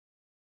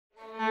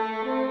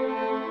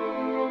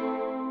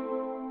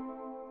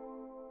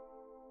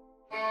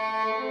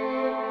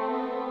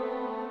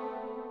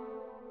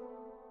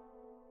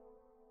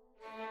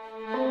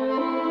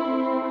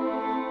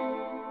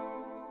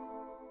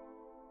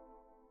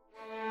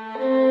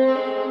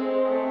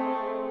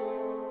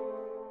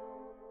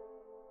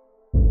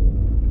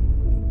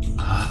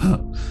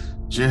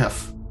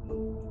Jeff.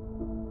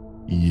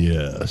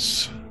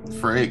 Yes.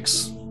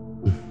 Frakes.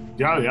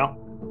 Yeah.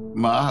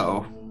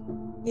 Maho.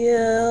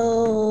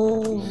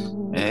 Yo.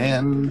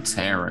 And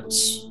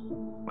Terrence.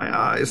 My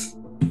eyes.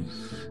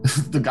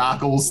 The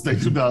goggles, they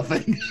do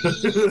nothing.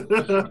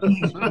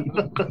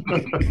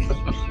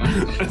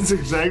 That's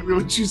exactly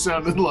what you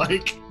sounded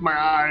like. My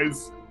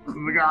eyes.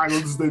 The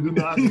goggles, they do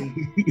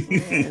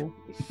nothing.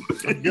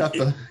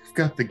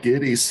 got the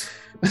giddies.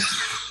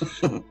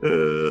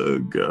 Oh,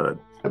 God.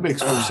 That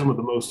makes for some of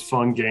the most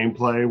fun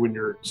gameplay when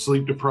you're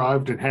sleep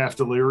deprived and half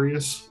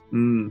delirious.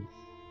 Mm.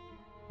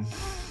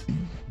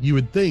 You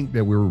would think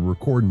that we were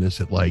recording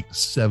this at like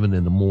 7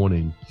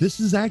 a.m. This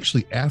is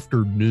actually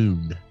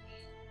afternoon.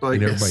 Like,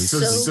 And everybody's So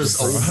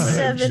Just old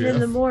man 7 in Jeff.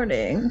 the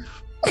morning.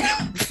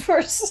 For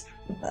us.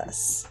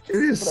 it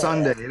is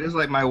Sunday. It is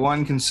like my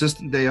one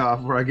consistent day off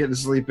where I get to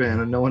sleep in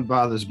and no one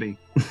bothers me.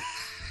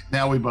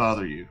 Now we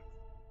bother you.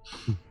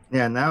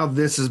 Yeah, now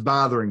this is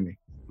bothering me.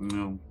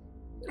 No.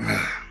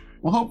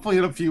 Well, hopefully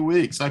in a few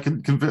weeks I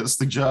can convince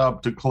the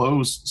job to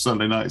close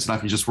Sunday nights and I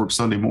can just work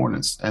Sunday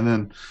mornings. And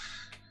then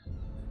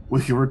we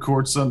can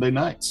record Sunday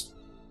nights.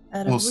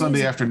 At a Well,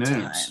 Sunday reasonable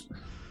afternoons.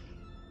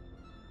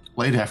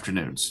 Late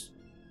afternoons.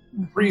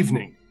 time.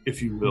 Evening,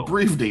 if you will.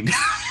 Evening.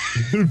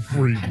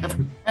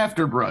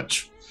 After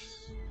brunch.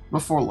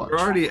 Before lunch. We're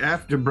already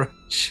after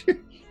brunch.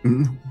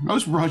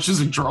 Most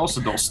brunches in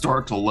Charleston don't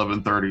start till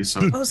 11:30.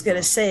 So I was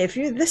gonna say, if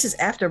this is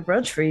after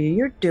brunch for you,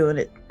 you're doing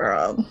it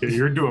wrong. Yeah,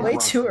 you're doing Way wrong.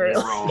 too early.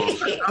 Wrong.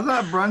 I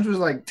thought brunch was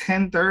like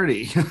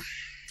 10:30.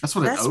 that's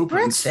when That's it opens.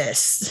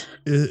 breakfast.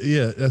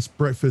 Yeah, that's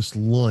breakfast,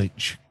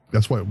 lunch.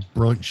 That's what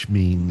brunch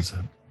means.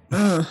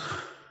 Ugh. I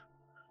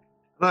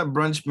thought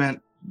brunch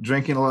meant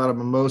drinking a lot of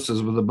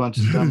mimosas with a bunch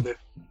of dumb bitches.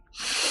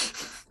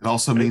 It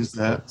also means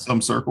that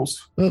some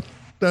circles. That's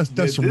Yeah,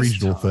 a this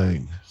regional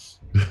time.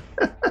 thing.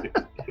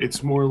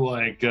 It's more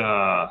like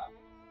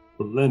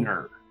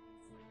Linner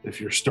if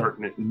you're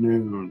starting at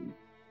noon.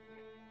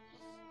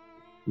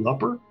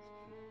 Lupper?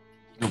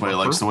 Nobody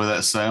likes the way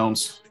that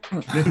sounds.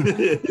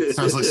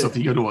 Sounds like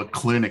something you go to a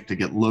clinic to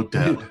get looked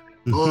at.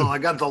 Oh, I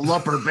got the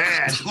lupper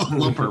bad.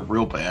 Lumper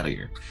real bad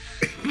here.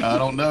 I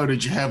don't know.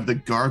 Did you have the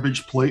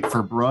garbage plate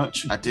for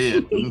brunch? I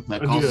did.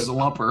 That I causes did. a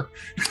lumper.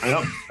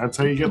 Yep, that's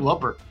how you get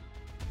Lupper.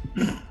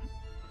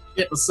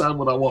 Can't decide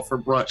what I want for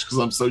brunch because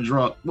I'm so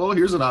drunk. Well,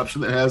 here's an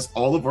option that has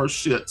all of our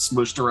shit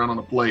smushed around on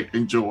a plate.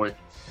 Enjoy.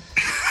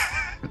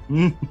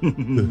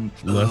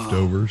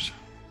 Leftovers.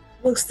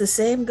 Looks the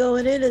same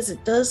going in as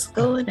it does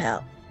going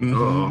out.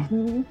 Oh.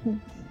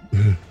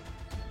 Mhm.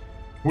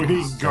 We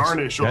need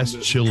garnish on that's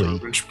this chilly.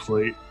 garbage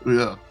plate.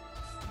 Yeah.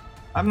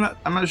 I'm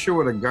not sure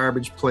what a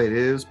garbage plate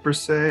is per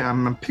se.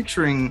 I'm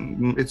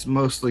picturing it's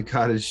mostly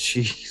cottage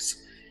cheese.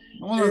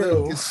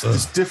 Well,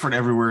 it's different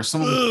everywhere.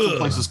 Some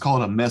places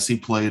call it a messy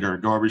plate or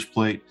a garbage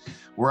plate.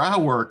 Where I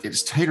work,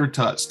 it's tater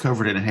tots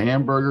covered in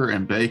hamburger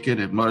and bacon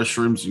and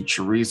mushrooms and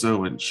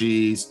chorizo and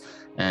cheese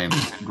and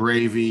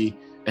gravy,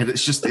 and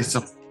it's just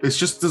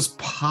this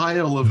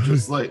pile of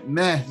just like,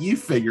 meh, you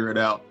figure it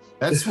out.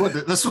 That's what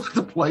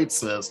the plate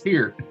says.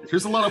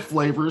 Here's a lot of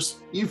flavors.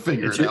 You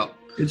figure it out.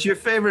 It's your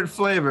favorite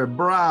flavor,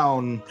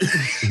 brown.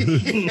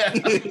 Yeah.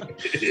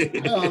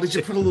 Oh, did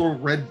you put a little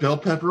red bell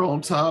pepper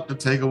on top to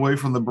take away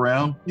from the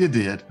brown? You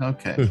did.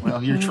 Okay.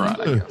 Well, you're trying,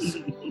 I guess.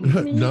 You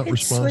Not could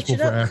switch responsible it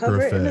for up, after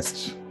cover it in a-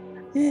 effects.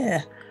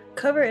 Yeah.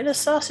 Cover it in a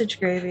sausage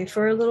gravy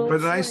for a little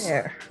But nice-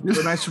 flair. With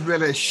a nice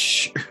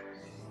relish.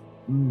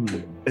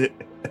 Mm.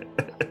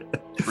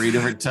 3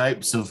 different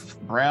types of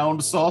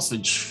browned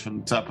sausage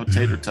on top of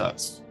tater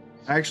tots.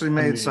 I actually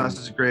made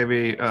sausage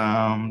gravy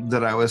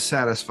that I was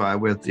satisfied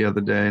with the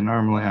other day.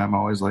 Normally, I'm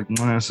always like,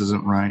 this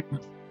isn't right.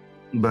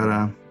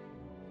 But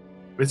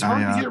It's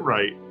hard to get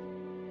right.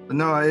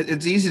 no,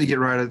 it's easy to get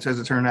right as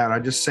it turned out. I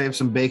just saved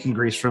some bacon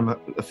grease from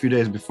a few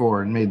days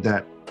before and made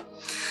that.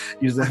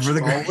 Use that for the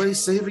gravy. Always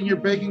saving your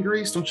bacon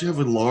grease? Don't you have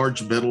a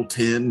large metal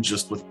tin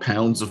just with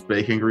pounds of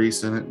bacon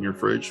grease in it in your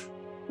fridge?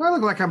 I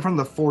look like I'm from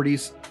the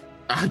 40s.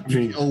 I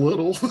mean, a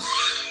little.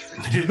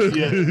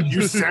 Yeah,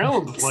 you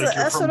sound like So you're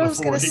that's from what the I was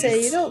going to 40s.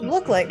 say. You don't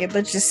look like it,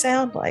 but you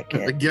sound like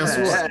it. Guess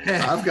what?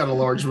 I've got a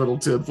large metal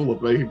tin full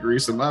of bacon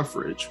grease in my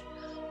fridge.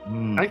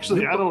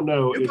 Actually, I don't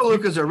know. You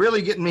Palookas are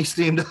really getting me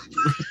steamed up.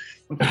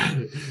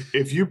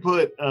 If you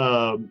put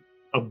a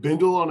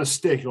bindle on a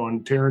stick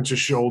on Terrence's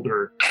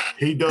shoulder,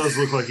 he does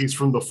look like he's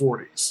from the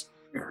 40s.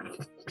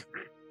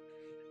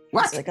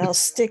 It's like, I'll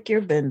stick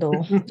your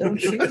bindle,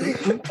 don't you?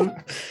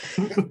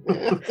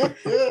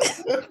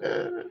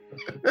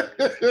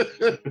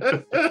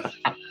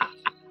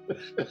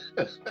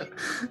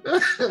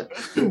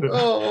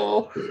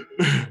 Oh.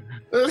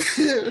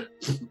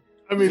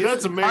 I mean,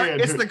 that's a man.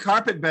 It's the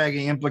carpet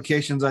bagging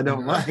implications I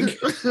don't like.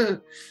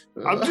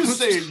 I'm just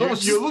saying,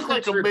 you look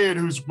like a man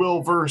who's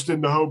well versed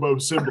in the hobo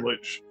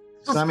assemblage.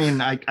 I mean,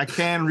 I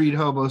can read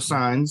hobo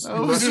signs. I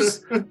was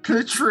just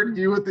picturing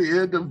you at the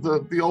end of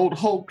the old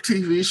Hulk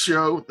TV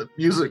show with the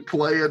music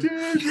playing.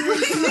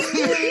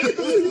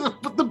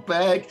 But the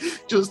bag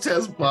just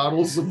has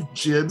bottles of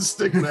gin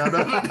sticking out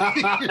of it.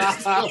 You're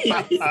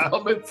still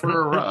coming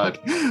for a ride.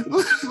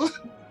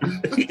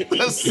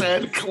 A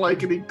sad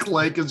clankety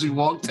clank as you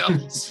walk down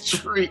the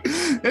street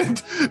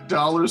and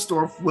dollar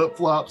store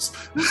flip-flops.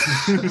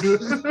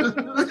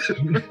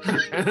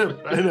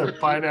 and a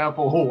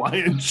pineapple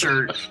Hawaiian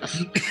shirt.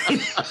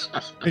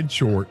 And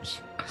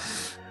shorts.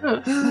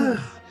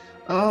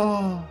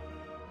 Oh.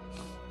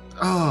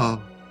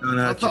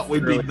 No, I thought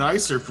we'd be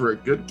nicer for a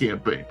good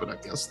campaign, but I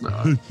guess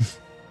not.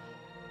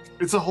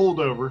 It's a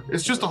holdover.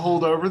 It's just a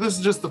holdover. This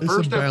is just the It's a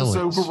first episode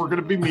balance. where we're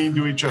going to be mean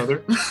to each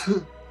other.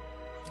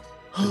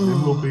 And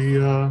then we'll be,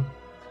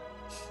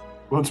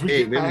 once we Hey,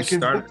 get we haven't back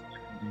into started.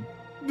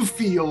 the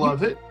feel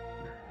of it.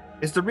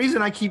 It's the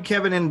reason I keep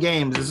Kevin in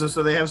games is just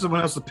so they have someone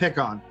else to pick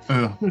on.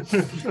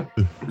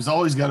 There's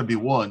always got to be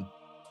one.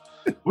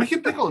 We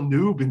can pick on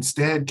Noob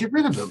instead. Get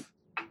rid of him.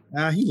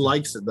 He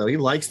likes it though. He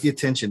likes the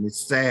attention.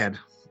 It's sad.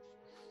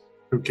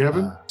 Who,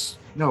 Kevin?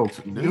 No,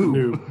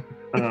 Noob.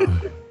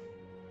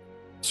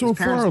 So His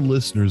for parents- our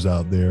listeners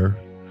out there,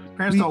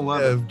 parents we don't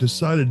love it. have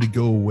decided to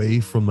go away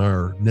from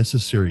our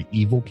necessary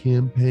evil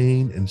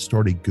campaign and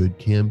start a good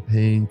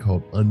campaign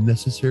called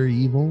Unnecessary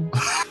Evil.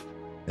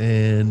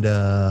 And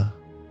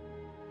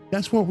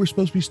that's what we're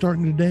supposed to be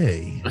starting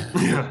today.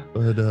 Yeah.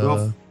 But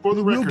Well, for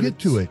the we'll record, get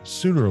to it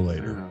sooner or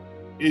later.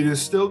 It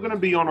is still going to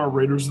be on our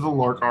Raiders of the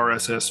Lark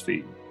RSS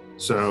feed.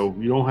 So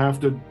you don't have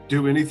to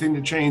do anything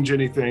to change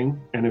anything.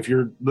 And if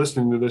you're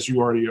listening to this, you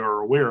already are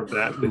aware of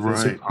that.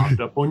 Because it popped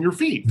up on your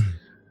feed.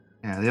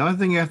 Yeah, the only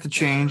thing you have to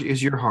change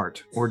is your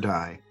heart or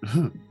die.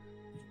 And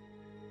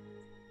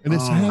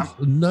it's has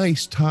a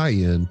nice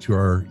tie-in to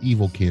our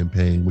evil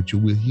campaign, which you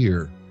will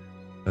hear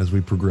as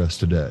we progress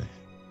today.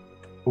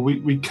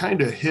 We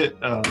kind of hit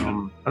I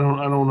don't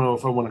know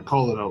if I want to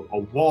call it a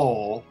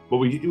wall, but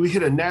we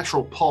hit a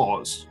natural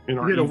pause in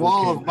our You hit a evil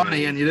wall of campaign.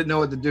 money and you didn't know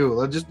what to do.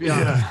 Let's just be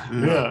honest.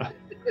 Yeah.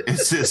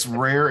 It's just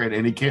rare at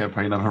any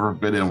campaign I've ever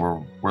been in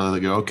where they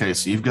go, okay,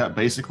 so you've got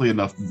basically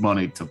enough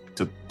money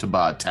to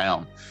buy a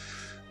town.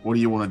 What do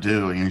you want to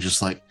do? And you're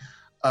just like,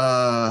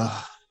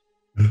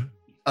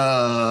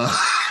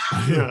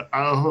 Yeah.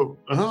 I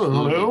don't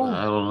know.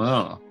 I don't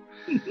know.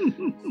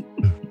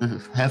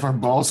 Have our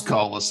boss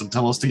call us and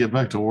tell us to get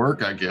back to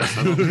work, I guess.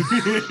 I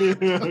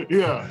don't-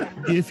 Yeah.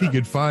 If he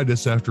could find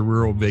us after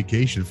we're on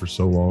vacation for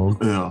so long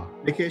yeah.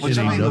 Vacation. Which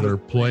in I mean, another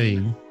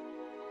plane.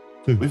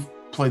 We've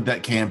played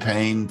that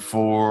campaign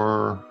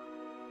for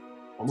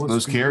Almost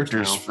those 2 years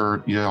characters now.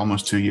 for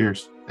almost 2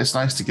 years. It's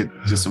nice to get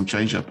just some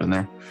change up in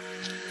there.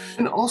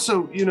 And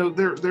also,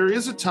 there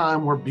is a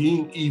time where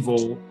being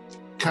evil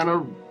kind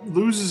of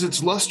loses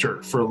its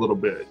luster for a little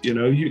bit.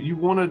 You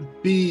want to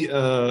be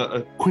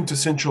a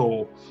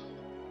quintessential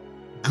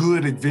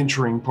good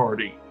adventuring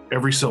party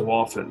every so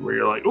often, where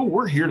you're like, oh,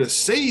 we're here to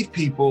save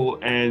people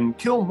and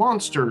kill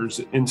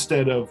monsters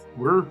instead of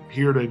we're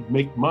here to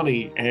make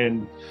money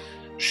and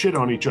shit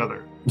on each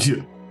other.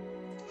 Yeah.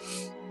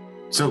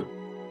 So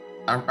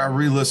I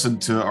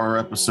re-listened to our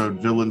episode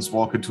 "Villains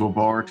Walk into a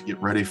Bar" to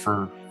get ready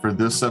for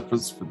this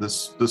episode, for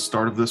this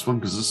start of this one,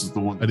 because this is the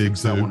one that I did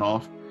kicks that too. one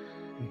off.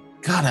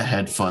 God, I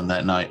had fun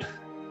that night.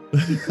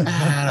 I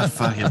had a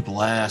fucking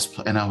blast,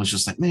 and I was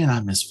just like, man, I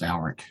miss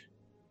Valric.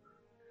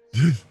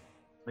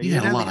 But He you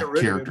had a didn't lot get of rid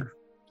him. character.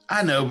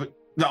 I know,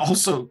 but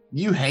also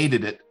you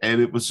hated it,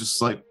 and it was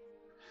just like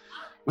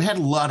we had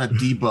a lot of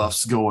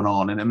debuffs going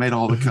on, and it made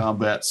all the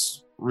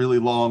combats really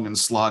long and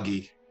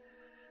sloggy.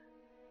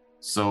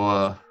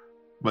 So,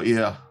 but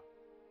yeah,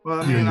 Well,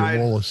 I You're mean, in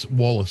your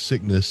wall of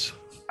sickness.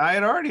 I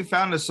had already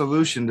found a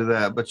solution to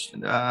that, but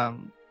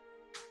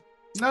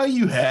no,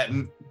 you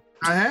hadn't.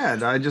 I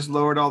had. I just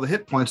lowered all the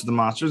hit points of the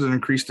monsters and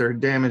increased their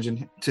damage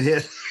to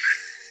hit.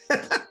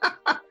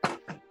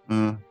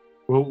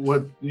 Well,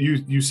 what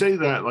you say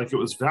that like it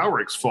was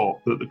Valric's fault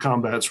that the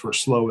combats were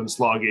slow and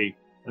sloggy,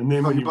 and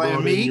then when you you blaming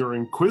brought me? in your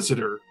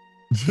Inquisitor,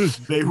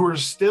 they were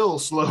still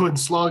slow and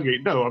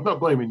sloggy. No, I'm not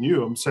blaming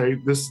you. I'm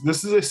saying this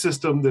is a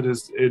system that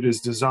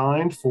is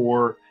designed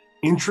for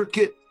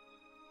intricate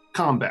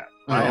combat,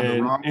 I am the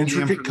and wrong DM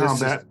intricate for this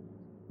combat system.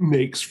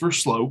 makes for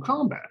slow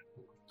combat.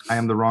 I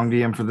am the wrong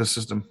DM for this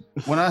system.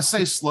 When I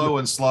say slow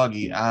and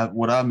sloggy,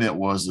 what I meant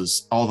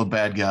is all the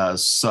bad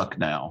guys suck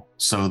now,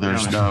 so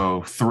there's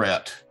no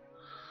threat.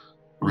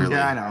 Really?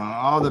 Yeah, I know.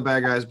 All the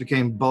bad guys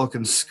became Bulk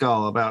and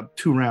Skull about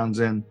 2 rounds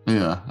in.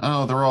 Yeah.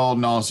 Oh, they're all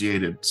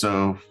nauseated.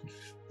 So,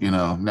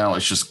 now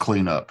it's just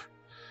cleanup,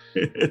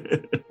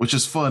 which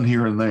is fun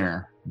here and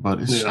there.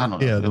 But it's, Yeah. I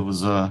don't know. Yeah, It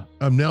was,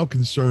 I'm now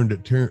concerned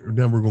that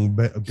now we're going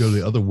to go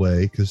the other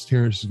way because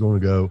Terrence is going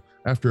to go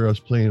after us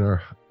playing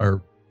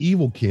our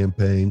evil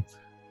campaign,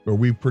 where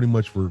we pretty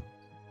much were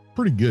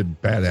pretty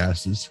good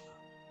badasses.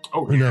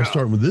 Oh, We're now yeah.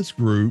 starting with this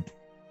group,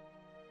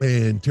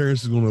 and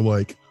Terrence is going to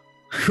like,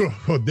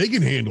 they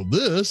can handle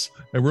this,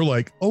 and we're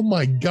like, oh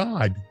my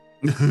god,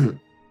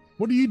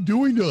 what are you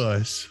doing to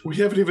us? We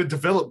haven't even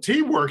developed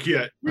teamwork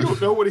yet. We don't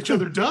know what each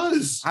other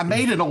does. I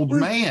made an old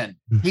man.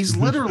 He's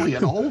literally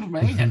an old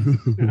man.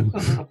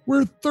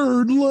 We're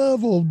 3rd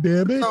level,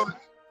 damn it. So, it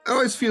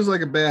always feels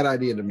like a bad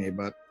idea to me,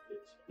 but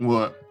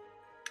What?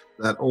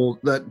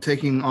 that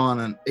taking on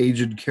an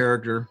aged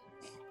character.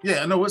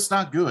 Yeah, no, it's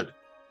not good.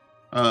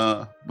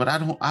 But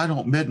I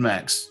don't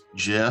mid-max,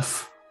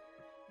 Jeff.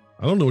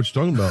 I don't know what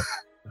you're talking about.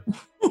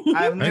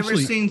 I've never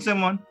Actually-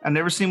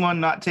 seen one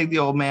not take the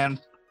old man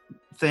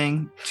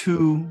thing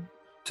to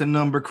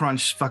number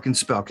crunch fucking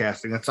spell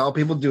casting. That's all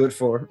people do it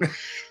for.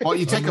 Well,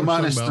 you take a know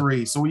what you're talking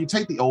 -3. So when you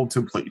take the old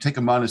template, you take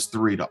a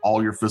 -3 to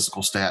all your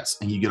physical stats,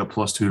 and you get a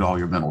 +2 to all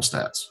your mental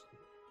stats.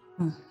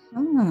 So What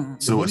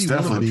it's do you wanna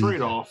definitely be?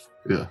 Trade-off.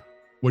 yeah.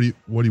 What do you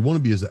want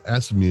to be as an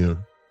Asimir,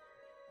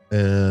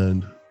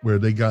 and where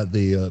they got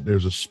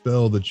there's a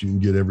spell that you can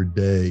get every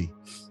day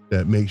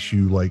that makes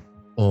you like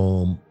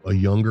a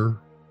younger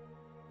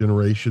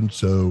generation.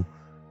 So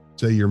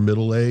say you're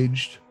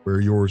middle-aged, where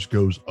yours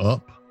goes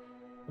up.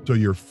 So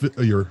your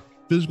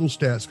physical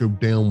stats go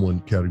down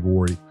one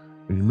category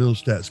and your mental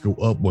stats go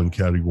up one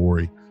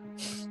category.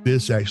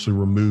 This actually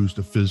removes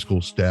the physical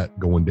stat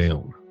going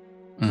down.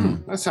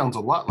 Mhm. That sounds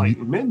a lot like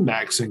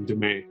min-maxing to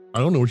me. I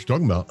don't know what you're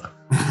talking about.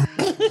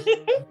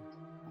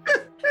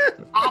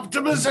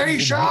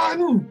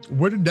 Optimization!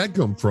 Where did that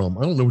come from?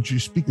 I don't know what you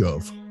speak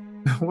of.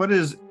 What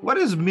is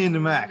min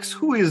max?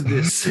 Who is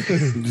this?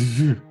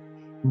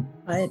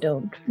 I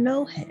don't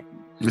know him.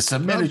 It's a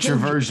miniature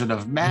told you. version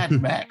of Mad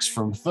Max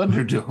from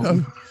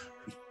Thunderdome.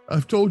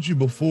 I've told you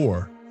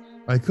before,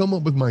 I come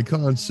up with my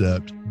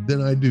concept,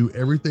 then I do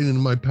everything in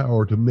my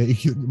power to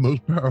make it the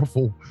most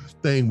powerful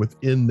thing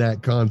within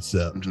that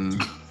concept.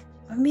 Mhm.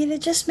 I mean,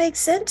 it just makes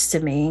sense to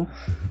me.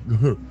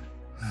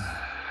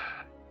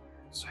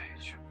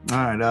 Sage.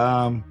 All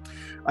right.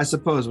 I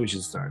suppose we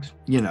should start.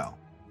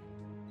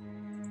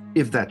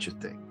 If that's your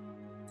thing.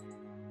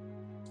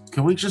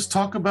 Can we just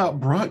talk about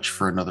brunch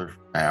for another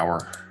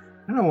hour?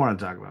 I don't want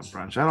to talk about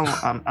brunch.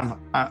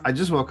 I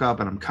just woke up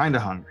and I'm kind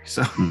of hungry.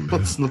 So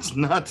let's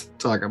not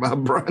talk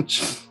about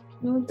brunch.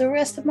 Want the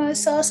rest of my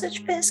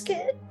sausage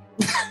biscuit?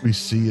 We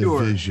see a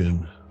Sure.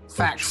 vision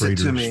Fax of it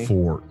to Trader's me.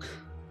 Fork.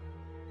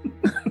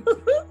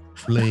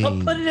 I'll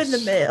put it in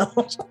the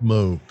mail.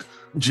 Smoke.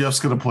 Jeff's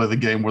gonna play the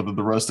game whether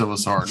the rest of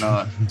us are or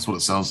not. That's what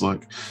it sounds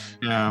like.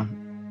 Yeah.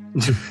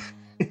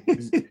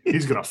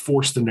 He's going to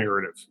force the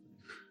narrative.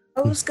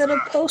 I was gonna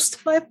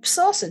post my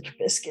sausage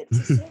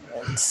biscuits.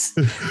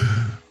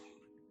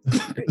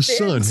 The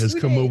sun has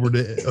come over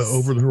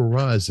the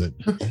horizon.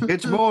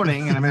 It's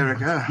morning in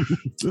America.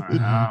 All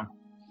right,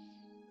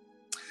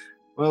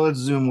 well, let's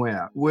zoom way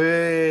out.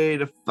 Way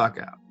the fuck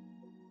out.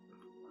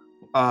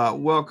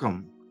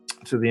 Welcome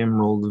to the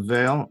Emerald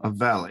Vale, a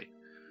valley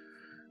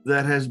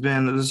that has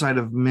been the site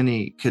of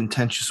many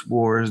contentious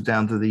wars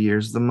down through the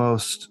years. The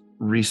most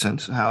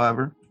recent,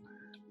 however,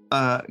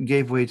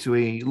 gave way to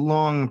a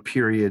long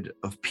period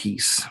of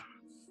peace.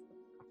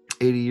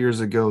 80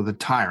 years ago, the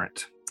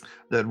tyrant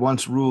that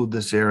once ruled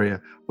this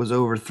area was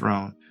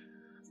overthrown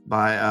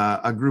by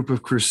a group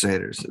of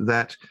crusaders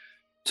that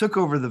took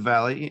over the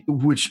valley,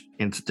 which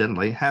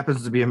incidentally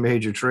happens to be a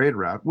major trade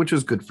route, which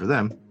was good for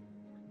them,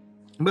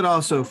 but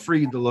also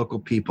freed the local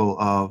people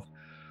of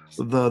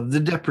the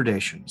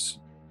depredations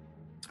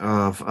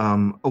of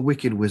a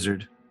wicked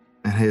wizard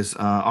and his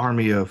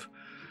army of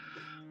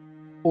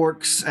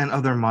orcs and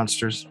other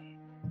monsters.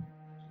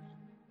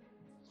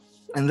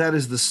 And that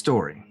is the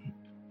story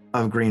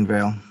of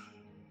Greenvale.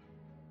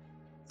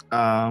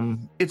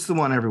 It's the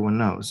one everyone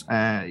knows.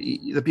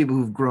 The people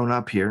who've grown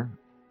up here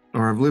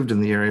or have lived in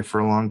the area for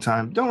a long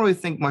time don't really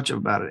think much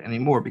about it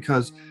anymore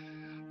because,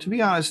 to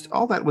be honest,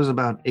 all that was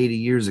about 80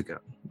 years ago.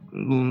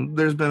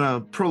 There's been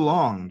a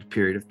prolonged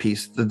period of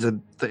peace.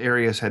 The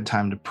area's had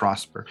time to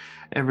prosper.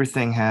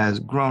 Everything has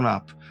grown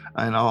up,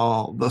 and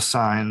all the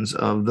signs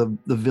of the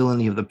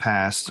villainy of the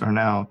past are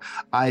now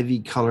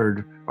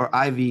ivy-covered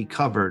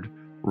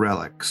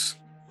relics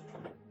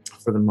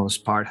for the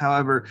most part.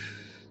 However,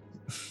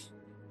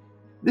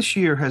 this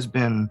year has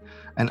been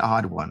an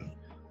odd one.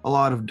 A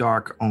lot of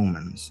dark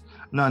omens,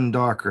 none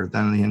darker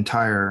than the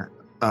entire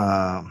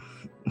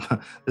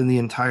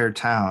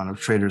town of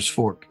Trader's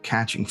Fork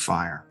catching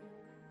fire.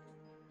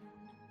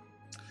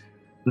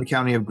 The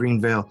county of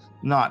Greenvale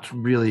not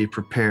really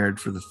prepared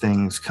for the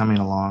things coming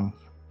along.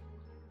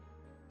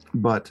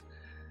 But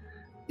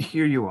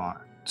here you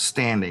are,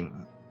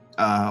 standing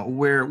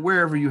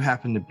wherever you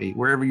happen to be,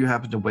 wherever you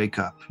happen to wake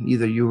up.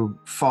 Either you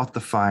fought the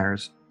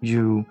fires,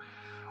 you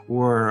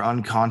were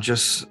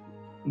unconscious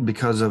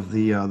because of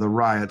the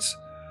riots,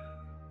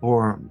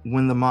 or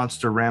when the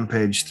monster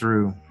rampaged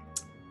through,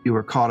 you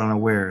were caught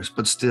unawares,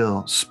 but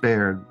still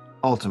spared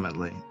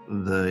ultimately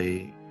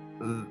the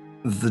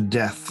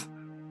death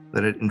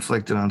that it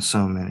inflicted on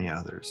so many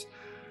others.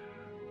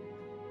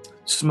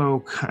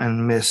 Smoke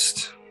and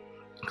mist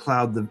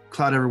cloud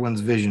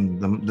everyone's vision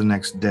the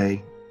next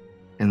day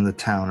in the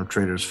town of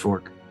Trader's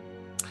Fork.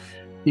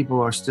 People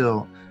are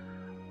still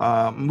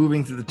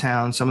moving through the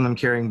town, some of them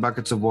carrying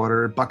buckets of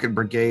water. Bucket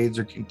brigades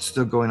are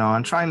still going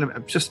on, trying to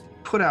just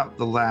put out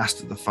the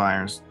last of the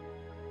fires.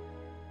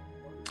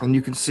 And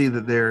you can see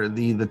that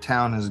the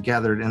town has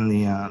gathered in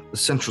the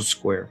central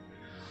square.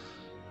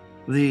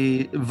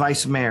 The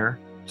vice mayor,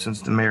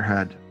 since the mayor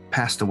had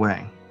passed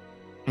away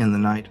in the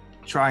night,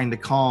 trying to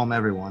calm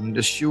everyone and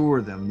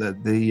assure them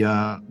that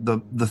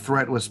the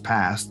threat was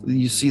past.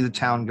 You see the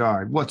town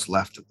guard, what's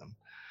left of them,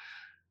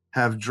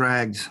 have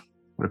dragged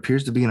what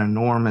appears to be an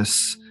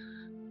enormous,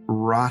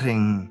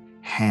 rotting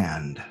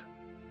hand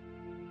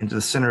into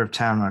the center of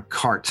town on a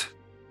cart.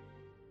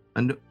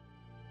 And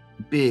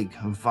big,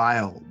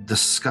 vile,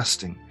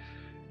 disgusting.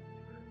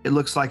 It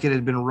looks like it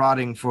had been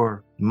rotting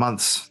for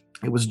months.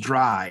 It was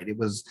dried.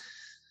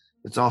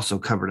 It's also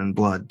covered in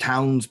blood,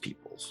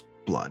 townspeople's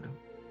blood.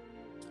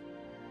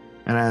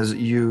 And as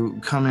you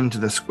come into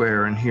the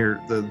square and hear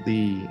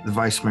the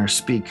vice mayor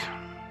speak,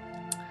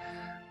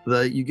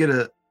 you get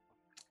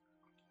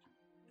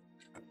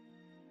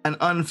an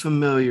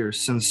unfamiliar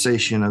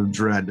sensation of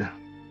dread.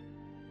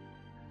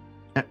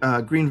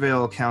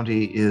 Greenvale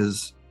County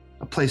is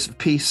a place of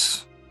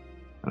peace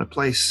and a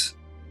place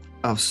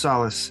of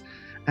solace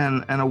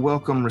and a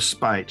welcome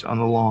respite on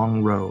the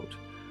long road.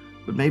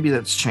 But maybe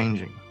that's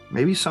changing.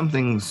 Maybe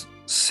something's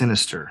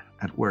sinister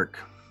at work.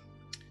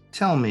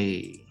 Tell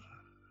me,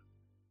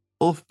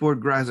 Ulfborg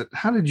Grazit,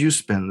 how did you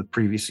spend the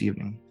previous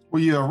evening?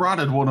 Well, you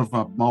rotted one of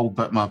my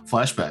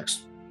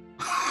flashbacks.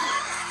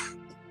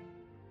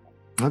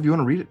 Well, if you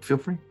want to read it, feel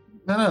free.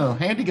 No.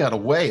 Handy got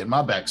away in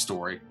my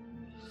backstory.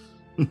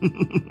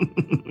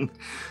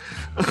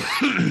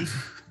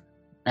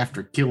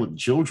 After killing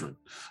children.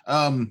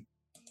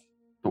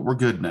 But we're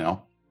good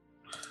now.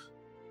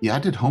 Yeah, I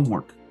did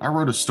homework. I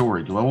wrote a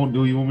story. You want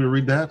me to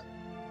read that?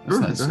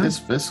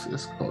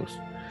 It's close.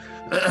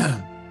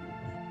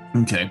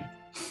 Okay.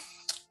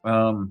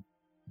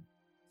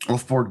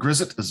 Ulfborg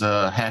Grazit is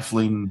a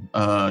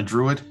halfling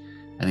druid,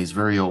 and he's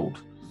very old.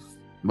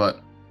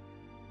 But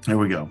here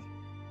we go.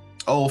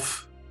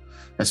 Ulf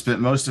has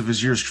spent most of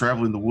his years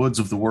traveling the woods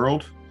of the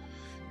world.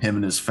 Him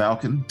and his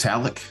falcon,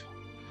 Talik,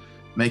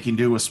 making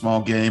do with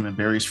small game and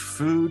berries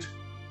for food,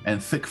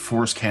 and thick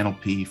forest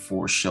canopy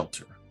for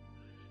shelter.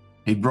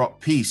 He brought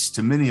peace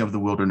to many of the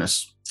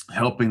wilderness,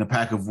 helping a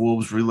pack of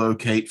wolves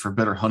relocate for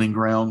better hunting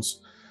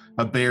grounds,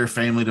 a bear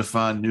family to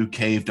find new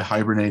cave to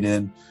hibernate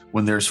in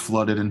when there's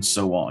flooded, and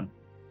so on.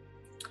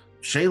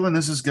 Shaylin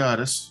is his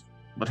goddess,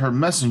 but her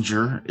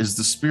messenger is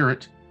the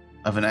spirit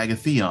of an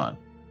Agatheon.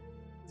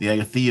 The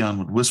Agatheon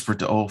would whisper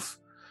to Ulf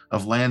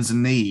of lands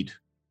in need,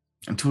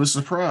 and to his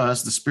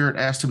surprise, the spirit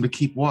asked him to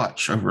keep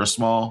watch over a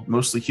small,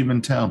 mostly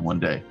human town one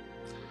day.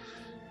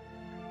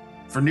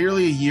 For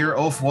nearly a year,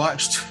 Ulf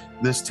watched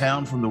this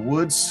town from the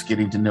woods,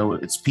 getting to know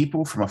its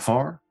people from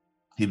afar.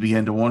 He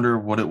began to wonder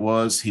what it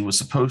was he was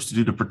supposed to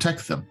do to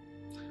protect them.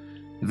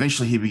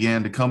 Eventually, he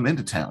began to come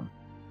into town.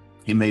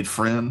 He made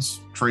friends,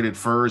 traded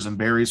furs and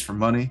berries for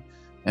money,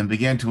 and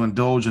began to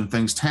indulge in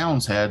things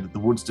towns had that the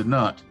woods did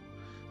not: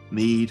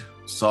 mead,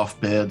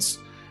 soft beds,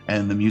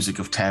 and the music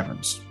of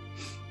taverns.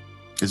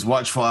 His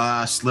watchful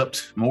eye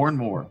slipped more and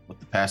more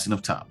with the passing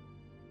of time.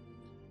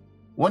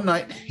 One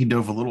night, he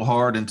dove a little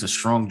hard into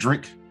strong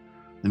drink.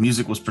 The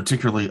music was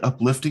particularly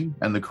uplifting,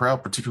 and the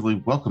crowd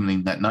particularly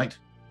welcoming that night.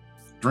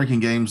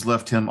 Drinking games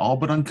left him all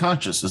but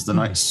unconscious as the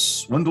night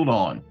swindled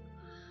on.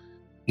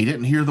 He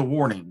didn't hear the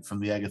warning from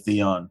the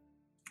Agatheon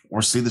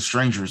or see the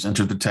strangers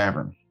enter the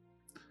tavern.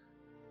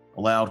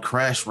 A loud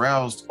crash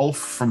roused Ulf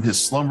from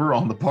his slumber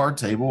on the bar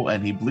table,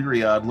 and he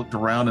bleary-eyed looked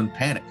around in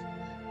panic.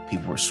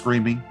 People were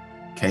screaming.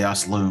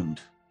 Chaos loomed.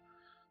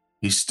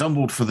 He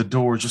stumbled for the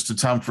door just in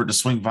time for it to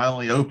swing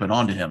violently open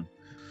onto him,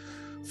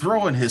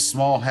 throwing his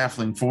small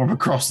halfling form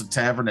across the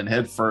tavern and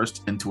head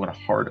first into a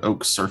hard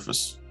oak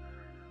surface.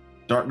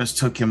 Darkness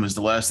took him as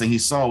the last thing he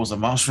saw was a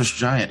monstrous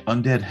giant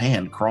undead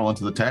hand crawl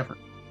into the tavern.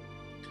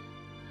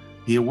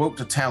 He awoke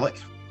to Talik,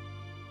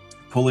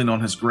 pulling on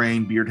his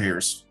graying beard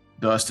hairs,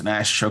 dust and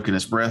ash choking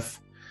his breath.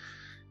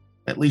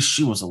 At least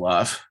she was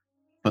alive,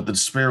 but the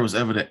despair was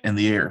evident in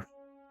the air.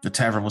 The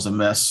tavern was a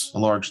mess. A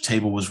large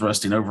table was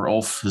resting over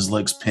Ulf, his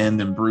legs pinned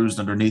and bruised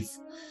underneath.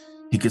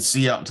 He could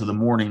see out into the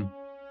morning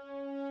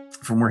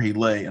from where he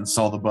lay and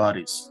saw the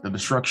bodies, the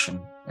destruction,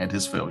 and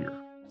his failure.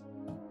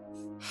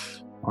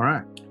 All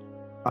right.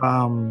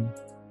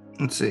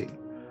 Let's see.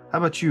 How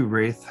about you,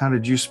 Wraith? How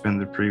did you spend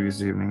the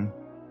previous evening?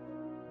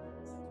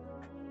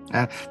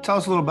 Tell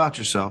us a little about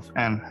yourself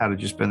and how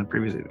did you spend the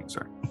previous evening,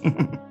 sir?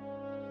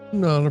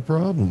 Not a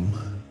problem.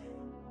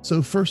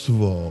 So first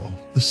of all,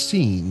 the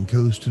scene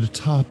goes to the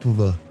top of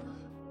a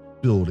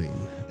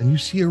building and you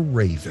see a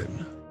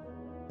raven.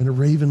 And a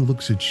raven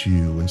looks at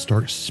you and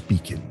starts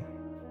speaking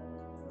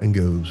and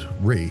goes,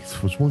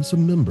 Wraith was once a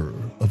member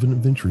of an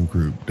adventuring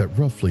group that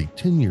roughly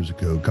 10 years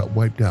ago got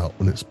wiped out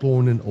when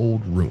exploring an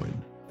old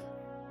ruin.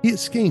 He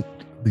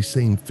escaped the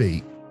same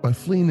fate by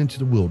fleeing into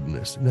the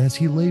wilderness, and as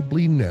he lay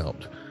bleeding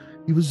out,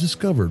 he was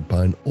discovered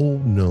by an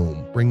old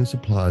gnome bringing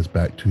supplies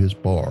back to his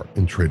bar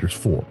in Trader's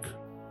Fork.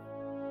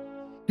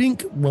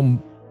 Dink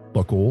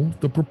Rumbuckle,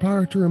 the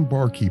proprietor and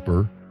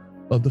barkeeper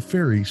of the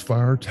Fairies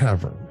Fire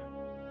Tavern,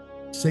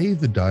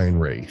 saved the dying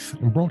Wraith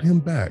and brought him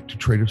back to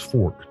Trader's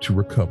Fork to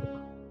recover.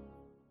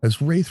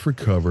 As Wraith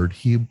recovered,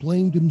 he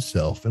blamed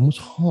himself and was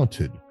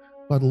haunted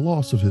by the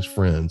loss of his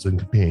friends and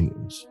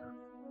companions.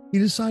 He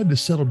decided to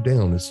settle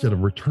down instead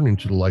of returning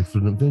to the life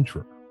of an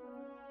adventurer.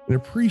 In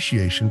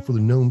appreciation for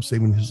the gnome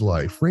saving his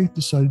life, Wraith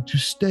decided to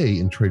stay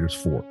in Trader's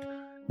Fork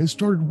and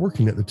started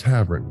working at the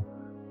tavern.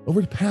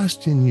 Over the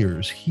past 10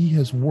 years, he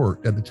has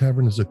worked at the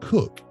tavern as a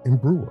cook and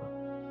brewer.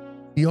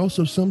 He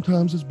also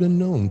sometimes has been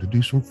known to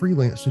do some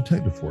freelance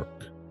detective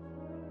work.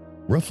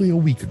 Roughly a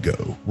week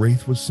ago,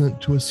 Wraith was sent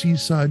to a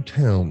seaside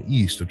town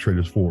east of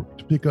Trader's Fork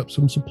to pick up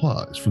some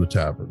supplies for the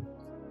tavern.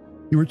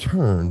 He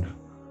returned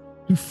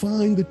to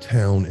find the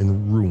town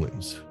in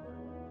ruins,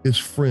 his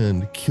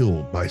friend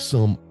killed by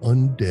some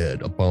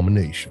undead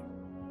abomination,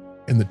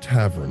 and the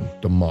tavern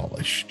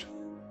demolished.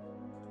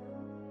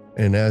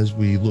 And as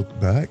we look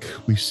back,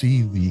 we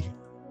see the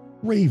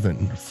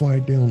raven fly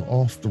down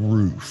off the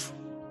roof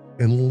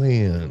and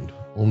land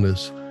on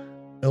this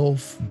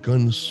elf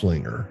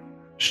gunslinger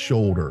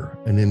shoulder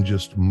and then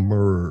just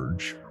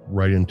merge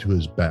right into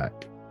his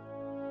back.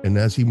 And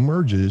as he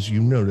merges, you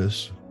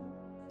notice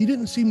he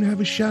didn't seem to have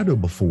a shadow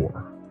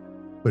before,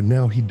 but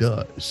now he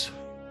does.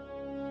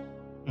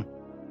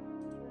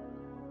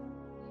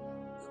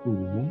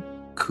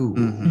 Cool.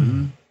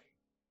 Mm-hmm.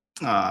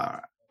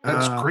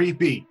 That's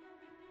creepy.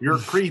 You're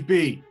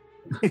creepy.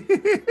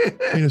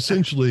 And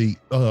essentially,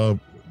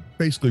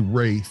 basically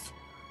Wraith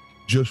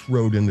just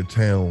rode into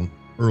town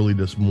early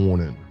this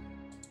morning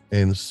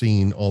and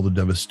seen all the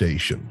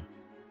devastation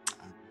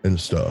and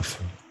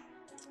stuff.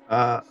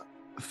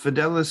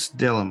 Fidelis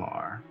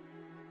Delamar,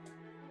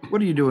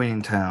 what are you doing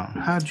in town?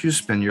 How'd you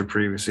spend your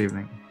previous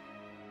evening?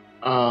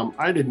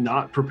 I did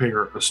not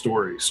prepare a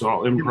story, so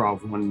I'll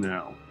improv one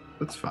now.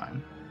 That's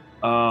fine.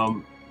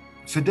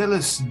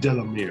 Fidelis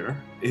Delamere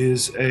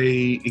is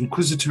a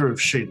inquisitor of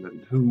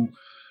Shaylin who,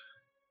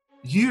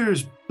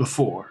 years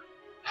before,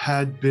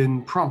 had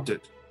been prompted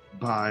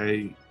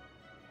by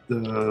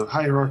the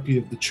hierarchy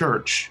of the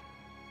church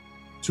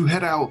to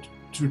head out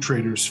to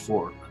Trader's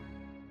Fork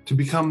to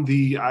become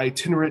the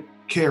itinerant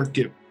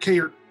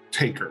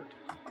caretaker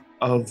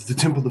of the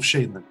Temple of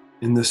Shaylin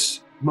in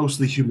this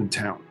mostly human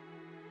town.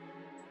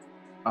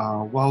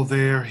 While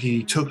there,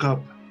 he took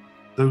up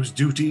those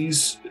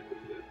duties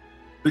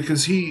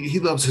because he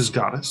loves his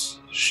goddess.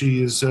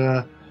 She is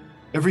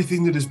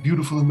everything that is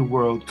beautiful in the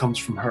world comes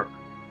from her.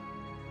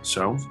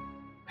 So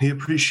he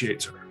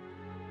appreciates her.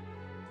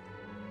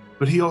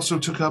 But he also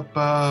took up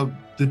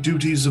the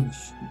duties of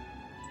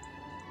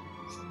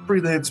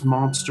freelance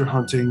monster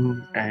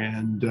hunting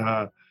and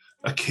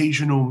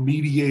occasional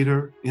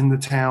mediator in the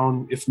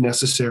town if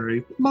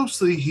necessary. But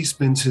mostly he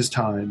spends his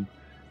time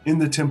in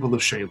the Temple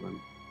of Shaylin.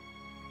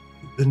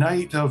 The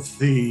night of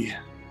the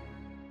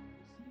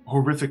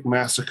horrific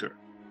massacre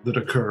that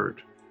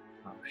occurred,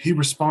 he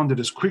responded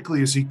as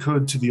quickly as he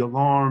could to the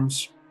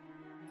alarms,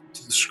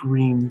 to the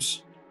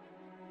screams,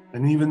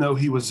 and even though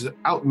he was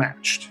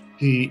outmatched,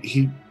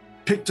 he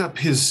picked up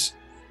his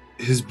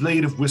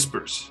Blade of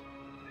Whispers,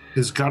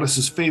 his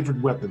goddess's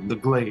favorite weapon, the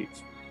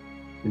glaive,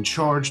 and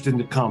charged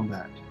into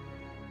combat,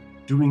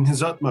 doing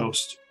his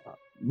utmost,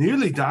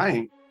 nearly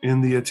dying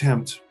in the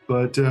attempt,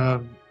 but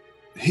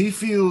he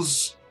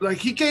feels like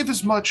he gave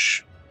as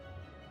much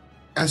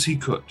as he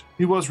could.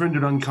 He was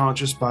rendered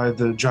unconscious by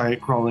the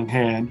giant crawling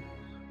hand,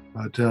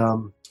 but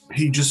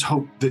he just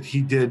hoped that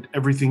he did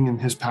everything in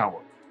his power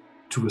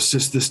to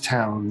assist this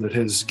town that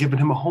has given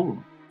him a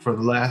home for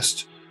the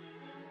last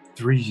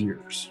 3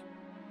 years.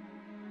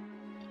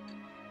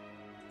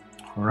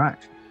 All right.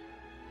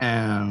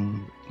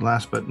 And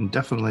last but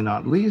definitely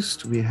not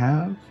least, we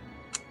have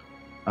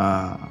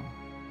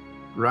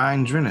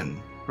Ryan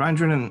Drennan. Ryan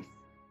Drennan,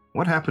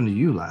 what happened to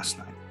you last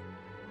night?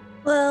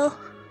 Well,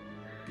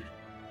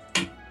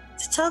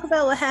 to talk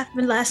about what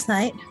happened last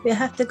night, we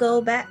have to go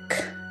back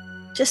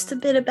just a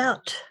bit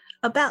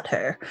about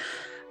her.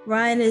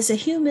 Ryan is a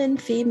human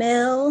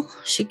female.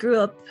 She grew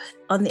up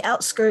on the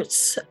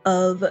outskirts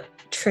of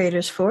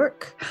Trader's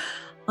Fork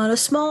on a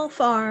small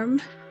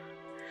farm.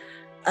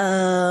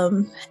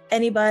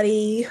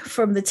 Anybody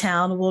from the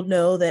town will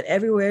know that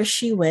everywhere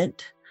she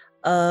went,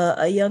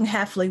 a young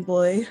halfling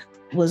boy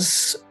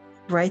was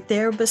right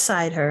there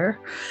beside her.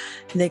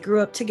 They grew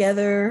up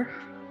together,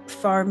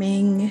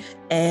 farming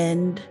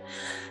and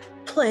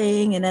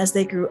playing, and as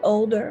they grew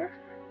older,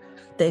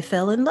 they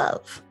fell in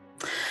love.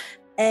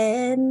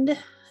 And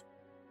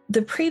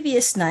the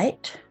previous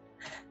night,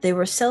 they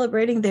were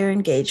celebrating their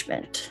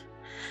engagement.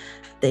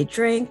 They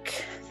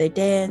drank, they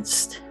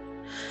danced.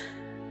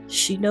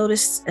 She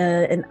noticed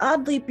an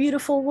oddly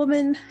beautiful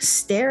woman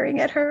staring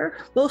at her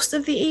most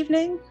of the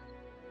evening,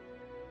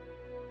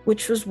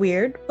 which was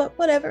weird, but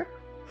whatever.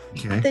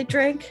 Okay. They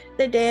drank,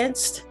 they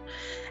danced,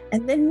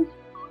 and then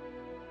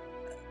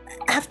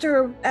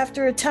after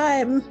a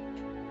time,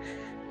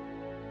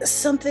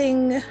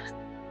 something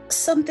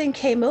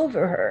came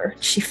over her.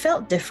 She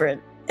felt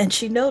different, and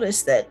she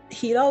noticed that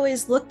he'd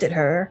always looked at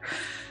her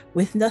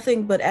with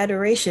nothing but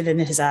adoration in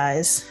his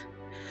eyes.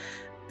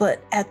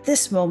 But at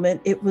this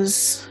moment, it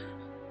was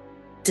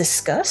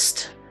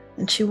disgust,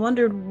 and she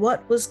wondered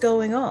what was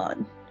going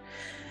on.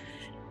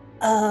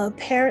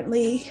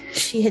 Apparently,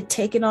 she had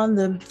taken on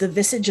the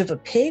visage of a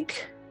pig,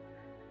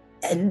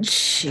 and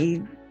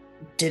she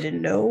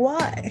didn't know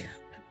why.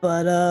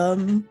 But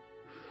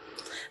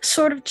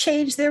sort of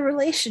changed their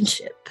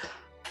relationship.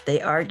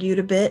 They argued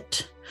a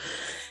bit,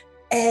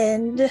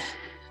 and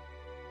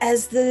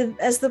as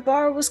the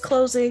bar was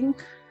closing,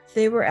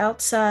 they were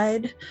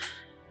outside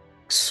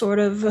sort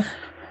of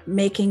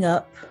making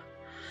up.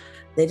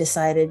 They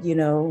decided,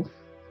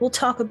 we'll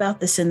talk about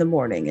this in the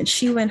morning. And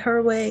she went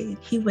her way,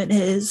 he went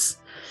his.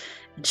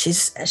 And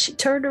as she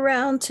turned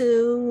around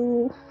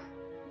to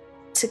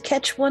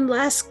catch one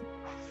last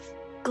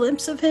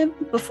glimpse of him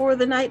before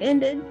the night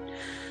ended,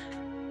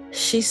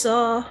 she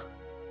saw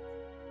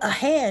a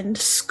hand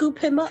scoop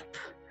him up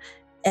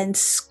and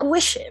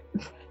squish him.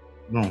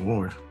 Oh,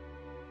 Lord.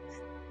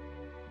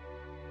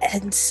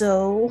 And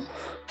so,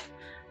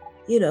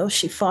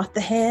 she fought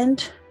the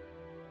hand.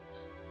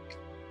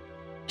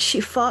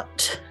 She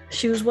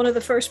was one of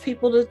the first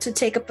people to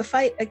take up the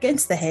fight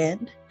against the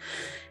hand.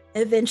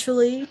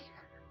 Eventually,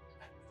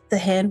 the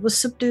hand was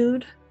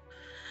subdued,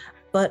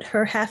 but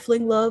her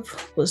halfling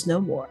love was no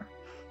more.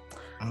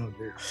 Oh,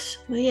 dear. So,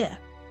 yeah,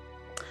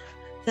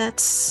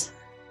 that's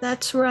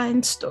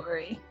Ryan's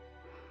story.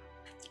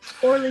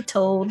 Poorly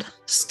told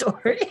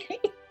story.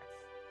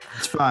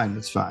 It's fine.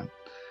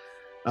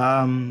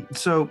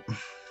 So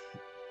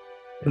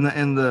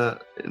in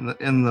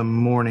the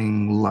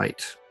morning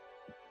light,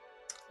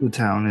 the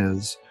town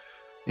is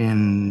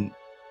in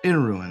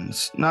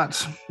ruins.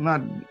 Not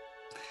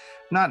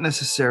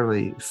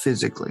necessarily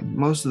physically.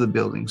 Most of the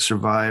buildings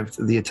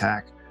survived the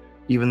attack.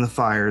 Even the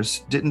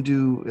fires didn't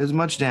do as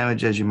much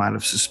damage as you might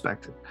have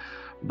suspected.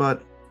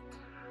 But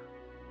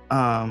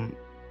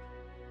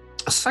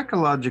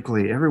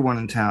psychologically, everyone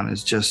in town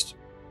is just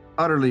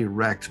utterly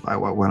wrecked by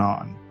what went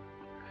on.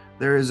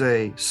 There is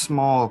a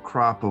small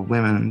crop of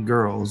women and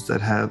girls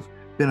that have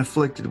been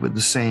afflicted with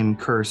the same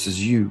curse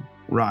as you,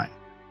 Ryan.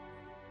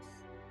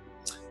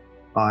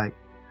 Like,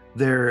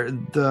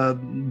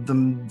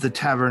 the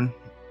tavern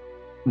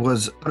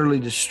was utterly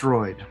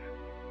destroyed.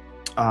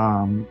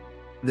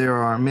 There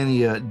are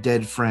many a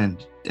dead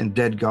friend and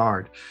dead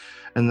guard,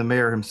 and the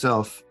mayor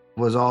himself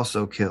was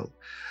also killed.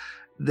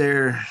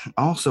 There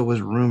also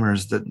was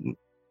rumors that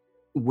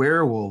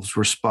werewolves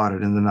were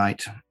spotted in the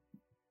night.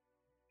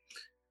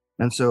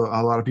 And so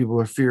a lot of people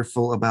are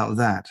fearful about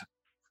that.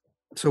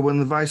 So when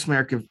the vice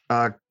mayor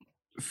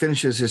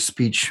finishes his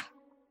speech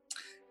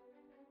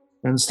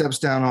and steps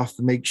down off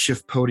the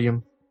makeshift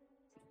podium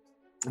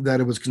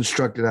that it was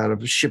constructed out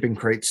of shipping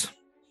crates,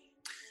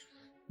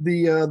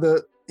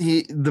 the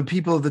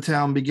people of the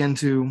town begin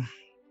to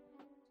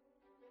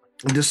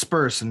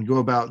disperse and go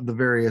about the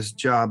various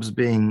jobs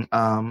being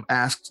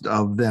asked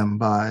of them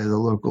by the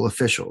local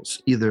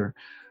officials, either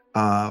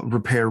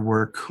repair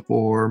work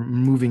or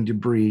moving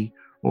debris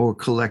or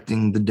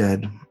collecting the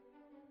dead.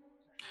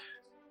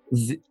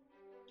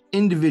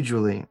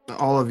 Individually,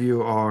 all of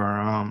you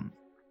are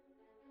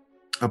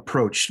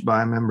approached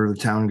by a member of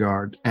the town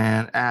guard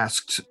and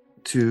asked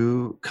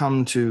to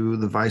come to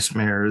the vice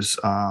mayor's,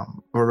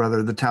 or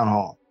rather the town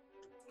hall,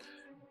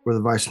 where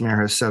the vice mayor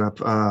has set up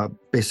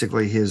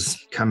basically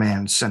his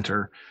command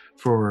center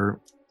for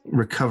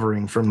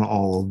recovering from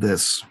all of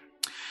this.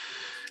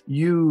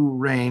 You,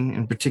 Rain,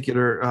 in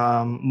particular,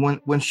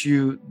 once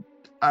you,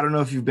 I don't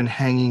know if you've been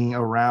hanging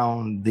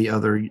around the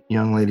other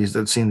young ladies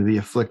that seem to be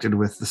afflicted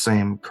with the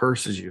same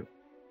curse as you,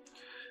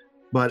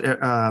 but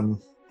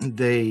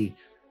they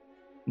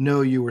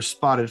know you were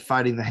spotted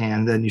fighting the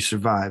hand, then you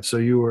survived. So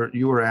you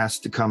were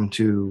asked to come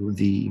to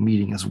the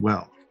meeting as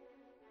well.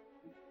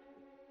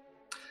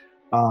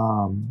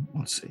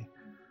 Let's see.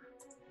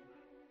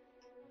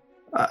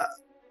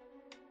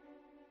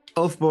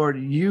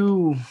 Oathboard,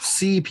 you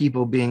see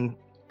people being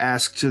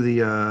asked to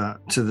the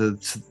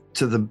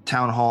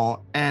town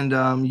hall,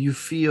 and you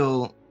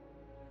feel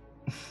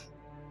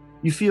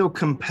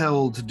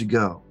compelled to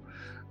go.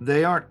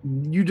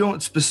 You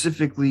don't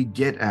specifically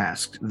get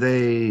asked.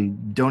 They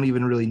don't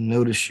even really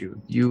notice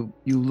you. You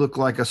look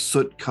like a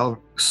soot-covered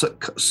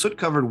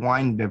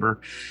wine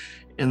bibber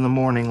in the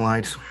morning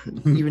light.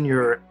 Even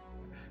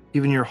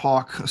your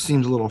hawk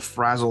seems a little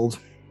frazzled.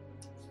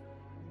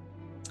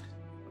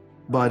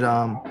 But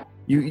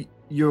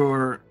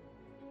your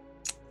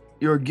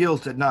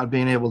guilt at not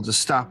being able to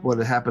stop what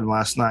had happened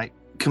last night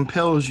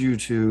compels you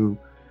to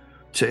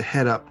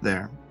head up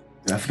there.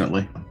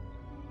 Definitely.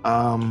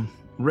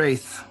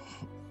 Wraith,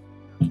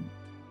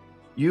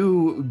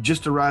 you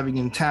just arriving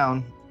in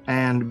town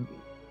and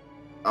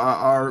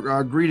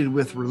are greeted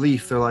with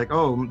relief. They're like,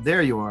 "Oh,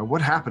 there you are.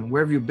 What happened?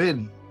 Where have you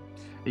been?"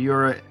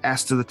 You're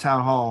asked to the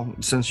town hall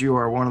since you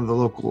are one of the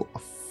local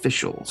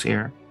officials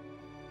here.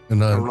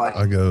 And I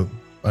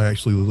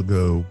actually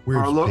go,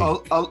 "Where's a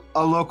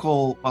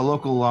local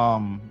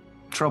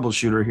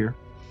troubleshooter here?"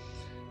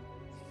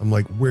 I'm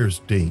like, "Where's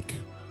Dink?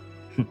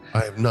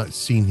 I have not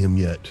seen him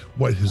yet.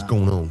 What is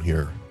going on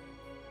here?"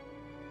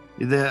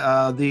 The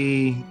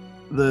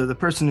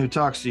person who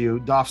talks to you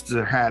doffs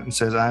their hat and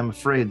says, "I'm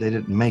afraid they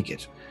didn't make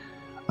it.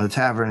 The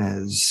tavern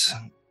is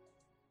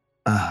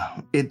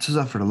it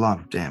suffered a lot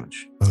of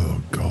damage." Oh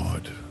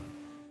God.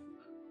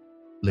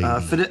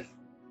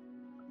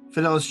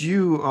 Fidelis,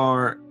 you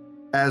are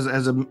as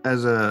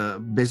a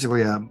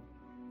basically a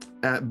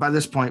by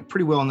this point,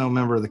 pretty well-known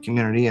member of the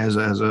community as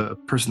a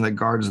person that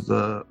guards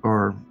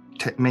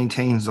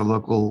maintains the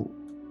local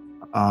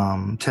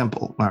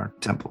temple.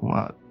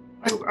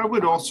 I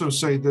would also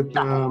say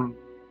that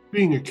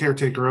being a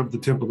caretaker of the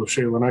Temple of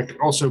Shaylin, I could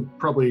also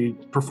probably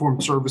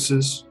perform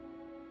services.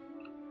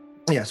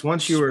 Yes,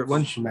 once you're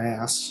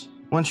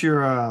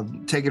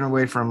taken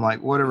away from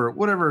like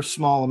whatever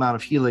small amount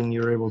of healing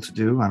you're able to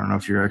do. I don't know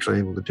if you're actually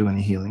able to do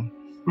any healing.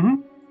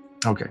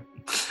 Mm-hmm. Okay.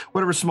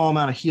 Whatever small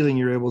amount of healing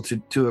you're able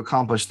to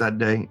accomplish that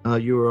day,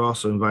 you were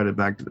also invited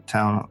back to the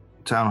town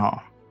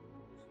hall.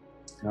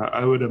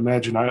 I would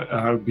imagine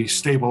I would be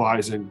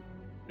stabilizing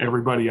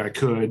everybody I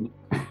could.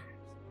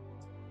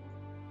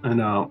 And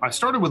I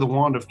started with a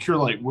wand of Cure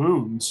Light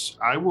Wounds.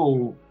 I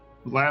will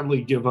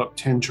gladly give up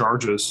 10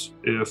 charges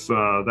if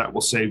that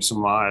will save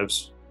some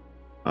lives.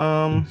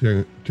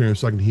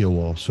 Terrence, I can heal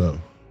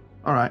also.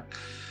 All right.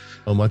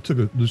 I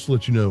took just to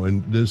let you know,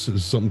 and this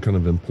is something kind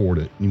of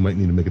important. You might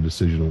need to make a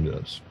decision on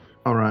this.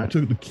 All right. I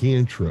took the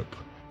cantrip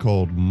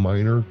called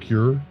Minor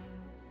Cure.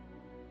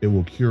 It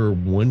will cure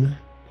 1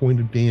 point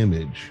of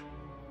damage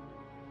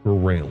per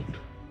round.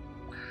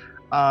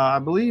 I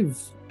believe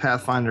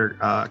Pathfinder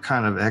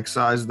kind of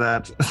excised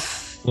that.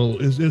 Well,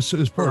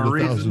 it's part of the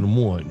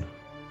 1001.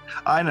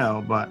 I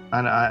know, but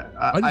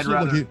I'd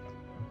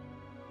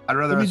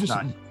rather us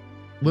not.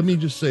 Let me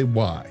just say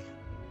why.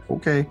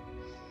 Okay,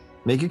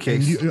 make a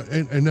case.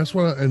 And that's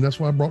why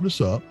I brought this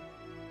up.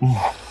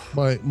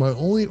 My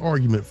only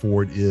argument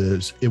for it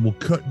is it will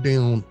cut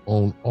down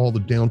on all the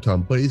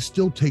downtime, but it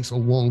still takes a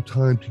long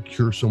time to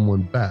cure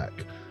someone back.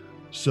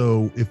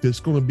 So if it's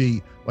going to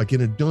be like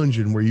in a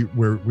dungeon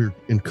where we're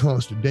in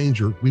constant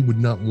danger, we would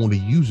not want to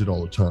use it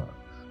all the time.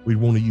 We'd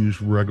want to use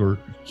regular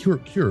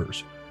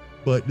cures.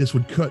 But this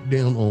would cut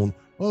down on,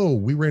 oh,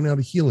 we ran out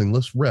of healing,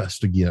 let's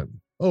rest again.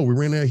 Oh, we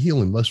ran out of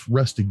healing, let's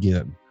rest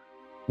again.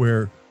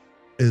 Where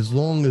as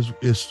long as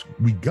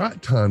we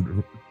got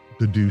time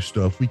to do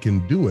stuff, we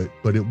can do it,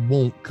 but it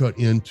won't cut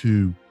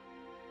into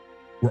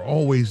we're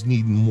always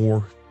needing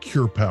more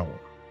cure power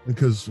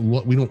because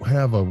we don't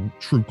have a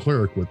true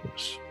cleric with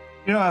us.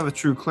 You don't have a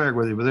true cleric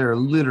with you, but there are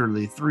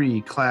literally 3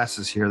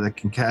 classes here that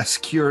can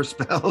cast cure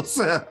spells.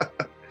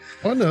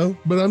 I know,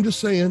 but I'm just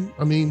saying,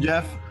 I mean...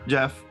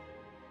 Jeff,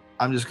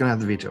 I'm just going to have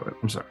to veto it.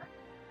 I'm sorry.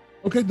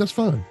 Okay, that's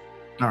fine.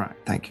 All right,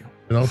 thank you.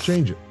 And I'll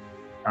change it.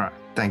 All right,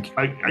 thank you.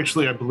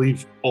 I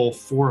believe all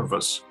 4 of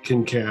us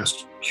can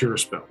cast cure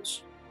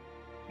spells.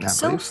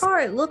 So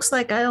far, it looks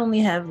like I only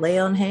have lay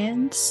on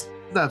hands.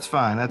 That's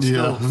fine. That's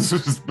still this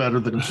is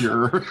better than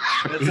cure.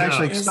 It's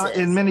actually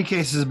in many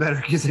cases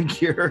better than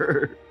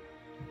cure.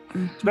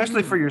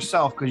 Especially for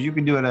yourself, because you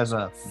can do it as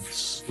a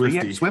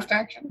swift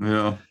action.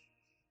 Yeah.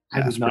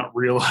 I did not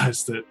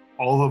realize that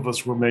all of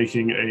us were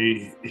making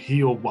a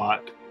heal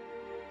bot.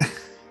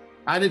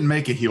 I didn't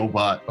make a heal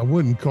bot. I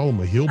wouldn't call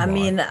him a heal bot. I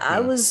mean, I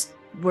was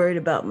worried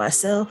about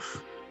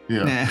myself.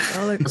 Yeah.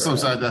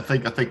 Sometimes I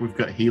think we've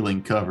got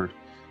healing covered.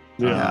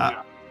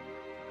 Yeah.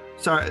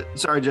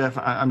 Sorry, Jeff.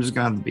 I'm just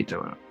gonna have to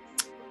veto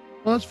it.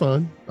 Well, that's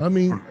fine. I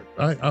mean,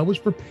 I was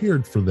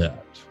prepared for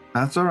that.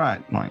 That's all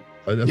right, Mike.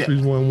 That's the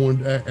reason why I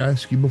wanted to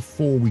ask you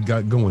before we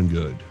got going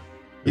good.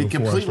 It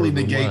completely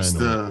negates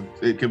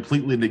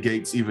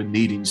even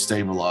needing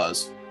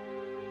stabilize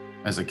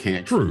as a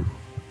cantrip. True.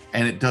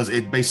 And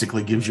it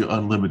basically gives you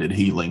unlimited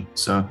healing.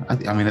 So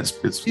I mean it's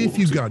if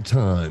you got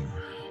time.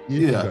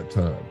 You got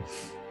time.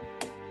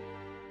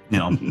 You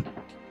know.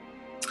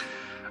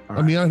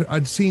 I mean,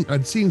 I'd seen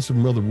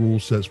some other rule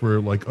sets where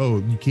like, oh,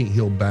 you can't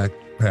heal back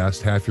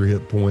past half your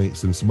hit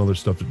points and some other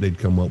stuff that they'd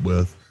come up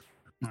with.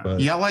 But,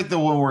 yeah, I like the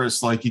one where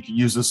it's like you can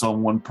use this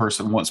on one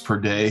person once per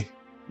day,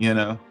 you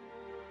know,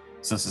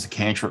 since it's a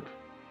cantrip.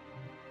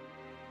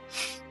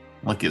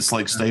 Like it's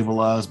like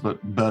stabilized, but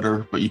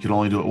better, but you can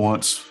only do it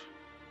once.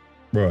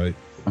 Right.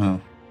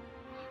 But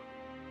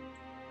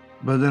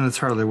then it's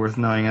hardly worth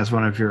knowing as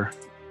one of your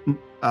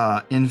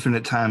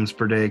infinite times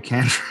per day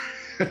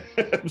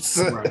cantrips.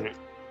 Right.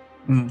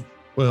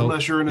 Well,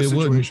 unless you're in a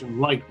situation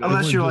like that.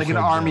 Unless you're like an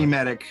army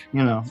medic,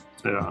 you know.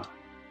 Yeah.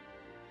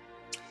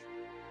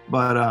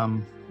 But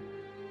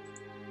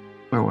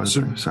where was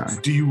it? Sorry.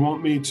 Do you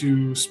want me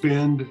to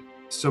spend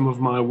some of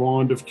my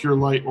wand of cure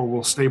light, or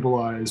will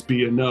stabilize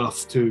be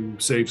enough to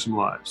save some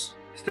lives?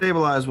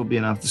 Stabilize will be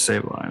enough to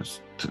save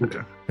lives.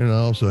 Okay. And I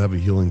also have a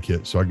healing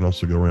kit, so I can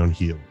also go around and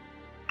heal.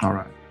 All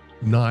right.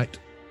 Not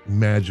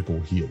magical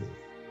healing.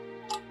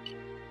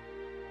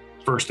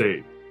 First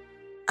aid.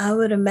 I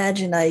would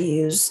imagine I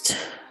used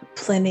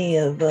plenty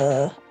of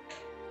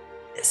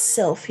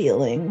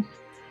self-healing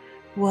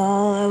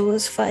while I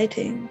was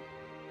fighting.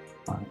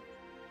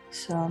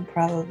 So I'm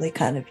probably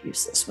kind of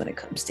useless when it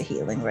comes to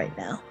healing right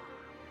now.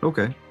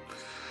 Okay.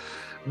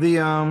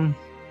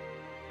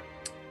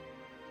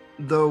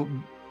 Though,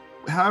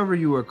 however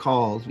you were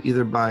called,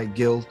 either by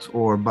guilt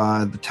or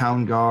by the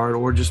town guard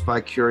or just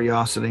by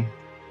curiosity,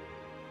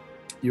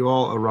 you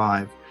all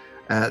arrive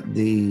at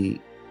the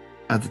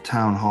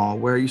town hall,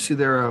 where you see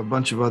there are a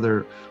bunch of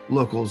other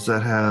locals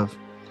that have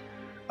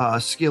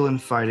skill in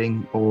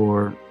fighting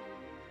or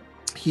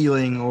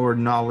healing or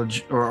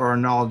knowledge or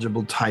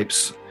knowledgeable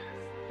types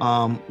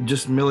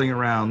just milling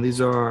around. These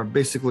are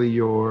basically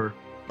your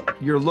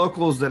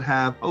locals that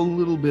have a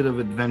little bit of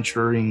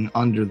adventuring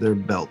under their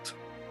belt.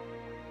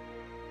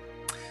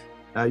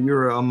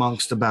 You're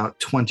amongst about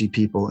 20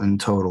 people in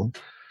total.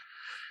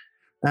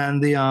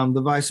 And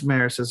the vice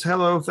mayor says,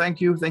 hello,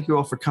 thank you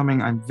all for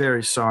coming. I'm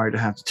very sorry to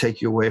have to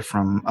take you away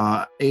from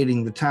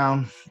aiding the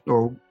town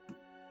or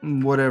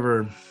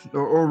whatever,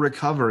 or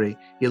recovery.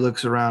 He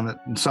looks around at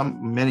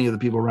many of the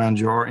people around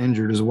you are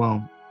injured as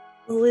well.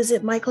 Oh, is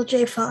it Michael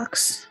J.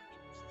 Fox?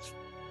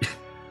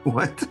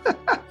 What?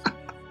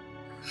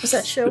 Was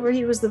that show where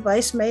he was the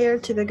vice mayor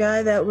to the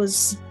guy that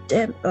was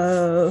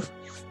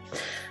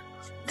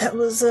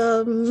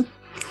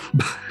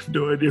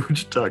No idea what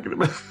you're talking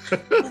about.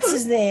 what's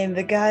his name?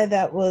 The guy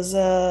that was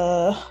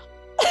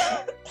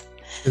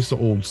It's the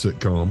old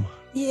sitcom.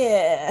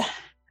 yeah.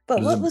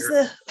 But what was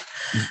the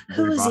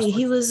who was he?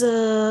 He was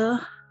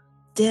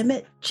damn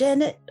it,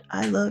 Janet,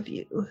 I love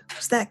you.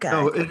 Who's that guy?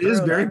 Oh, it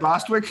is Barry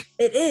Bostwick?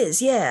 It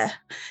is, yeah.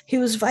 He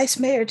was vice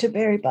mayor to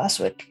Barry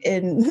Bostwick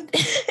in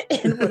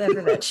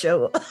whatever that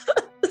show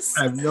was.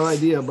 I have no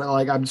idea, but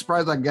like I'm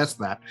surprised I guessed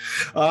that.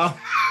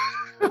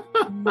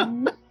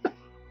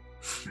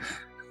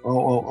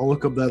 I'll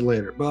look up that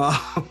later.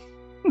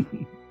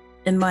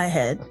 In my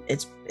head,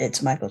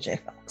 it's Michael J.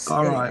 Fox.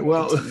 All right.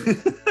 Well,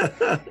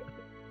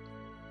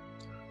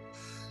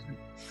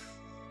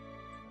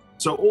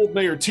 So old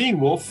Mayor Teen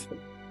Wolf.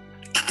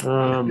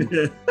 All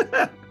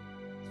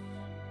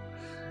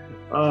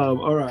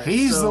right.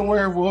 He's the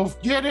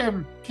werewolf. Get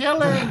him. Kill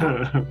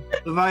him.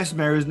 the vice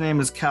mayor, whose name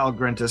is Cal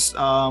Grentis,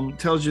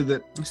 tells you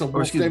that It's a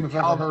wolf name if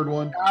I've ever heard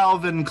one.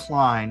 Calvin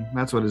Klein.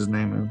 That's what his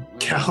name is.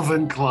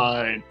 Calvin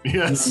Klein.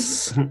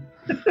 Yes.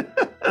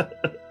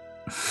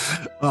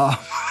 The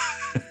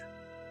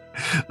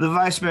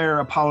vice mayor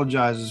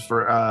apologizes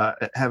for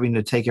having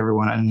to take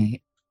everyone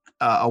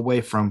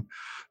away from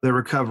their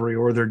recovery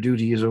or their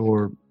duties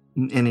or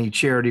any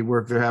charity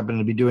work they're happening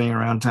to be doing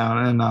around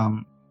town,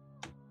 and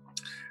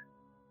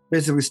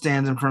basically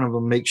stands in front of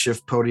a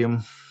makeshift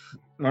podium.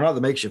 No, not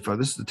the makeshift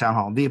podium. This is the town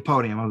hall, the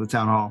podium of the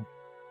town hall,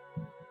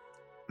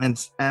 and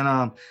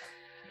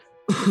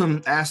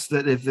asked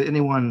that if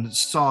anyone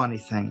saw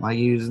anything. Like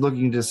he was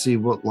looking to see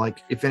what,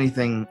 like, if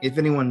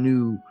anyone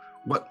knew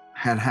what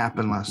had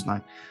happened last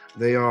night.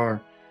 They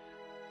know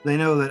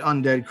that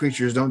undead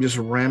creatures don't just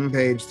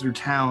rampage through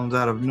towns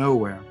out of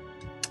nowhere.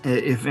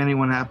 If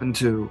anyone happened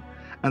to,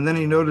 and then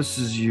he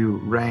notices you,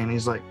 Rain.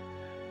 He's like,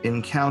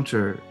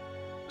 encounter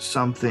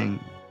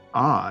something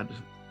odd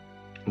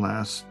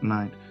last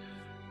night.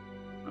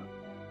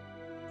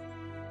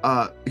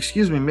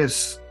 Excuse me,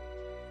 Miss.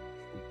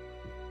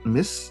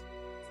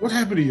 What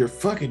happened to your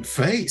fucking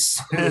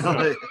face?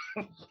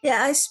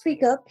 Yeah, I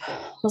speak up.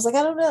 I was like,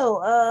 I don't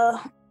know.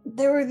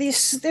 There was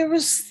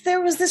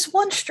this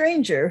one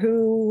stranger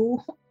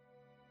who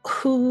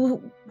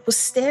was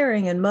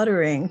staring and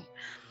muttering.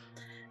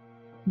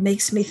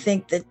 Makes me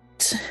think that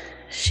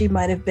she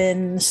might have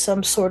been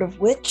some sort of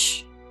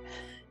witch.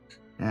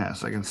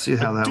 Yes, I can see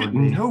how that would be.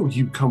 I didn't know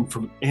you come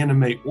from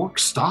anime orc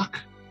stock.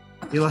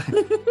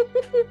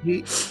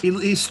 He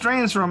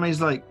strains from him.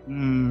 He's like,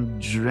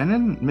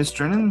 Miss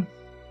Drennan,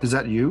 is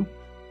that you?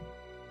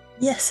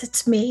 Yes,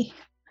 it's me.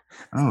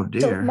 Oh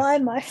dear. Don't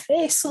mind my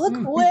face. Look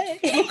away.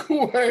 Look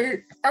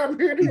away. I'm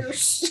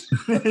hideous.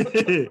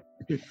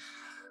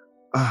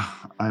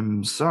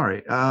 I'm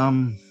sorry.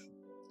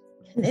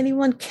 Can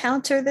anyone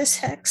counter this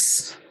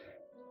hex?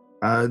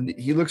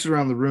 He looks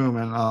around the room,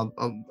 and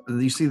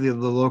you see the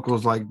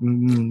locals like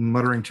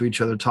muttering to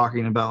each other,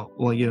 talking about,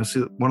 well,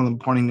 see one of them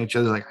pointing at each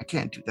other like, I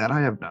can't do that.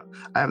 I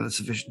haven't the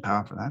sufficient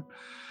power for that.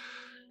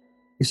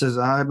 He says,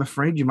 I'm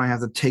afraid you might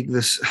have to take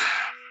this.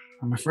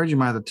 I'm afraid you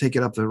might have to take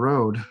it up the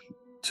road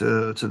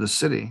to the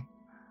city.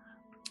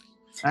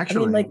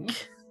 Actually, I mean,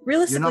 like,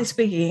 realistically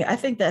speaking, I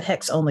think that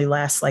hex only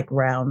lasts like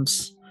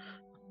rounds.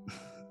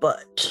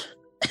 But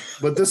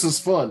this is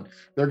fun.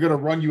 They're gonna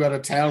run you out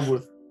of town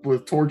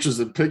with torches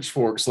and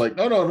pitchforks. Like,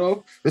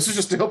 no. This is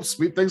just to help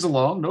speed things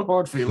along. No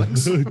hard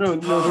feelings. No,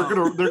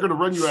 they're gonna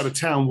run you out of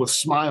town with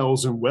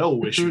smiles and well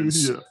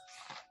wishes. Yeah.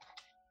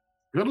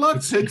 Good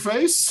luck, pig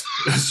face.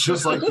 It's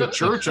just like the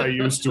church I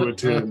used to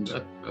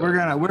attend. We're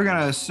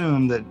gonna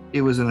assume that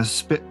it was an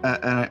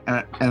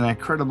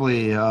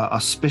incredibly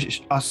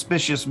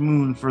auspicious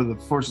moon for the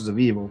forces of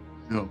evil.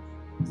 No.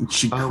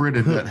 She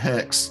critted that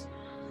hex.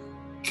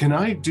 Can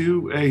I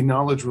do a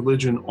knowledge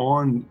religion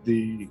on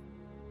the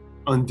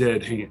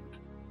undead hand?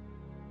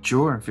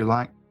 Sure, if you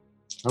like.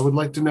 I would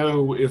like to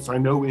know if I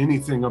know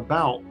anything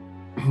about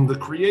the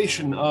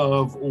creation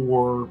of,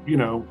 or,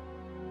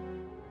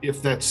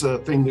 if that's a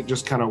thing that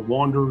just kind of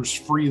wanders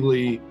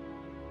freely,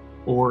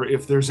 or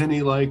if there's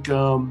any, like,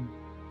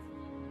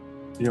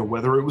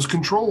 whether it was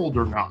controlled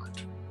or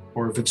not,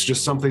 or if it's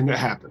just something that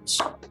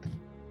happens.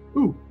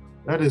 Ooh,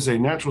 that is a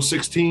natural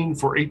 16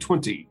 for a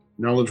 20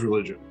 knowledge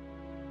religion.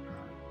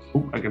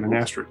 Ooh, I got an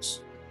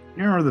asterisk.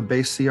 You remember the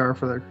base CR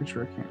for that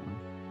creature? I can't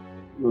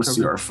remember.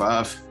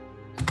 CR5.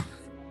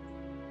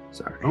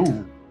 Sorry.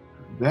 Oh,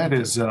 That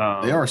is They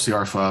are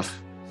CR5.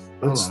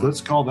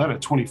 let's call that a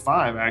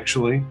 25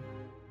 actually.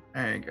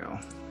 There you go.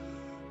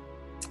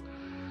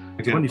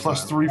 I get a 25.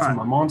 +3 from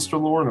a monster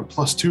lore and a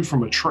 +2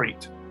 from a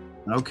trait.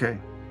 Okay.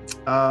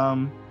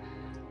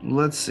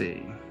 Let's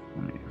see.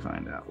 Let me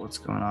find out what's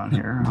going on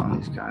here on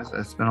these guys.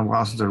 It's been a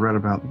while since I read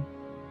about them.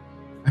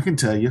 I can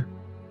tell you.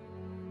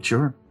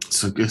 Sure.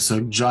 It's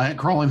a giant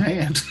crawling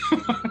hand.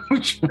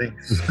 Thanks.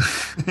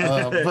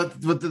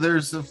 But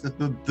there's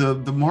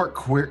the Mark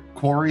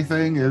Quarry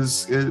thing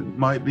it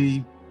might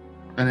be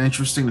an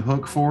interesting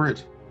hook for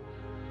it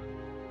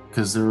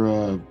because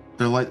they're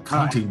like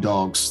hunting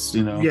dogs,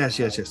 you know. Yes,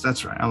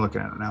 that's right. I'm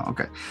looking at it now.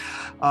 Okay.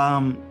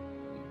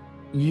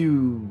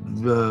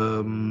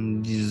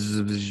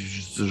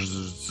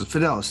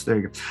 Fidelis, there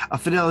you go.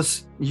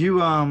 Fidelis,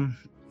 you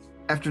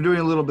after doing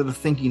a little bit of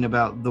thinking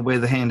about the way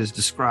the hand is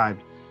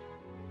described,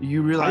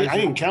 you realize I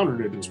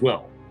encountered it as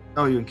well.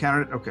 Oh, you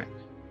encountered it? Okay.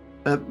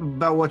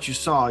 About what you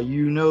saw,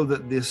 you know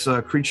that this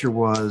creature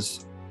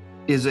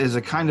is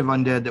a kind of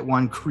undead that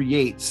one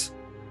creates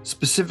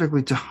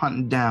specifically to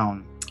hunt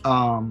down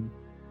an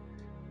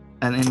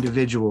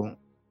individual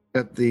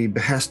at the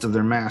behest of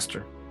their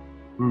master.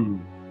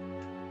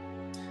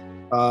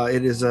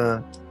 It is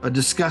a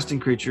disgusting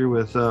creature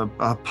with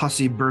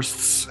pussy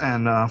bursts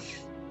and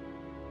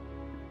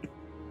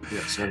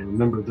yes, I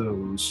remember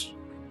those.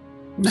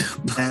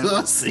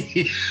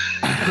 Pussy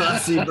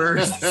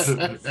bursts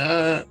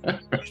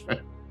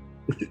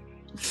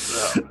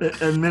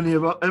and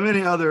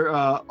many other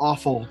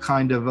awful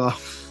kind of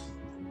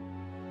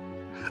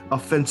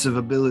offensive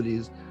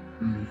abilities.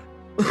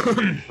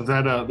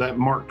 That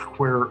marked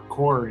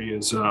quarry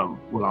is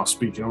what I'll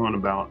speak on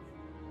about.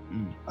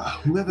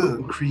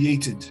 Whoever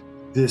created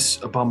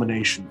this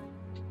abomination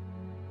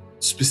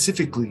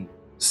specifically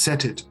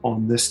set it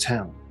on this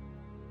town.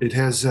 It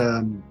is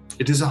a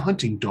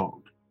hunting dog.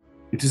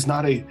 It is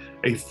not a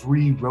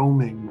free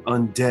roaming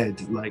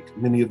undead like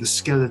many of the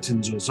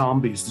skeletons or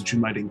zombies that you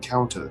might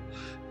encounter.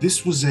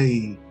 This was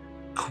a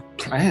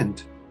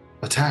planned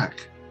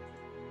attack.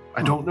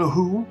 I don't know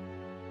who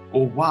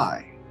or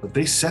why, but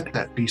they set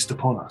that beast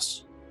upon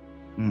us.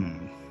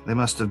 They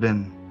must have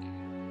been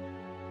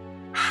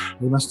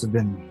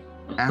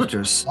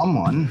after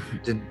someone.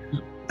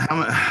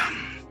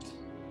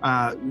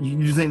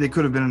 You think they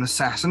could have been an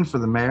assassin for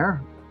the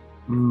mayor?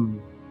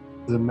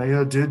 The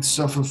mayor did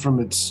suffer from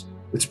its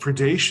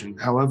predation.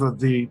 However,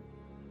 the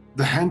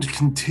hand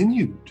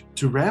continued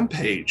to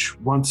rampage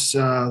once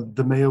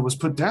the mayor was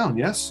put down,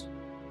 yes?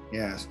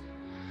 Yes.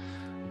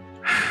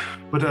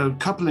 But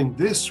coupling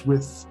this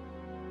with,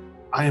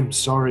 I am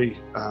sorry,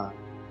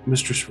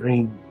 Mistress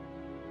Rain,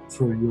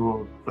 for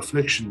your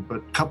affliction,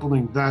 but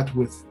coupling that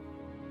with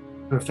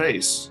her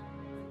face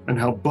and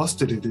how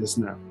busted it is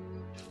now.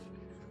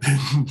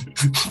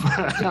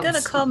 You're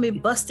gonna call me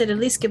busted, at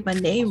least get my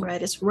name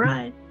right. It's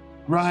Ryan.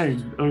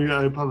 Ryan. Oh yeah,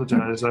 I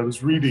apologize. I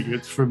was reading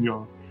it from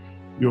your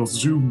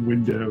Zoom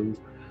window.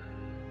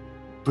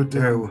 But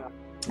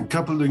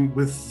coupling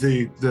with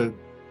the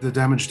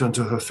damage done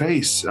to her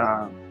face,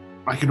 I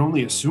can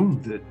only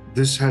assume that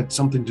this had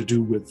something to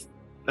do with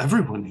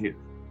everyone here.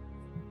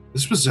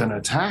 This was an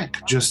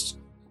attack.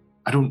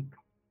 I don't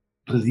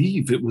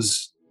believe it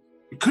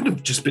couldn't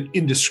have just been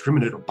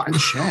indiscriminate or by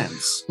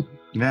chance.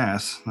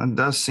 Yes, that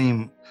does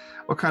seem.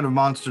 What kind of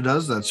monster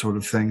does that sort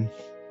of thing?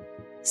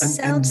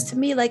 Sounds to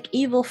me like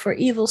evil for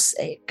evil's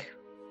sake.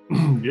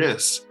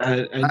 Yes,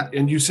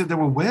 and you said there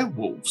were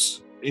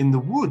werewolves in the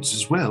woods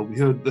as well. We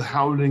heard the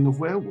howling of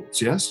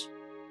werewolves. Yes.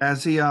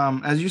 As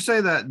you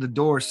say that, the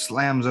door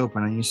slams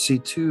open and you see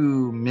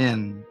two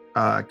men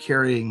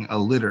carrying a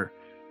litter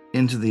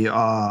into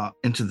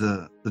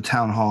the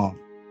town hall.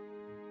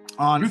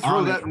 You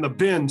throw that in the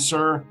bin,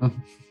 sir.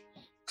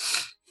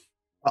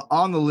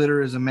 On the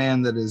litter is a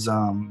man that is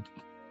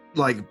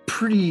like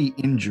pretty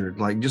injured,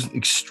 like just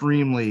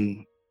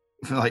extremely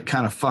like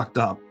kind of fucked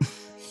up.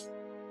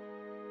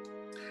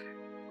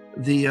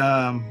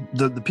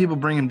 The people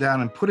bring him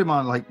down and put him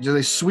on, like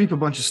they sweep a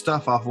bunch of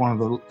stuff off one of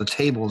the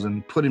tables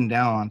and put him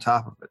down on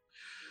top of it.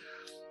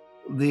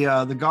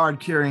 The guard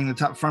carrying the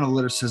top front of the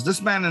litter says,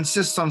 "This man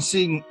insists on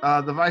seeing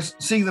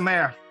the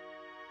mayor."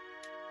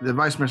 The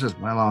vice mayor says,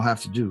 "Well, I'll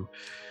have to do."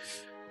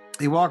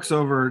 He walks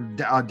over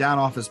down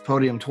off his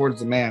podium towards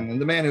the man,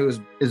 and the man who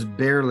is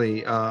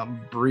barely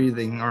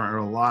breathing or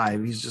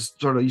alive. He's just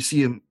sort of, you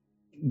see him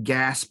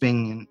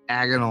gasping in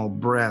agonal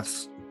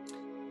breaths.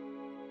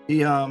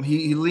 He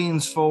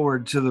leans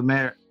forward to the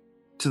mayor,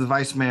 to the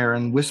vice mayor,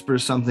 and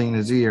whispers something in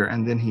his ear,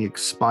 and then he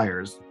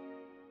expires.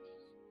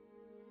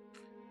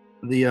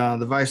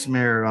 The vice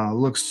mayor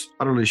looks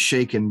utterly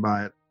shaken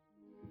by it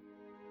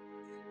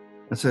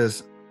and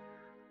says,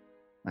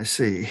 I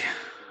see.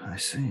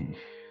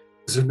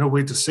 Is there no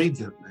way to save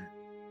them, man?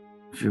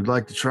 If you'd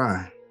like to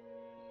try.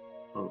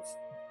 Oh,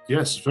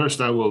 yes,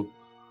 first I will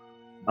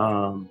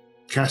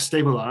cast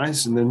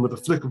Stabilize, and then with a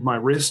flick of my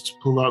wrist,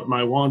 pull out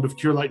my wand of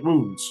Cure Light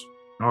Wounds.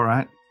 All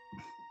right.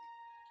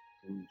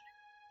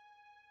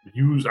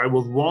 I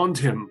will wand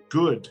him.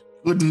 Good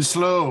and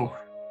slow.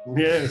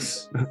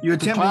 Yes. You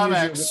attempt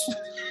to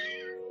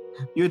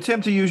You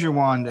attempt to use your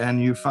wand,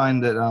 and you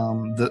find that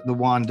the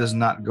wand does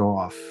not go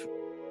off.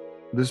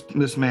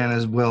 This man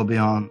is well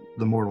beyond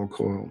the mortal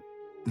coil.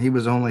 He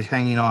was only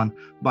hanging on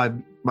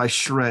by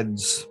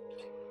shreds.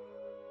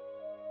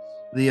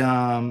 The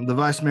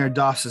vice mayor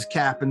doffs his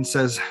cap and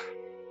says,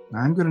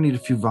 "I'm going to need a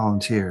few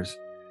volunteers.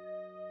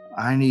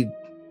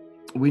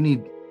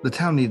 The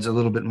town needs a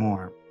little bit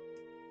more.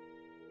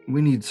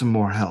 We need some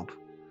more help."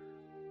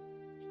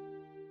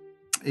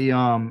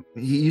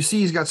 You see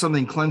he's got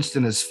something clenched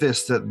in his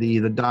fist that the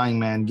dying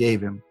man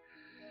gave him.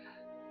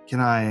 "Can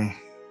I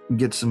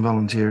get some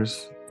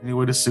volunteers?" Any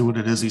way to see what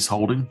it is he's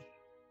holding?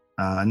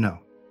 No.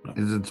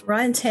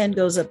 Ryan's hand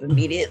goes up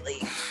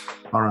immediately.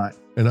 All right.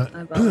 And I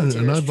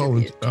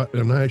volunteer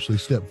and I actually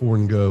step forward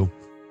and go,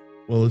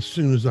 well, as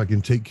soon as I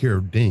can take care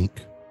of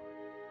Dink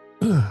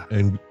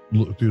and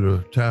look through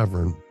the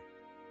tavern,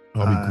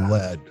 I'll be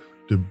glad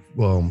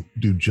to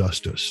do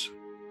justice.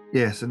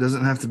 Yes, it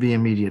doesn't have to be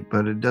immediate,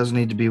 but it does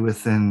need to be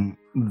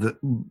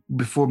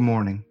before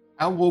morning.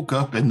 I woke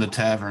up in the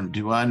tavern.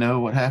 Do I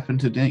know what happened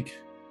to Dink?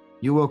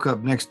 You woke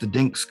up next to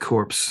Dink's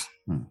corpse.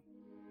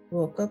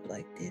 Woke up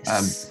like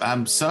this.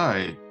 I'm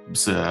sorry,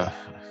 sir.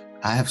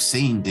 I have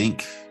seen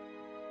Dink.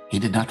 He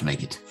did not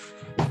make it.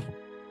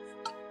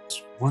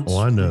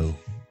 I know.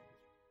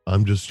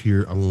 I'm just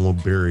here. I'm going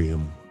to bury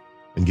him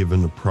and give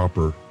him the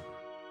proper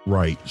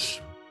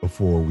rites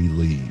before we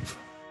leave.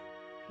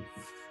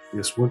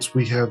 Yes, once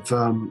we have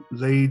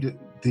laid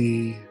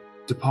the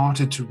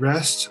departed to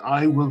rest,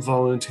 I will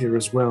volunteer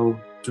as well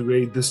to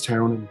aid this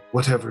town in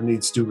whatever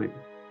needs doing.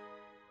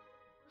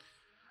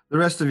 The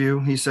rest of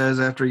you, he says,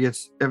 after he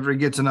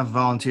gets enough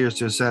volunteers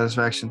to his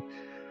satisfaction,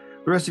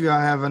 the rest of you,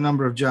 I have a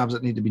number of jobs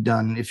that need to be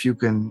done.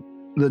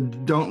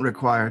 That don't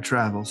require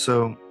travel.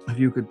 So if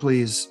you could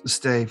please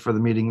stay for the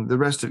meeting. The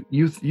rest of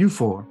you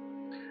four,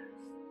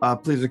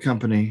 please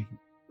accompany,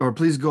 or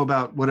please go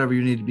about whatever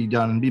you need to be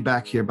done and be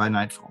back here by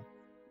nightfall.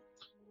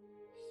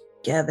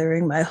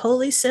 Gathering my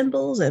holy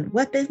symbols and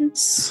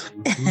weapons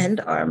and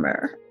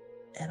armor,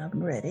 and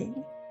I'm ready.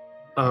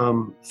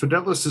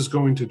 Fidelis is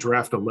going to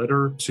draft a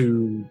letter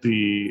to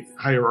the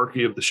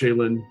hierarchy of the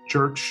Shaylin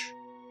Church,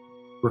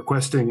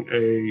 requesting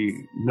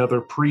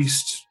another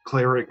priest,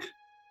 cleric,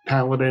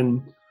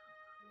 paladin,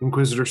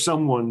 inquisitor,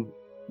 someone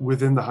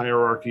within the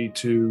hierarchy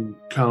to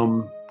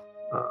come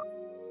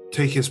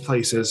take his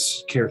place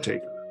as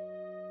caretaker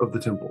of the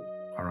temple.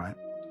 All right.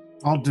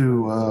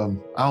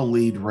 I'll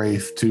lead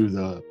Wraith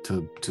to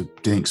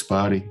Dink's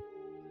body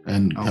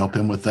and help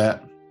him with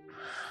that.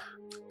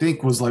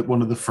 Dink was like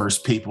one of the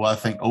first people I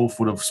think Ulf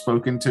would have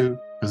spoken to,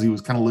 because he was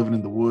kind of living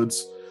in the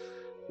woods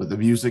with the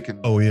music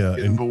and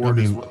and bored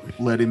is what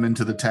led him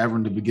into the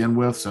tavern to begin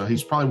with. So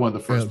he's probably one of the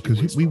first.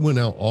 Because we went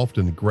out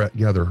often to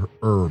gather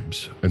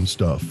herbs and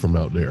stuff from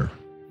out there.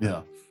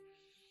 Yeah,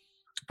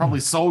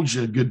 probably sold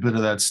you a good bit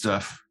of that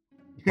stuff.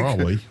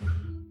 Probably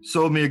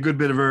sold me a good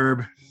bit of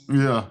herb.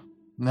 Yeah,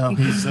 no,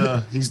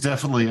 he's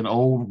definitely an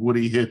old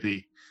woody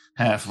hippie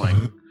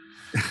halfling.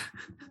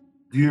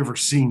 Have you ever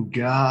seen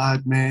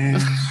God,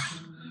 man?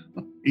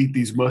 Eat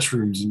these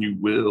mushrooms and you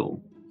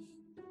will.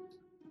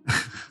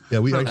 Yeah,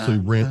 we actually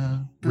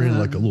ran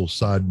like a little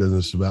side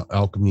business about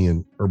alchemy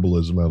and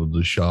herbalism out of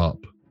the shop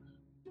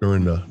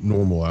during the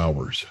normal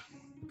hours.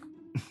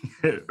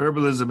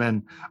 Herbalism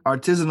and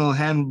artisanal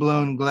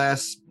hand-blown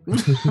glass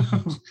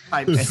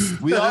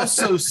pipes. We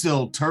also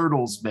sell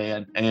turtles,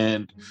 man,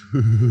 and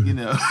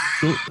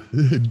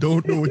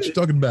don't know what you're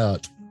talking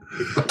about.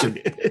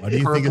 Why do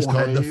you think it's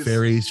called the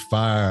Fairies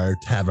Fire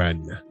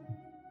Tavern?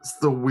 It's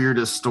the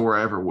weirdest store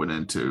I ever went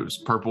into. It's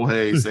Purple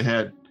Haze.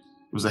 It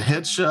was a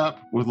head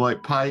shop with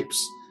like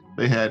pipes.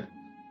 They had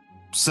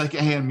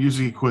secondhand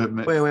music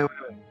equipment. Wait.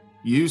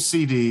 Used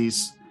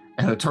CDs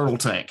and a turtle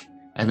tank.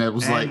 And it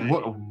was like,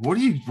 what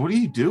are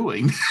you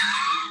doing?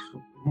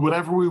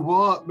 Whatever we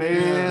want,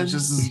 man.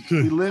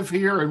 We live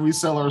here and we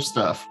sell our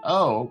stuff.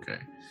 Oh, okay.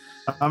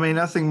 I mean,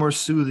 nothing more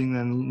soothing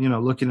than,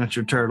 looking at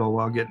your turtle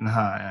while getting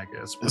high, I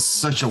guess. It's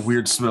such a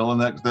weird smell in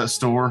that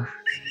store.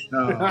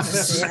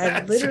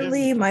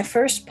 Literally, my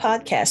first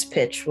podcast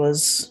pitch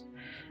was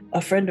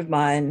a friend of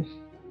mine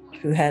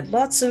who had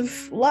lots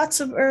of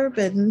herb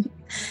and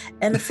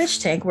a fish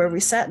tank where we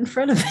sat in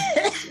front of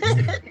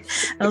it.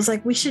 I was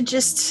like, we should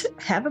just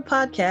have a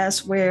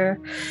podcast where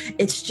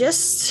it's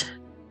just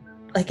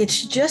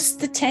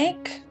the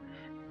tank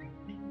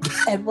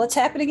and what's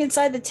happening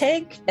inside the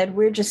tank, and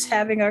we're just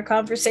having our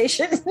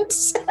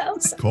conversations.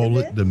 Call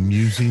it the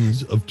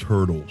Musings of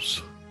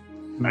Turtles.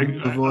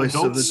 The voice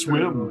of the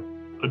turtle.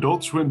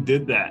 Adult Swim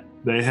did that.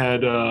 They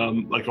had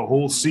like a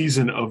whole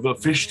season of the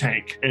fish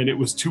tank, and it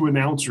was two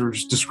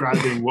announcers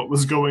describing what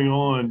was going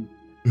on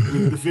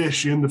with the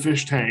fish in the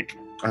fish tank.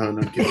 Oh,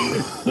 no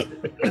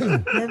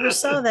kidding. Never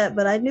saw that,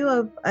 but I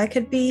knew I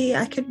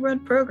could run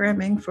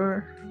programming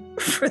for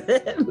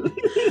them.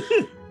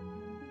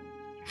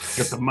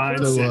 Got the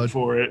mindset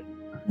for it.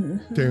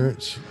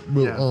 Terrence,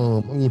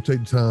 I'm gonna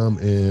take time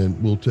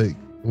and we'll take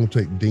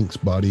Dink's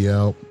body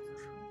out,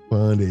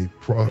 find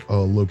a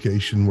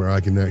location where I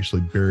can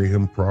actually bury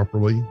him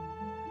properly.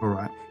 All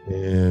right.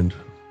 And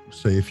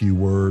say a few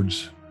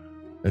words,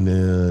 and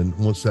then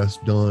once that's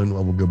done, I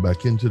will go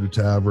back into the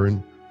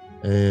tavern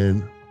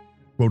and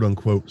quote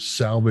unquote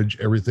salvage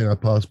everything I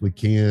possibly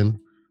can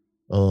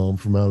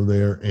from out of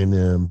there, and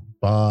then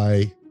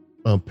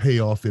pay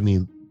off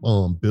any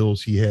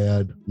bills he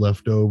had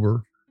left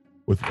over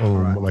with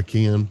what I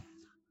can,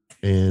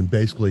 and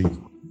basically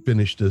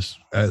finish this.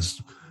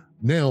 As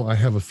now I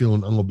have a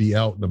feeling I'm gonna be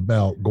out and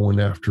about going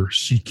after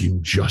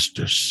seeking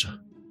justice.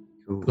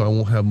 Cool. So I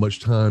won't have much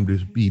time to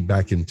be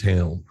back in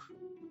town.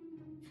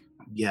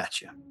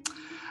 Gotcha.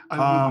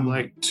 I would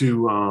like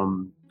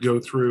to go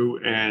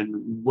through,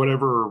 and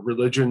whatever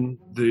religion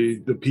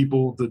the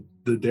people,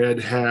 the dead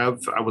have,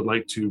 I would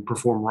like to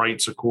perform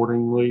rites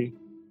accordingly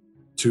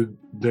to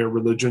their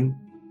religion,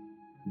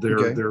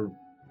 their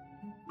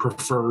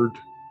preferred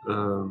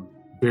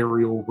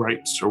burial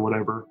rites or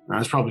whatever.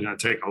 That's probably going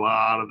to take a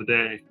lot of the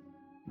day.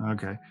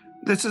 Okay.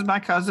 This is my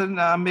cousin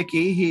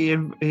Mickey.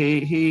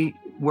 He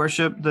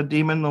worshipped the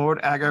demon lord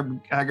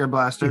Agar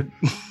Blaster.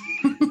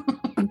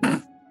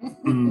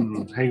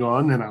 Hang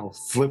on, and I'll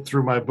flip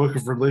through my book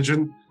of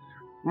religion.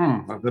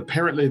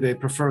 Apparently they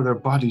prefer their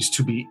bodies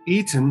to be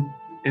eaten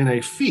in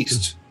a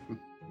feast.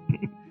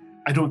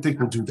 I don't think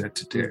we'll do that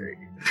today.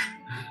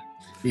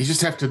 You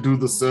just have to do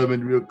the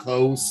sermon real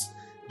close,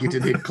 get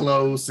it in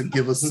close, and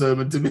give a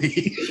sermon to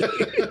me.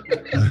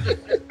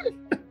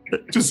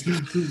 Just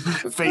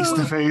face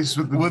to face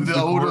with the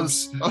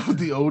odors.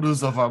 The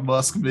odors of our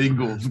musk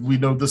mingled. We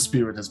know the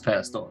spirit has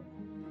passed on.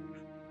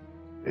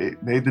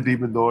 May the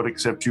demon lord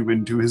accept you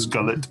into his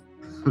gullet.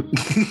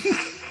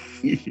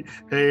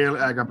 Hail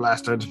Agar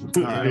Blasted.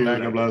 Hail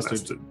Agar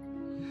Blasted.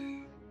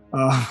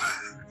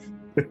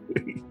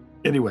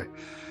 Anyway,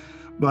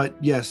 but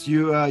yes,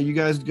 you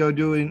guys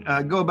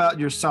go about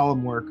your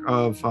solemn work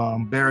of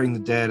burying the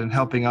dead and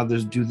helping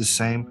others do the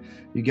same.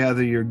 You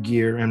gather your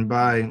gear, and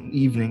by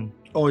evening,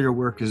 all your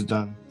work is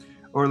done,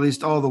 or at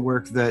least all the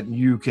work that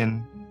you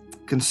can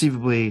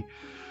conceivably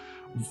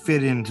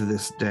fit into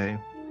this day.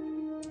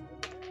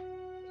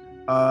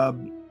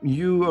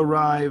 You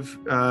arrive.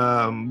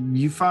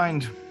 You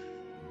find.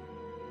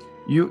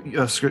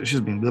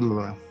 Excuse me.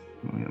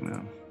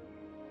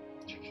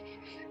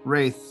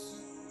 Wraith.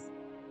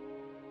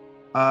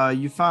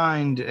 You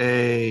find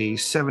a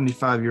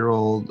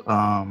 75-year-old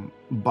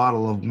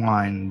bottle of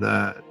wine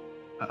that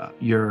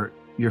your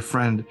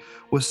friend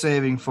was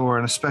saving for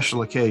a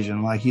special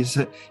occasion. Like he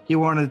said, he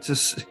wanted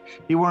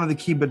to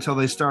keep it until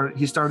he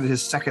started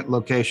his second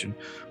location,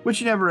 which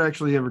he never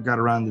actually ever got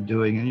around to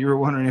doing. And you were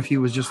wondering if he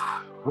was just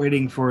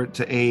waiting for it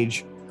to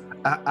age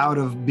out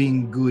of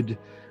being good,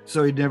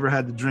 so he never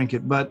had to drink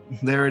it. But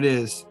there it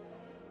is.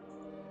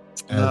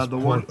 As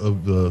part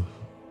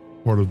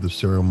of the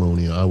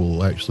ceremony, I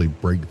will actually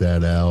break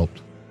that out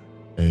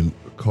and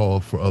call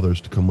for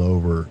others to come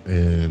over,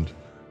 and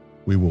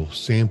we will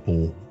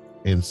sample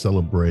and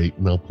celebrate,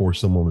 and I'll pour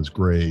some on his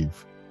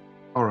grave.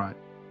 All right.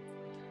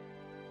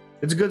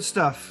 It's good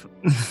stuff.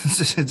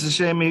 It's a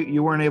shame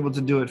you weren't able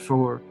to do it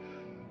for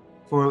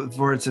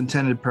its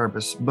intended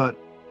purpose, but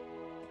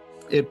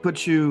it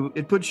puts your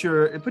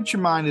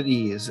mind at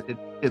ease.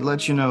 It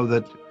lets you know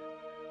that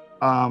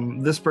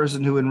this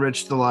person who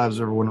enriched the lives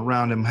of everyone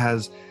around him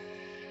has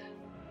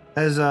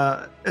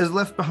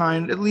left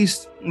behind at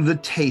least the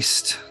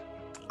taste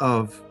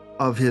of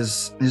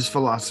his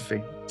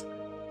philosophy.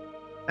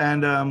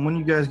 And when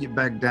you guys get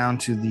back down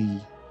to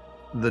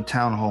the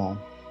town hall,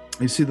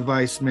 you see the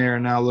vice mayor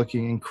now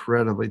looking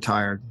incredibly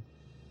tired,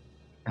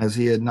 as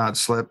he had not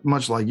slept,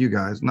 much like you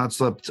guys, not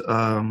slept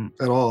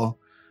at all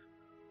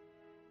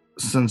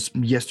since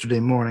yesterday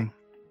morning.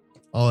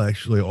 I'll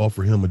actually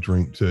offer him a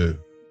drink too,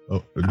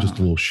 just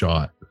a little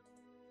shot.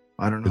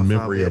 I don't know. In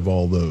memory of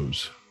all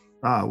those.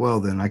 Well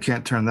then, I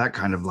can't turn that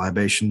kind of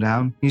libation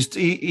down.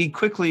 He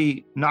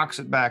quickly knocks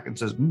it back and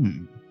says,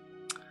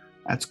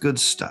 that's good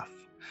stuff.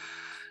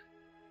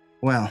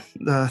 Well,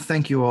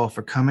 thank you all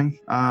for coming.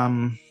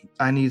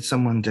 I need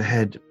someone to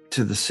head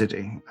to the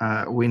city.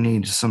 We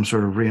need some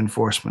sort of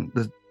reinforcement.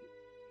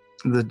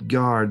 The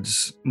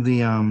guards,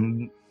 the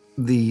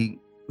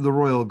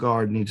royal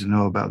guard need to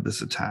know about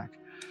this attack.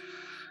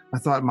 I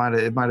thought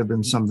it might have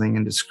been something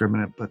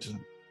indiscriminate, but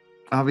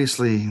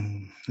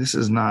obviously this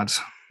is not.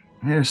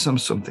 There's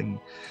something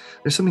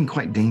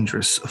quite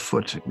dangerous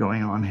afoot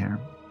going on here.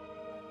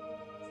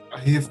 I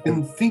have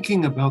been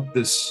thinking about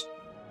this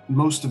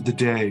most of the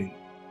day.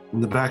 In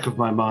the back of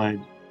my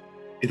mind,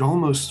 it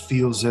almost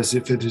feels as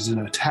if it is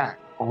an attack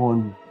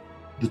on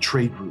the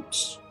trade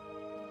routes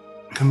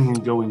coming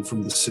and going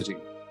from the city,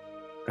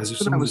 as if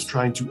someone was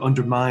trying to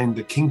undermine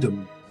the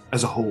kingdom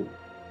as a whole.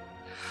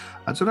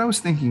 That's what I was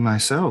thinking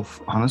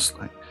myself,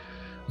 honestly.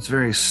 It's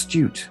very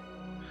astute.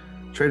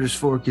 Trader's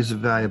Fork is a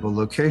valuable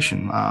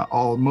location.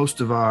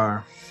 Most of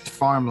our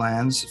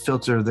farmlands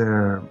filter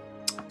their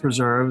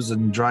preserves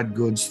and dried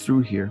goods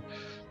through here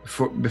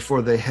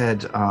before they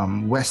head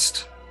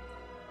west.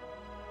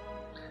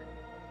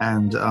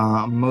 And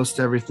most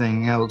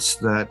everything else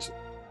that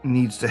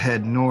needs to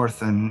head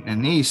north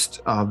and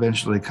east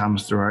eventually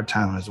comes through our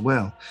town as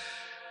well.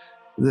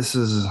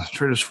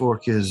 Trader's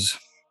Fork is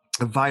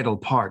a vital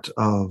part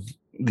of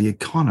the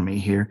economy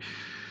here.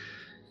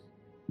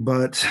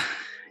 But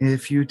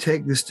if you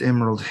take this to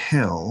Emerald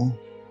Hill,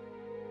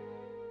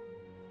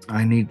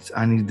 I need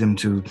them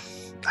to,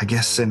 I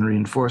guess, send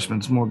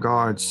reinforcements, more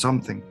guards,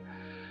 something.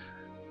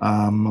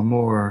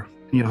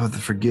 You'll have to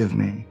forgive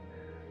me.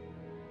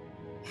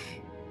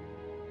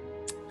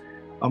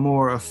 A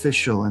more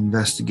official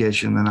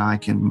investigation than I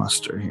can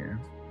muster here.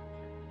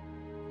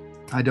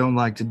 I don't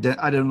like to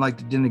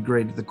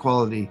denigrate the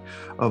quality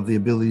of the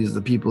abilities of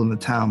the people in the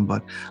town,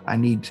 but I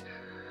need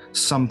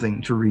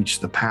something to reach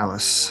the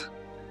palace,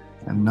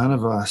 and none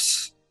of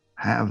us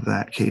have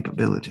that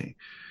capability.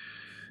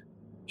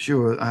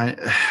 Sure,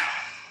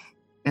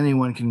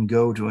 anyone can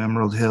go to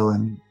Emerald Hill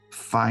and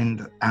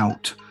find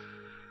out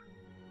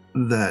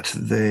that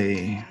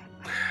they,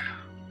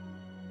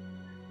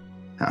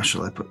 how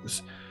shall I put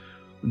this,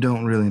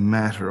 don't really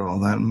matter all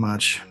that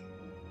much.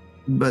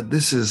 But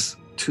this is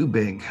too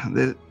big,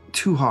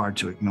 too hard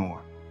to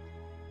ignore.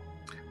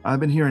 I've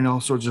been hearing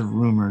all sorts of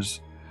rumors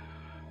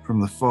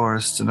from the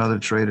forests and other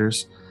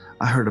traders.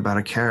 I heard about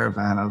a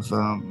caravan of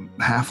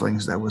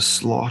halflings that was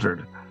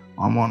slaughtered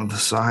on one of the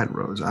side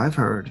roads. I've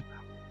heard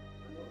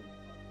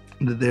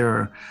that there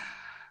are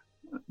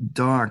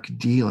dark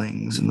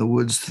dealings in the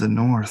woods to the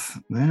north.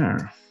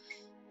 There.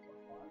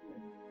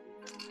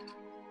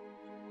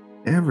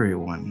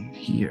 Everyone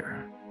here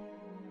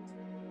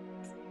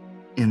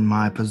in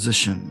my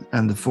position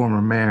and the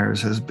former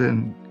mayor's has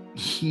been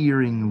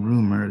hearing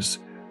rumors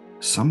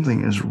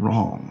something is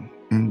wrong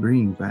in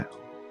Greenvale.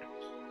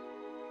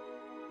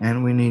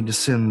 And we need to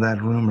send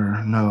that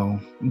rumor,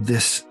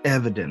 this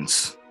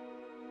evidence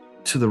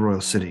to the Royal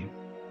City.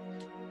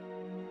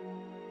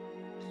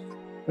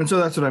 And so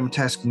that's what I'm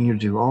tasking you to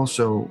do.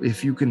 Also,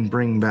 if you can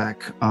bring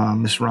back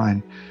Miss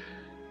Ryan,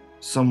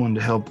 someone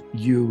to help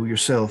you,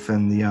 yourself,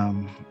 and the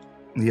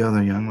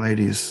other young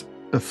ladies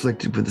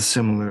afflicted with a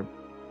similar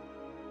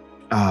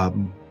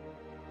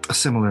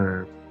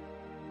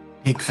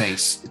Pig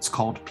face. It's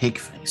called pig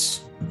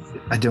face.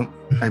 A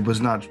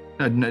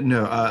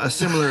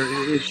similar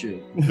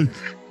issue.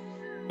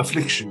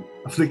 Affliction.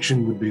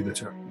 Affliction would be the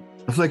term.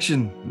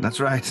 Affliction, that's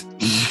right.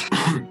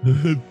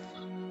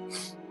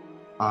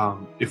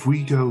 If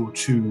we go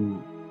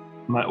to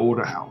my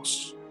order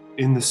house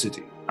in the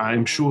city,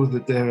 I'm sure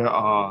that there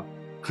are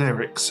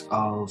clerics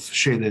of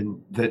Shaylin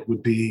that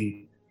would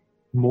be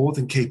more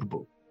than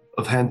capable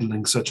of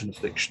handling such an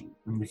affliction,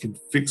 and we can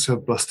fix her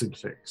busted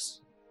face.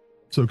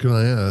 So can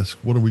I ask,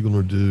 what are we going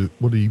to do?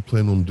 What do you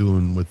plan on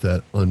doing with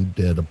that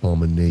undead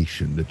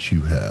abomination that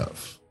you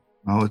have?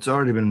 Oh, it's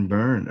already been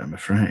burned, I'm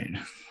afraid.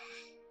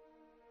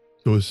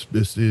 So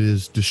it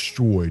is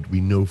destroyed.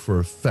 We know for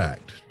a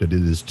fact that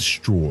it is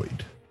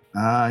destroyed.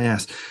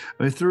 Yes.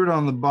 We threw it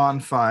on the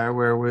bonfire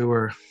where we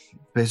were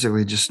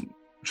basically just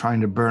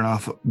trying to burn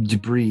off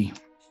debris.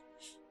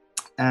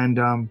 And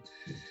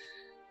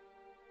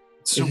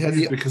it's so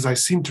weird because I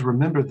seem to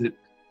remember that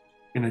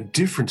in a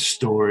different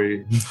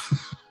story.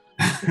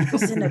 It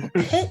was in a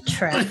pit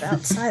trap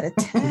outside of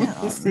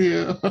town.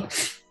 Yeah.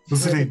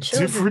 Was it a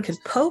children different?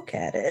 could poke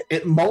at it.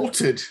 It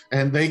molted,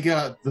 and they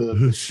got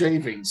the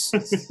shavings.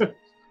 It's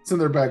in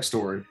their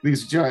backstory.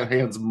 These giant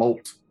hands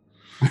molt.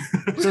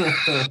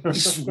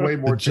 Just way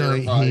more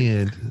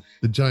terrifying.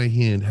 The giant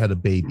hand had a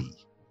baby.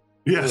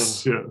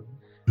 Yes, yeah.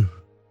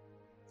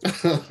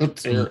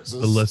 Terrence,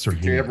 the lesser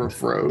hand. Camera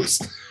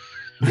froze.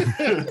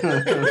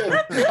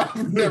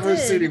 I've never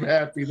seen him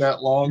happy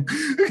that long.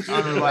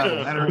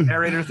 Unreliable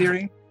narrator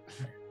theory.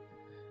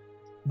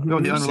 No,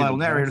 the unreliable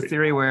narrator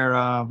theory where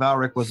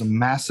Valric was a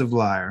massive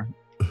liar.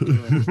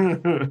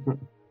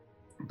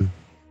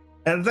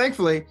 And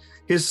thankfully,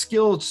 his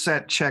skill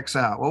set checks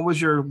out. What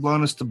was your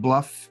bonus to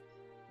bluff?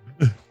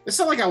 It's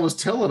not like I was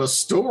telling a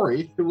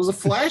story. It was a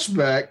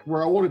flashback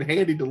where I wanted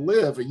Handy to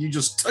live, and you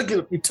just took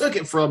it. You took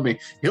it from me.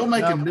 He'll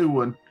make a new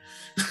one.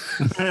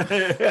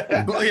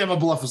 But yeah, my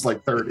bluff was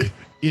like 30.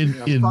 In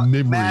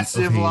memory,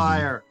 massive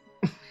liar.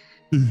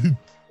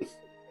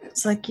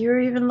 It's like you were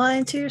even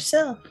lying to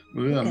yourself.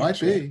 Yeah, it might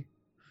be.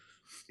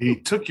 He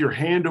took your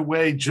hand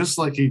away just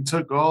like he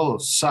took all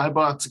of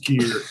Cybot's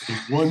gear in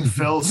one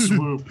fell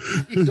swoop.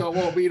 You don't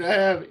want me to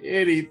have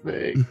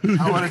anything.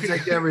 I want to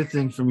take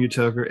everything from you,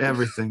 Tucker.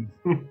 Everything.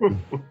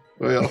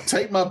 Well,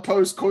 take my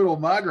post-coital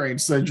migraine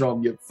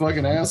syndrome, you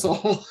fucking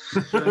asshole.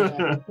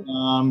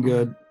 I'm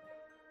good.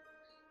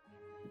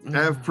 I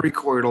have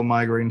pre-coital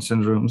migraine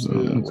syndromes.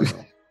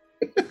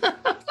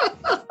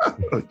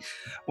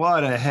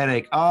 What a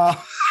headache.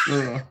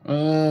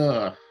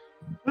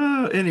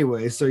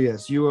 Anyway, so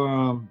yes, you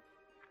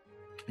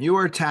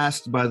are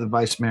tasked by the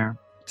vice mayor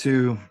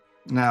to,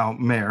 now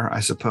mayor, I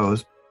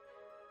suppose,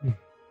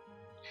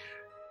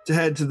 to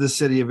head to the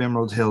city of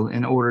Emerald Hill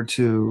in order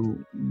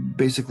to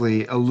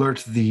basically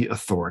alert the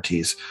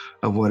authorities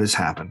of what has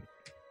happened.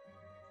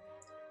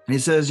 He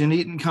says you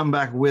needn't come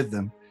back with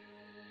them,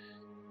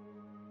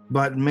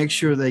 but make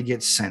sure they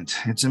get sent.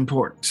 It's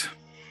important.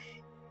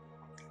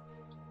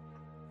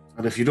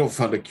 And if you don't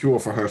find a cure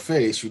for her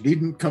face, you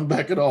needn't come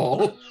back at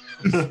all.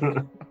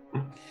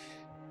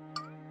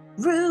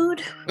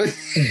 Rude.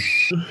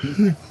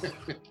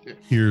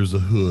 Here's a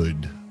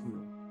hood.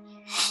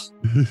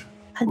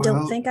 I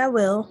don't think I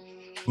will.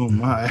 Oh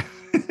my.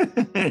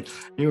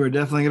 You are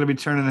definitely going to be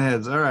turning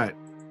heads. All right.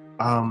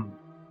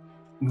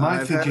 My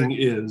I've had thinking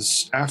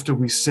is after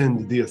we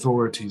send the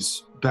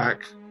authorities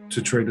back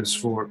to Traders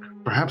Fork,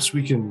 perhaps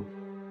we can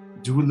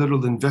do a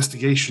little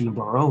investigation of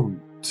our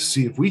own to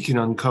see if we can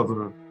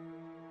uncover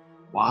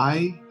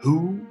why,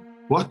 who,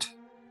 what.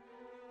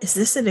 Is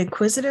this an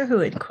inquisitor who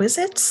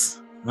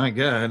inquisits? My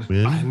God.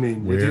 When, I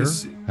mean, where,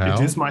 it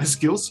how? is my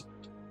skills.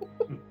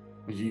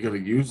 You gotta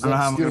use I don't know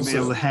that how I'm going to skill be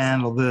able to set.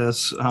 handle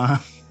this.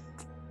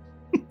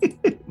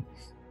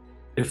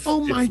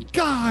 Oh my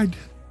God.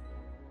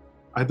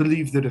 I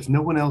believe that if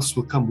no one else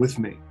will come with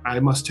me, I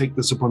must take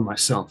this upon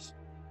myself.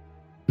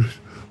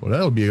 Well,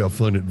 that'll be a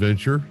fun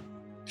adventure.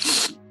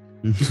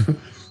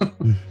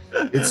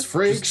 It's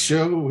Frank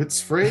Show. It's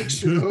Frank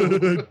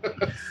Show.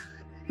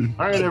 All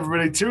right,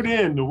 everybody, tune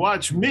in to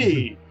watch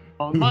me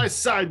on my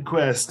side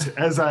quest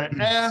as I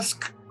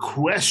ask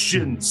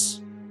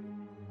questions.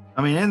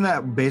 I mean, isn't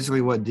that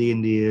basically what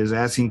D&D is?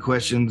 Asking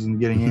questions and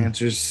getting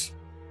answers.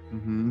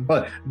 Mhm.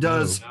 But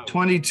does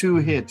 22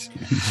 hit?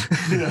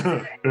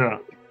 Yeah.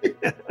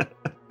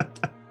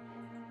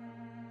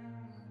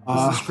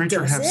 Does this creature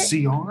Does have it?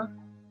 CR?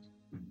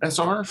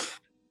 SR?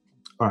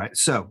 All right,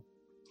 so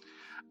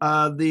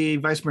the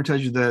vice mayor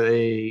tells you that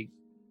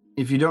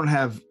if you don't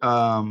have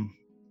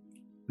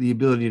the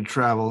ability to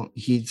travel,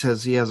 he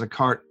says he has a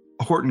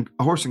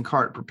horse and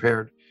cart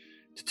prepared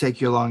to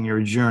take you along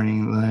your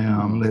journey.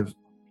 They've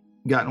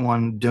gotten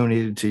one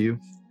donated to you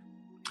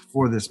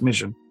for this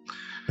mission.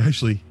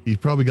 Actually, he's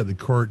probably got the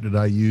cart that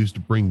I used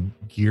to bring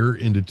gear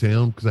into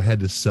town because I had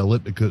to sell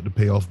it to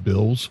pay off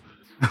bills.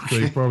 So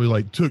he probably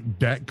like took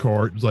that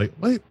cart. Was like,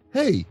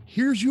 hey,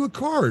 here's you a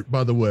cart,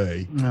 by the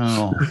way.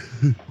 No.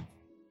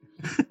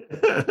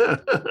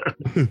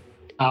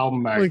 How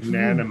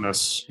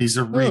magnanimous. He's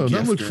a Oh,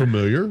 that looks regifter.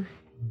 familiar.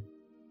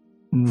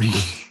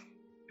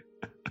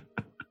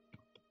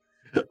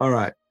 All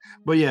right,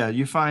 but yeah,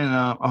 you find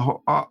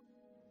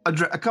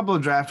a couple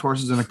of draft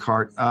horses in a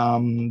cart.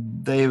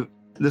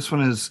 This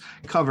one is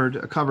a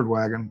covered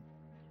wagon.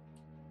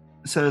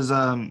 It says,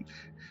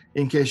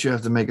 in case you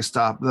have to make a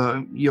stop,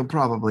 though you'll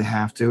probably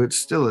have to. It's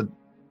still a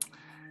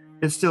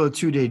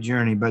 2-day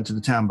journey, but to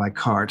the town by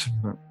cart.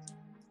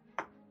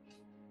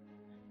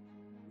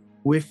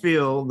 We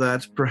feel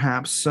that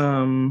perhaps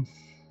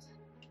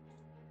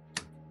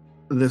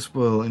this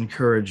will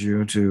encourage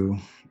you to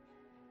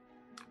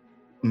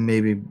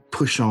maybe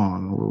push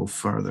on a little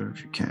further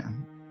if you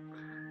can.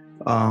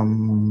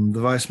 The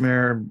vice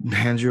mayor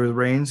hands you the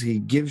reins. He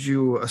gives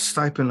you a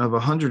stipend of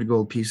 100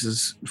 gold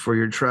pieces for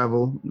your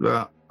travel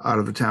out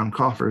of the town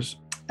coffers.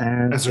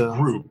 And As a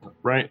group,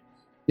 right?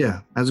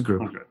 yeah, as a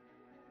group. Okay.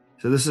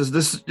 So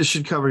this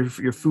should cover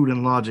your food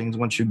and lodgings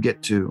once you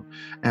get to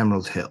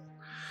Emerald Hill.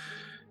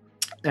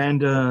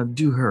 And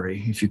do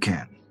hurry if you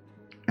can.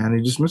 And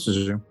he dismisses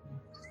you.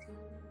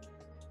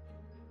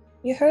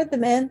 You heard the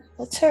man.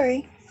 Let's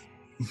hurry.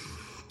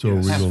 So are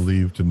we Yes. going to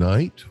leave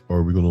tonight or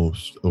are we going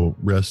to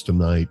rest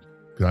tonight?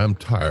 Because I'm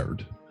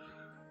tired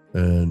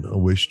and I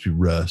wish to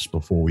rest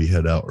before we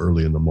head out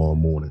early in the tomorrow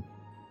morning.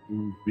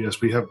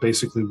 Yes, we have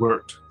basically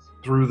worked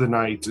through the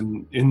night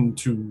and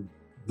into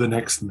the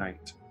next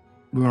night.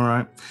 All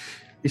right.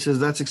 He says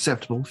that's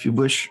acceptable if you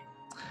wish.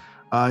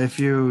 If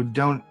you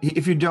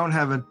don't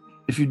have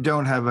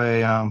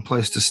a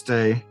place to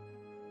stay,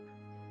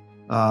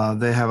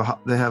 they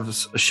have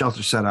a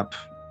shelter set up.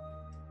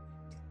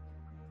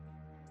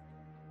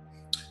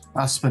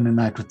 I'll spend the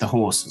night with the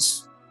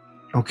horses.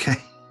 Okay.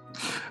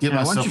 Get Yeah,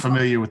 once myself you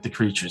familiar with the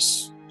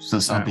creatures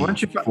since I'll Alright, be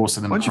once you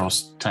forcing them once you-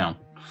 across town.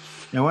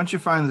 Now, once you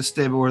find the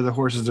stable where the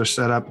horses are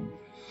set up,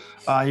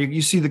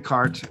 you see the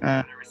cart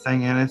and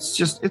everything, and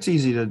it's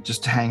easy to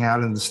just hang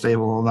out in the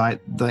stable all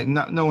night. Like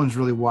no one's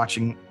really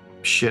watching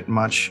shit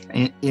much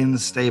in the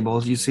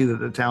stables. You see that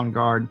the town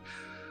guard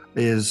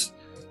is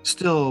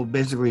still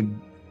basically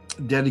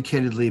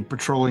dedicatedly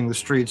patrolling the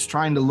streets,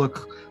 trying to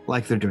look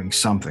like they're doing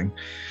something.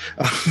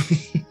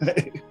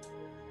 I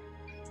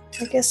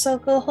guess I'll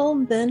go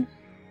home then.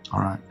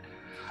 All right.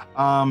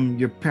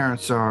 Your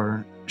parents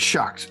are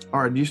shocked.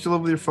 All right, do you still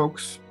live with your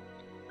folks?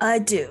 I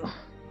do. All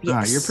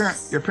right,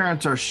 Yes. your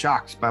parents are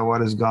shocked by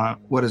what has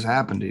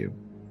happened to you.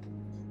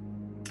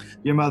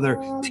 Your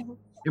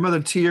mother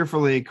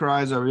tearfully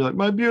cries over you, like,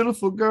 "My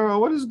beautiful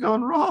girl, what has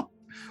gone wrong?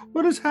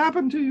 What has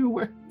happened to you?"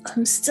 Where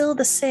I'm still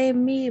the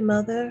same me,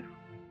 Mother.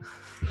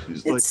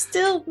 she's It's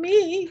still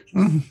me.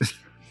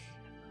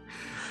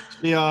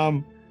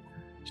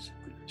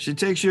 she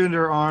takes you into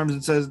her arms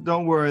and says,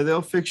 "Don't worry,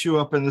 they'll fix you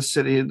up in the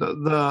city.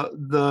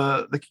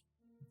 The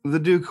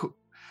Duke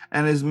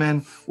and his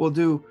men will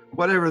do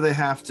whatever they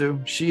have to.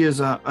 She is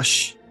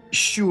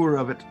sure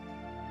of it."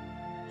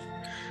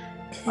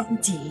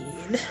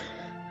 Indeed.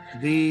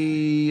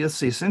 Let's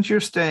see, since you're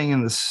staying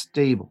in the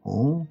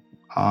stable,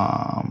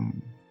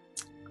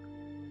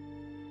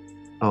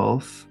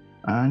 Oath,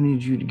 I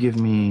need you to give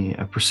me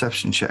a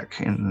perception check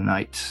in the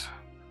night.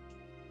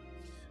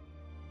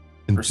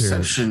 And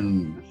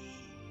Perception.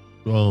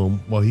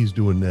 Terrence, while he's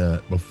doing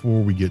that,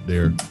 before we get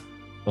there,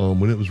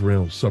 when it was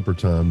around supper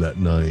time that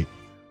night,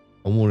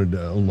 I wanted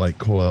to like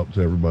call out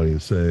to everybody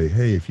and say,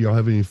 hey, if y'all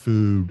have any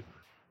food,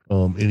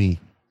 any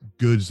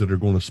goods that are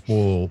going to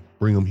spoil,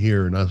 bring them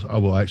here, and I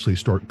will actually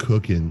start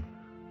cooking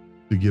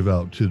to give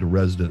out to the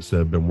residents that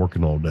have been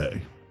working all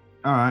day.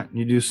 All right,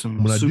 you do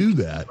some. When I do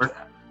that,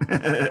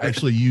 I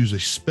actually use a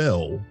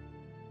spell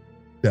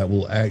that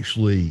will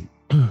actually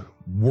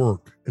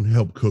work and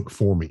help cook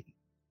for me.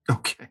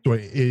 Okay. So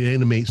it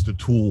animates the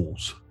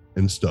tools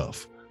and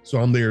stuff. So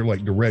I'm there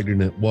like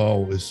directing it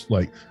while it's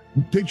like,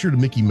 picture the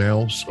Mickey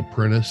Mouse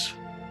Apprentice,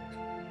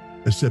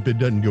 except it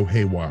doesn't go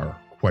haywire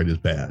quite as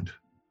bad.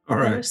 All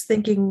I right. was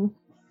thinking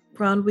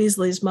Ron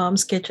Weasley's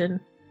mom's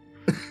kitchen.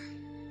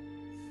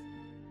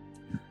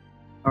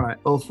 All right.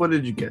 Ulf, what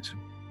did you get?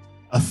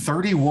 A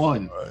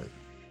 31.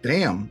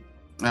 Damn.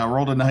 I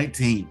rolled a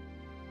 19.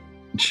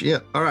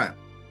 Shit. All right.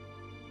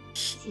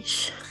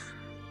 Sheesh.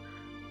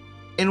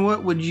 And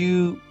what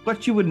you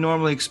would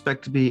normally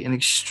expect to be an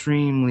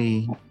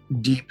extremely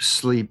deep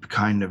sleep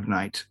kind of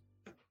night.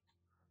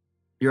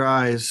 Your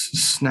eyes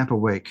snap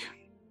awake,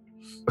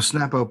 or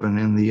snap open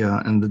in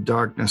the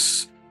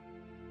darkness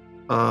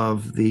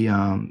of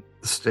the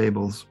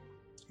stables.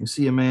 You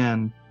see a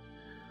man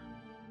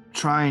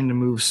trying to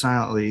move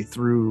silently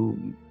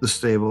through the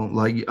stable.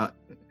 Like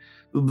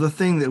the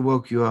thing that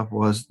woke you up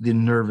was the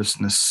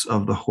nervousness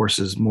of the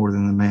horses more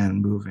than the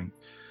man moving.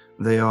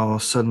 They all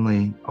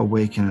suddenly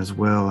awaken as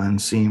well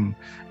and seem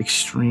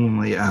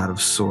extremely out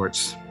of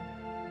sorts.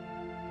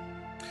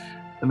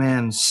 The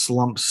man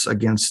slumps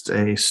against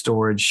a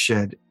storage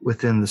shed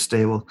within the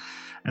stable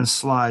and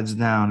slides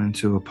down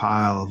into a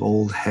pile of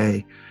old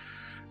hay.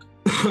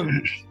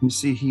 You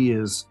see he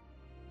is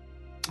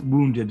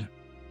wounded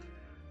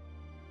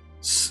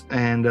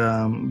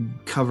and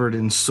covered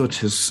in soot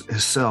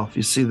himself.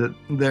 You see that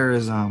there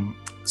is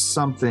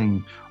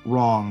something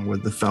wrong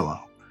with the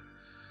fellow.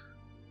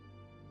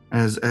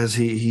 As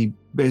he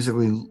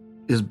basically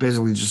is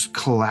just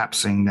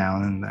collapsing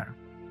down in there.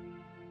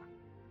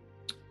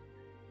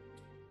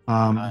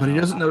 But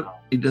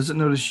he doesn't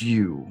notice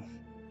you.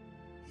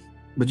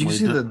 But you can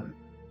see that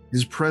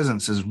his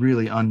presence has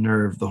really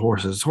unnerved the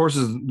horses.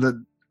 Horses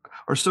that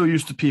are so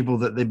used to people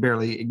that they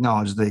barely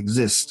acknowledge they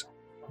exist.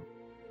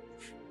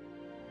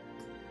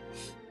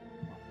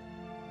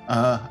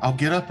 I'll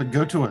get up and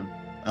go to him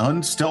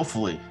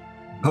unstealthily.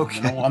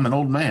 Okay. I'm an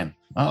old man.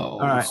 Oh, all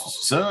right.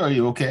 Sir, are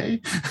you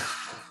okay?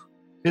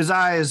 His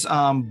eyes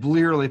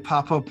blearily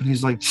pop up and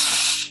he's like,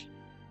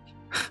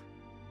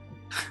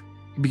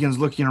 he begins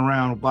looking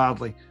around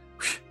wildly.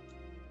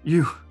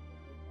 You,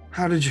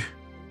 how did you?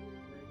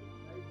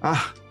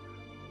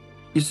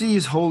 You see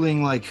he's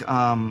holding like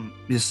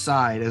his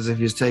side as if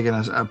he's taken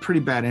a pretty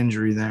bad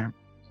injury there.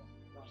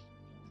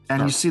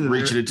 And you see that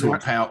reaching into a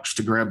pouch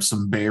to grab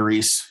some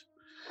berries.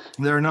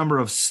 There are a number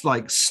of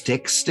like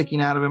sticks sticking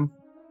out of him.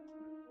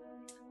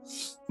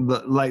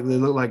 They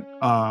look like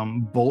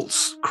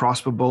bolts,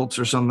 crossbow bolts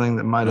or something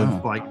that might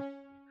have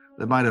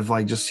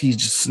he's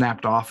just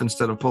snapped off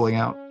instead of pulling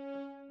out.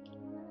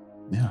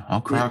 Yeah,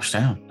 I'll crouch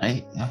down.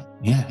 Hey,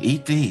 yeah,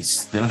 eat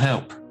these. They'll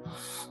help.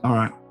 All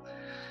right.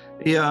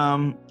 He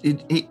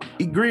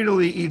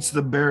greedily eats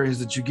the berries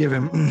that you give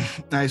him.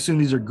 I assume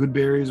these are good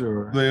berries,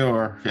 or they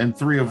are, and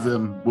 3 of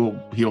them will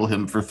heal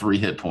him for 3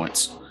 hit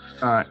points.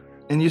 All right.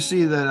 And you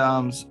see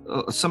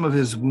that some of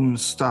his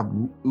wounds stop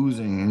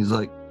oozing, and he's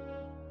like,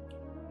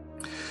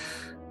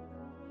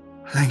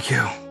 "Thank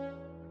you,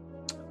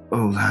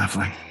 old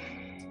halfling."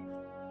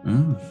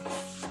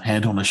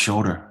 Hand on the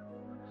shoulder.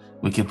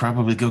 We could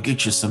probably go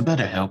get you some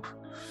better help.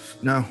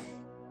 No.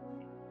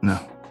 I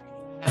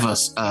have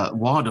a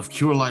wand of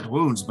cure light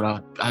wounds,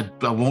 but I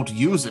won't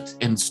use it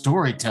in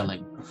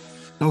storytelling.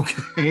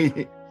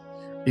 Okay.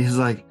 He's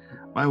like,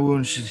 my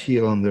wounds should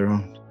heal on their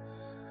own.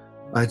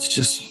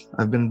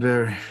 I've been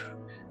very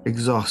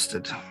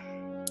exhausted.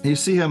 You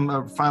see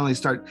him finally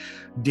start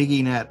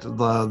digging at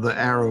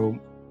the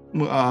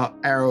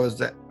arrows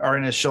that are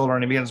in his shoulder,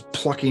 and he begins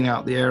plucking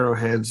out the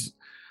arrowheads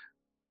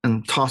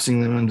and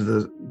tossing them into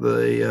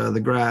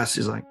the grass.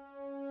 He's like,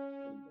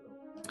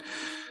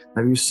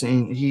 have you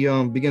seen? He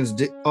begins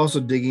also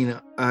digging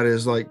at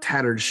his like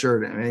tattered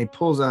shirt, and he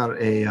pulls out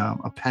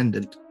a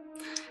pendant.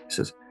 He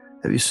says,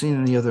 "Have you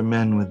seen any other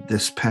men with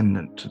this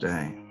pendant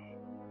today?"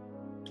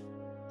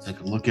 Take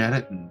a look at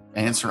it and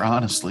answer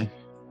honestly.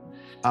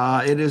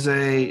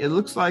 It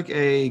looks like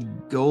a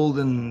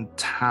golden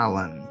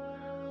talon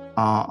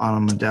on a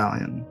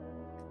medallion.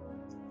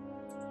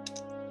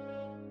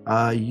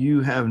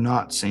 You have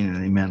not seen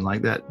any men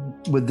like that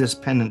with this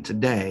pendant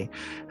today.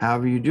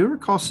 However, you do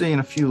recall seeing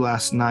a few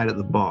last night at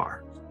the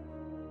bar.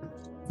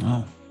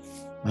 Oh,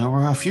 there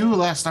were a few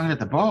last night at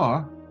the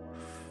bar.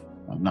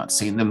 I've not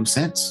seen them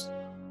since.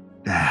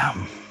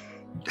 Damn.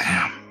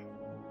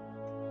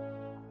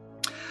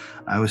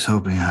 I was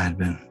hoping I had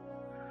been.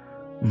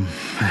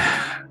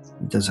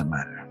 It doesn't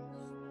matter.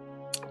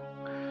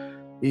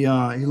 He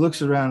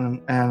looks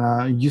around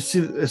and you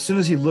see, as soon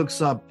as he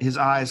looks up, his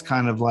eyes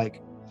kind of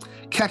like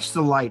catch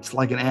the light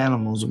like an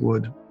animal's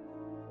would,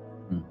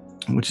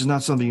 which is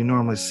not something you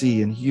normally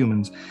see in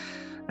humans.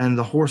 And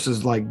the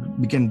horses like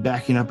begin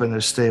backing up in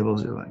their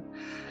stables. You're like,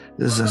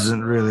 this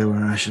isn't really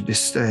where I should be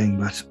staying,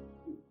 but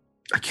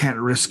I can't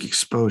risk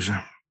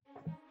exposure.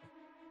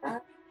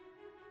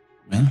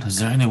 Well, is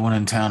there anyone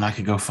in town I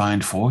could go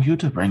find for you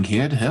to bring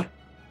here to help?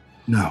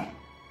 No.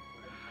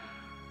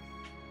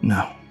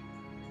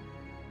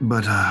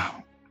 But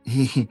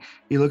he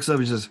looks up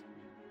and says,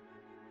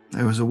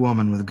 there was a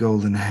woman with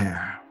golden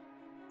hair.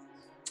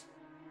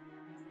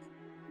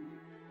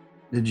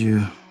 Did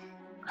you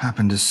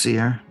happen to see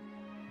her?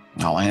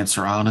 I'll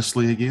answer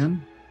honestly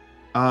again.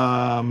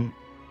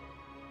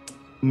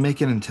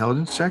 Make an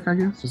intelligence check, I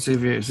guess, to see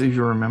if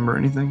you remember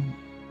anything.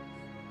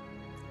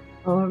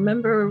 Well,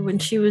 remember when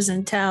she was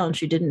in town,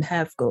 she didn't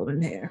have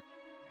golden hair.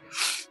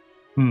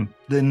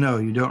 Then no,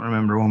 you don't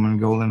remember a woman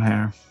with golden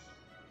hair.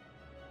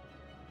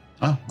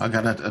 Oh, I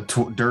got a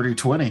dirty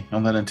 20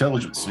 on that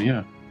intelligence, so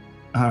yeah.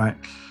 All right.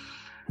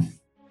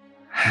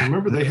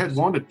 Remember, they had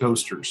wanted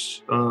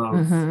posters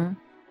of the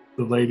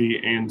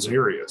lady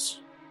Anzarius.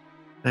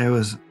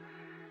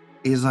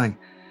 He's like,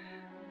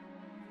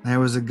 there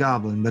was a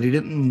goblin, but he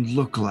didn't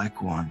look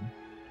like one.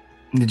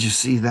 Did you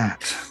see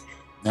that?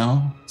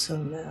 No? So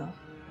no.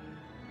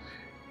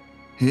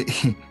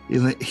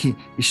 He's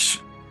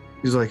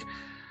like,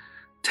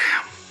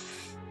 damn,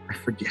 I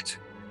forget.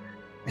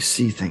 I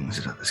see things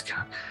that others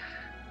can't.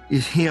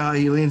 He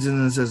leans in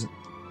and says,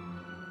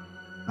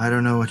 I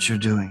don't know what you're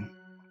doing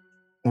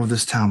or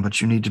this town,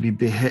 but you need to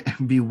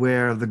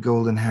beware of the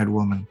golden-haired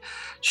woman.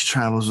 She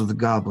travels with a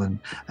goblin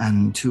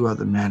and 2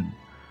 other men.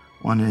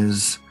 One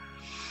is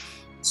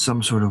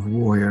some sort of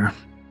warrior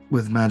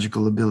with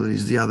magical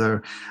abilities. The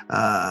other,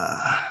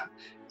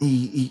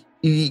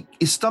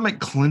 his stomach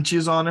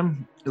clenches on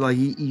him. Like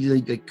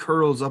he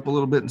curls up a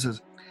little bit and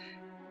says,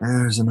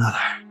 there's another.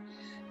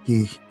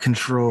 He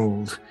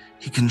controlled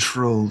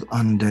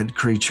undead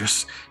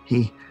creatures.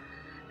 He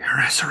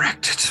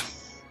resurrected.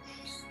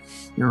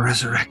 You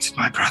resurrected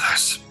my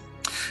brothers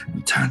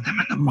and turned them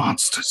into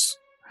monsters.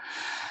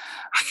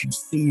 I can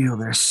feel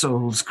their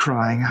souls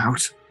crying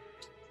out.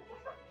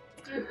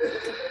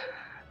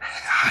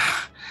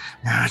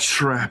 They're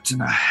trapped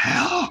in a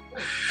hell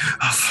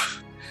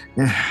of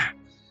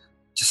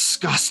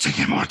disgusting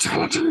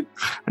immortality.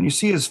 And you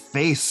see his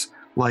face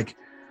like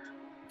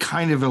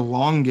kind of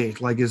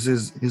elongate, like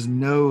his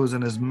nose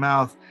and his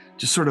mouth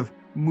just sort of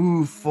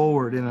move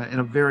forward in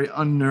a very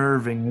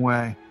unnerving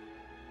way.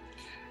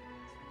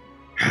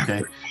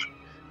 Okay.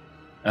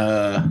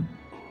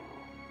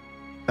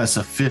 That's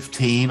a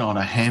 15 on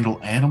a handle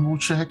animal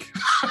check.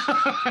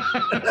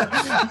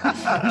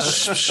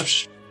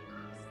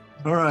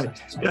 All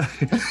right. Yeah.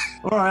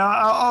 All right.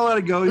 I'll let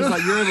it go. He's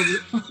like, you're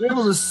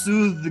able to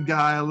soothe the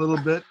guy a little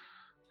bit.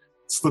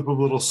 Slip a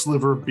little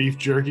sliver of beef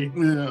jerky.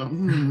 Yeah.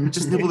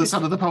 Just nibble this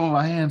out of the palm of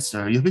my hand,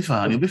 sir. You'll be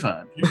fine. You'll be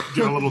fine. You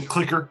get a little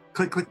clicker.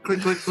 Click, click,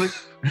 click, click, click.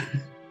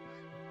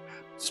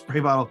 Spray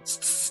bottle.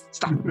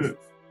 Stop.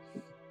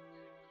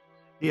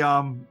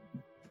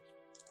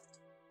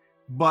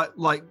 But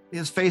like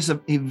his face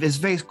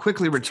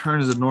quickly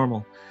returns to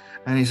normal,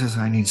 and he says,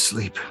 I need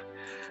sleep.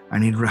 I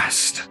need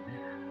rest.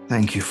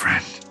 Thank you,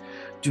 friend.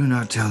 Do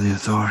not tell the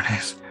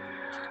authorities.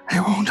 They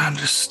won't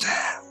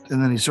understand.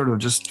 And then he sort of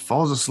just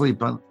falls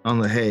asleep on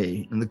the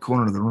hay in the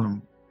corner of the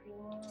room.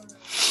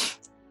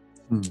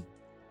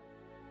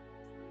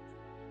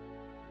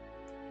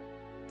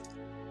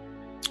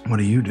 What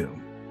do you do?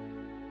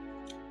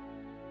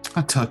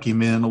 I tuck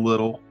him in a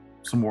little,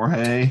 some more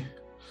hay.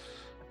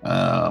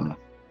 And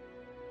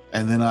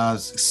then I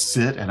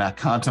sit and I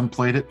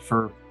contemplate it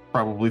for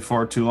probably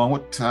far too long.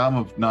 What time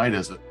of night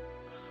is it?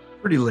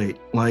 Pretty late.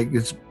 Like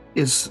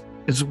it's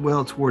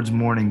well towards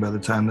morning by the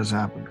time this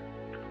happened.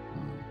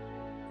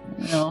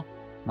 Yeah,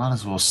 might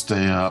as well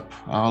stay up.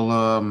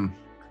 I'll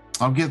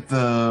get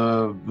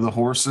the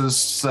horses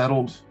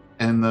settled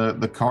in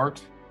the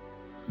cart.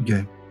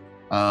 Okay.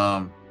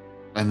 And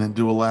then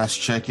do a last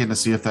check-in to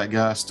see if that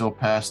guy's still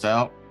passed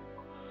out.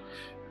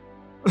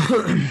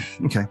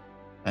 Okay.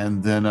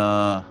 And then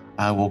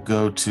I will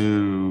go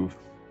to...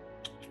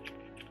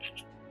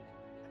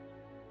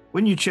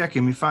 When you check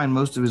him, you find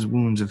most of his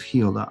wounds have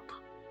healed up.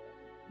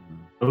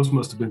 Those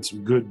must have been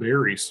some good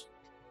berries.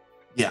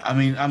 Yeah, I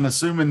mean, I'm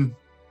assuming...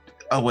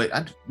 Oh, wait,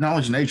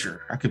 knowledge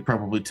nature. I could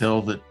probably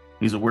tell that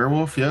he's a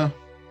werewolf, yeah?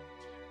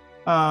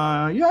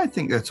 Yeah, I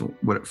think that's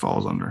what it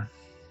falls under.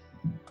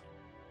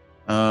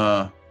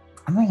 I'm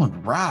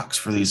rolling rocks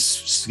for these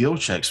skill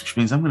checks, which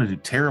means I'm going to do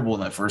terrible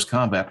in that first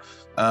combat.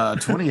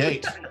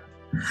 28.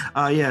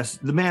 Yes,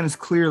 the man is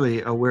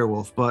clearly a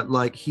werewolf, but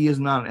like he is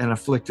not an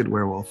afflicted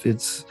werewolf. He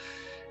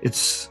is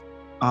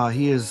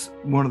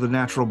one of the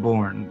natural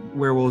born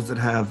werewolves that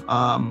have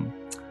a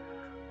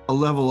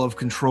level of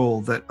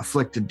control that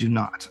afflicted do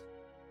not.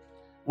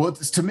 Well,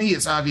 to me,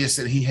 it's obvious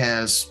that he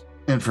has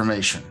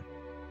information.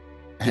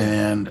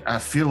 And I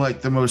feel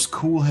like the most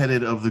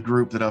cool-headed of the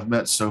group that I've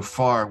met so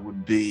far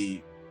would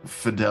be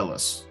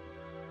Fidelis.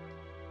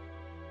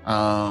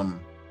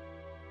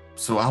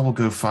 So I will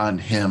go find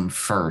him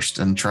first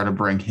and try to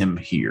bring him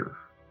here.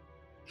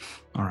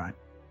 All right.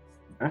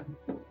 Okay.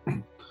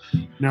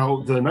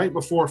 Now, the night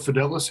before,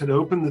 Fidelis had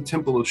opened the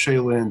Temple of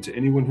Shaylin to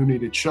anyone who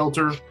needed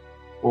shelter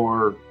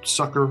or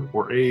succor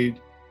or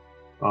aid.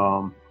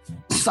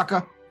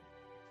 Sucker.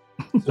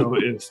 So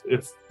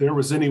if there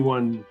was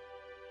anyone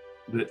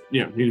that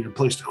needed a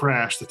place to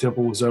crash, the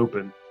temple was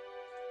open.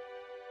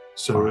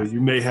 So Right.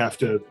 you may have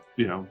to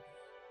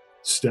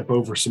step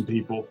over some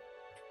people,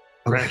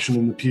 crashing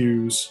in the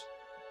pews.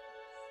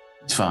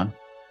 It's fine.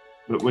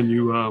 But when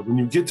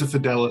you get to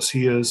Fidelis,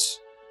 he is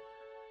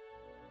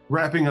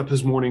wrapping up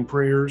his morning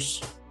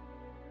prayers,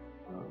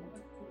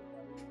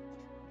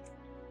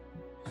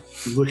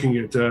 looking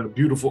at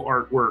beautiful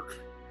artwork.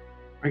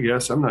 I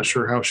guess I'm not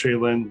sure how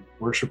Shaylin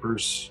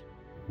worshippers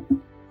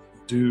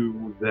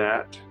do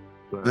that.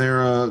 But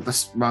They're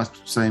that's my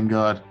same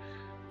god.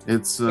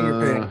 It's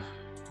Okay.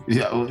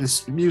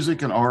 it's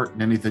music and art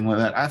and anything like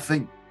that. I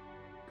think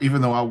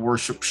even though I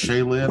worship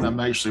Shaylin, I'm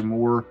actually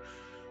more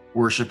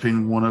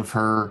worshiping one of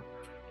her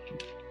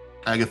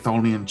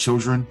Agathonian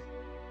children.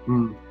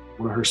 one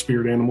of her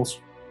spirit animals.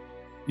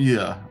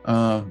 Yeah,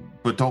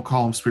 but don't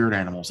call them spirit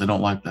animals. They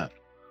don't like that.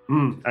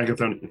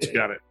 Agathonians,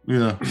 got it.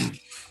 Yeah,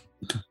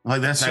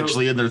 like that's So-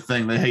 actually in their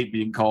thing. They hate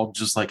being called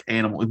just like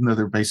animal, even though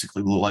they're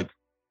basically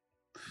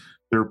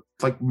they're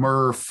like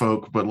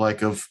merfolk, but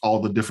like of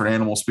all the different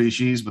animal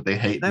species. But they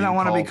hate. They don't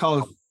want to be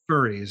called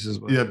furries, is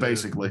what. Yeah, it is.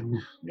 basically.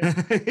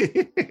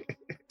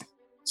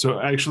 So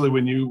actually,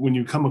 when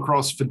you come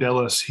across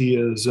Fidelis, he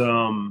is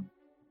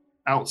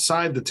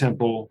outside the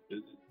temple,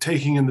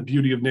 taking in the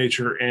beauty of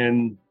nature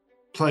and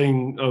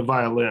playing a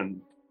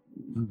violin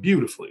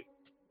beautifully.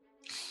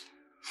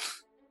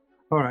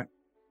 All right.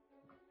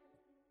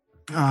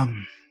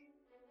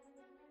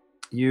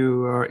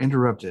 You are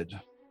interrupted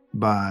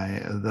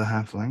by the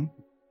halfling,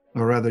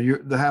 or rather,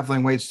 the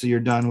halfling waits till you're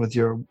done with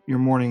your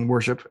morning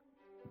worship.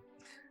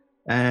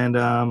 And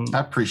I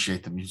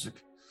appreciate the music.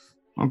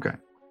 okay.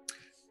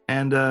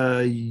 And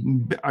are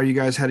you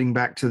guys heading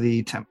back to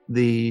the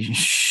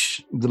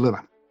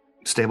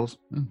stables?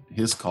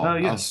 His call.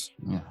 Yes.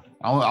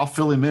 I'll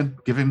fill him in.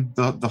 Give him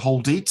the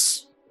whole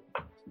deets.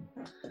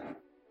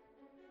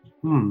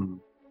 And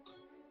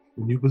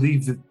you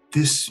believe that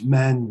this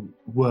man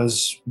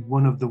was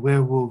one of the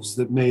werewolves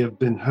that may have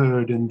been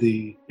heard in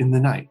the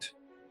night?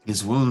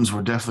 His wounds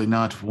were definitely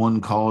not one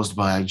caused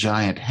by a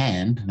giant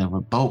hand. There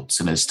were bolts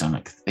in his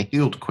stomach. They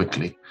healed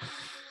quickly.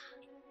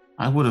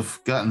 I would have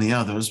gotten the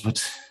others,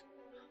 but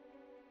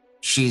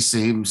she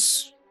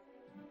seems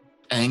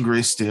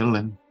angry still,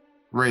 and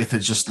Wraith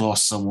had just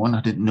lost someone.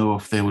 I didn't know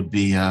if they would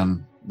be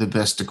the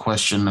best to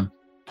question a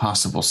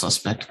possible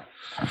suspect.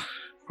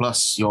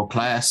 Plus, your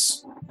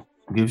class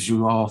gives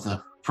you all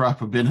the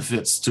proper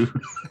benefits to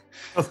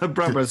The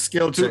proper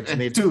skill checks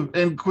need to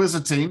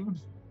inquisiting.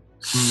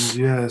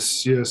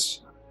 Yes.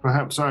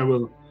 Perhaps I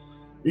will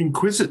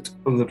inquisit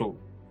a little.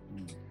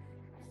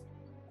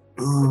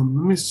 Let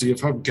me see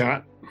if I've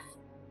got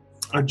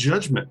a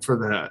judgment for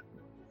that.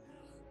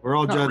 We're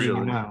all Not judging you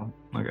really. now.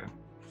 Okay.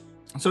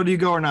 So do you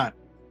go or not?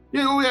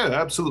 Yeah,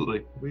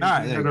 absolutely. We All right,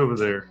 there head you go. over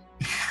there.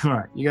 All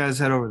right, you guys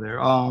head over there.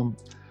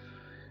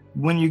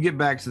 When you get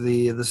back to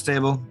the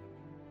stable,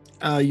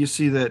 you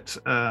see that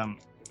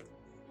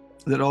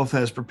that Ulf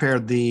has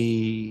prepared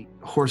the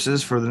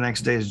horses for the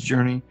next day's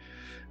journey,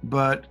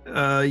 but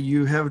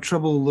you have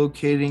trouble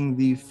locating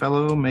the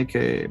fellow. Make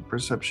a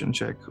perception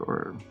check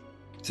or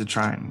to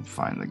try and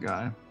find the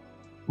guy.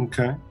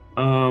 Okay.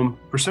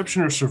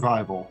 Perception or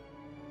survival?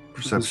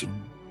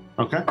 Perception.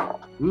 Okay.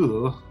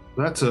 Ooh,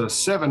 that's a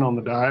 7 on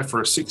the die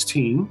for a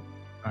 16.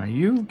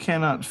 You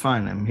cannot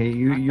find him.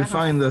 You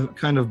find the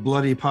kind of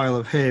bloody pile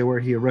of hay where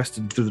he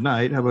arrested through the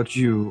night. How about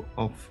you,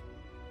 Ulf?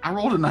 I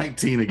rolled a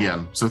 19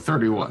 again, so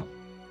 31.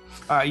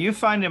 You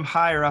find him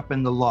higher up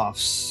in the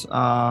lofts,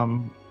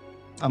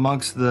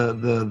 amongst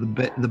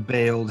the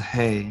baled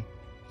hay.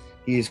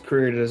 He's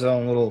created his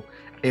own little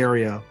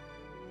area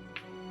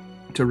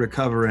to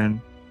recover in.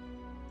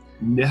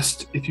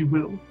 Nest, if you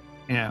will.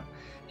 Yeah,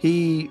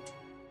 he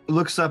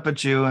looks up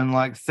at you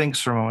and thinks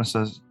for a moment.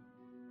 And says,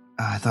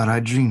 "I thought I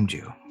dreamed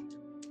you.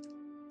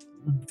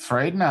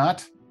 Afraid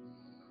not.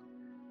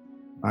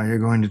 Are you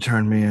going to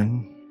turn me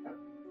in?"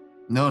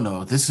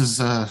 No. This is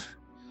a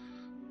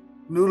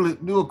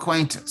new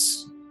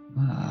acquaintance.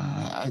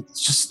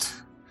 It's just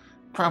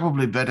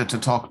probably better to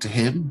talk to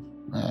him.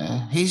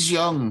 He's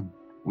young.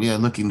 We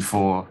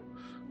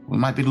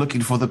might be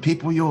looking for the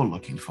people you're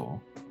looking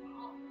for.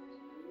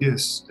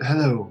 Yes.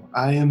 Hello.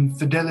 I am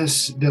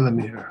Fidelis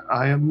Delamere.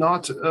 I am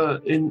not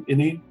in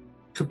any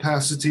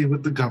capacity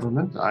with the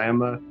government. I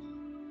am a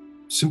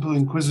simple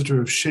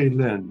inquisitor of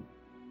Shaylin.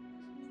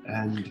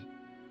 And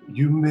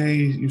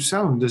you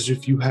sound as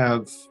if you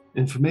have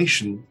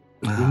information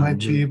that we might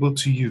be able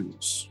to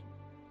use.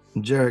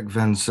 Jarek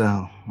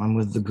Vansell. I'm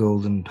with the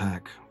Golden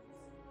Pack.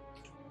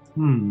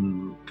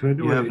 Can I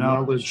do You a have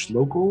knowledge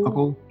local?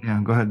 Local?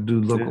 Yeah, go ahead.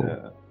 Do local.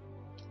 Yeah.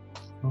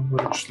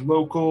 Knowledge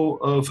local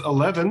of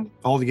 11.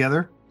 All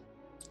together?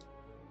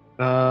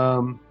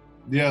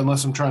 Yeah,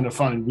 unless I'm trying to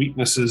find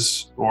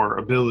weaknesses or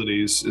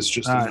abilities, it's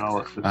just Alright. a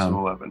knowledge. It's an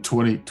 11.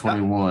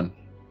 21.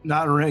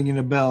 Not ringing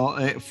a bell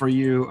for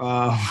you,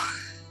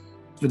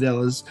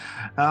 Fidelis.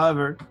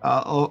 However,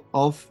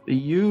 Ulf,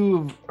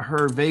 you've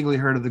vaguely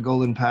heard of the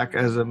Golden Pack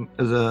as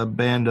a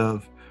band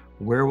of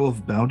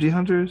werewolf bounty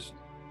hunters.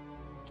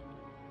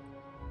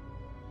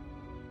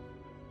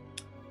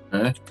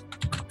 Okay.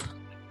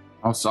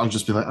 I'll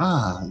just be like,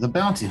 the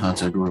bounty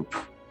hunter group.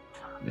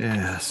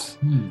 Yes.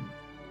 Do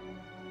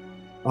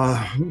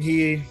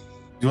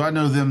I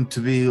know them to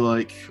be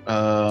like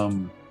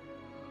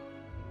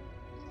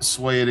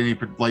sway at any,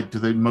 like, do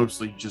they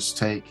mostly just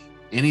take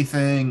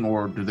anything,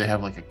 or do they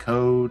have like a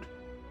code?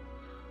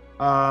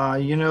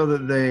 You know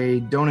that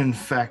they don't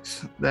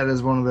infect. That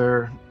is one of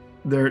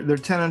their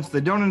tenets. They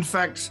don't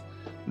infect.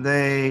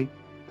 They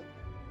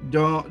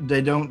don't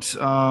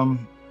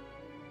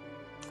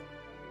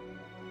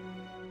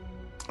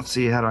let's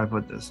see, how do I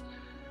put this?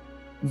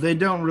 They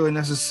don't really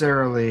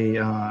necessarily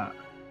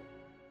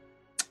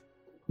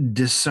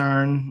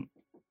discern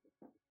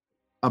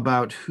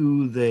about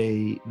who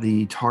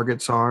the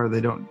targets are.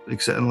 They don't,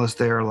 except unless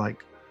they're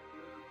like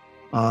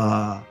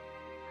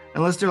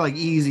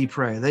easy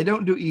prey. They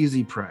don't do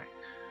easy prey.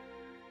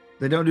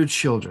 They don't do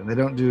children. They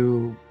don't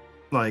do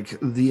like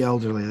the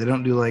elderly. They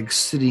don't do like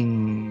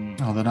sitting.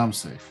 Oh, then I'm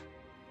safe.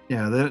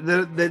 Yeah,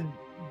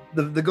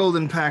 the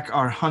Golden Pack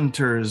are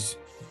hunters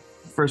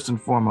first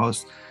and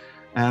foremost,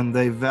 and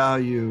they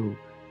value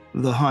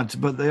the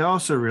hunt, but they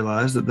also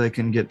realize that they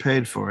can get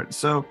paid for it.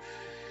 So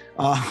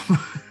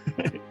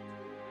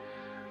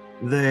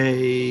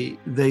they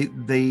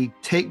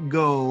take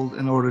gold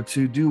in order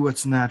to do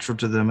what's natural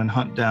to them and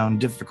hunt down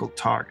difficult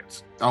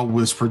targets. I'll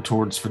whisper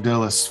towards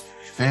Fidelis.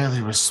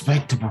 Fairly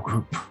respectable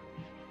group.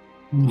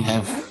 We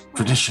have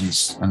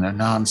traditions, and they're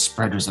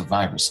non-spreaders of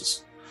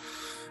viruses.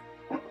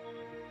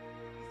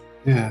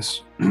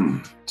 Yes.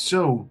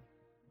 So,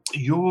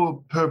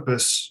 your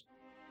purpose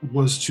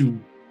was to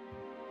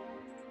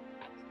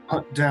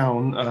hunt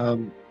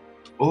down.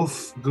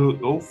 Ulf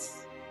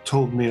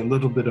told me a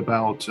little bit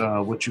about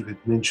what you had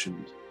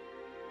mentioned,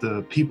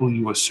 the people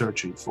you were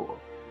searching for.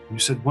 You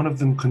said one of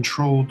them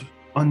controlled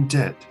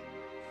undead.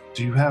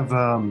 Do you have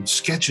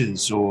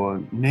sketches or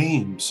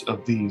names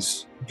of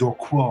these, your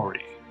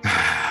quarry?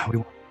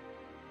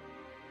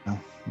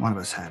 One of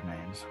us had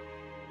names.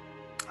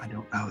 I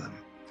don't know them.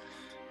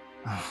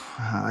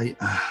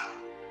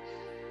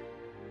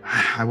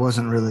 I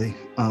wasn't really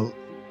a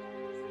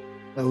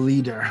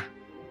leader,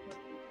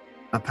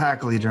 a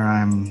pack leader.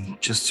 I'm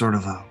just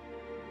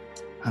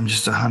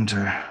a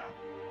hunter.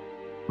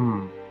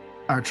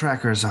 Our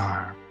trackers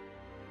are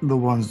the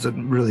ones that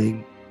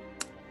really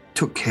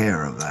took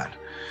care of that.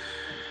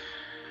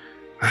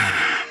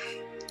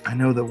 I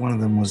know that one of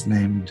them was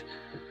named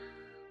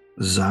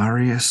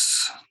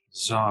Zarius.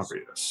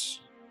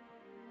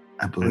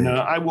 I believe. And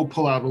I will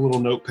pull out a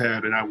little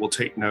notepad and I will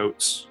take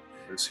notes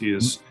as he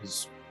is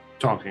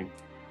talking.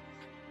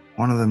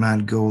 One of them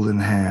had golden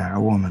hair, a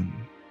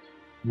woman.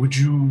 Would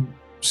you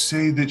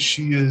say that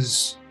she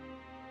is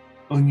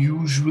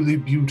unusually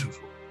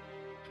beautiful?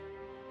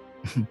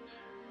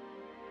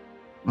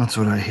 That's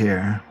what I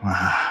hear.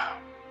 I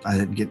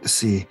didn't get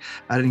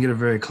a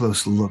very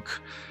close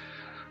look.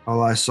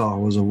 All I saw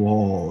was a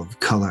wall of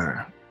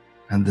color,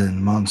 and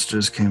then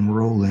monsters came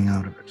rolling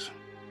out of it.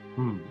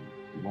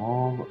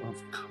 Wall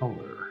of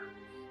color.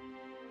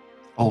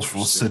 Ulf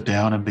will sit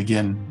down and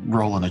begin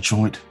rolling a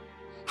joint.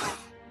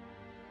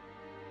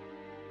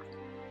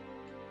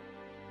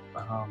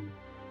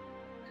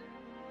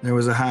 There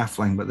was a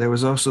halfling, but there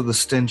was also the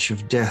stench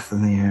of death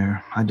in the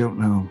air. I don't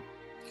know.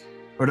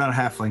 Or not a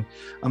halfling.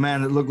 A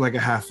man that looked like a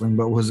halfling,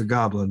 but was a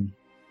goblin.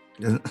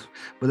 But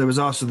there was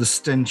also the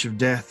stench of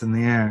death in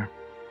the air.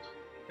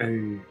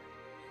 A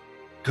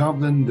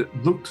goblin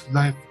that looked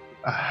like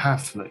a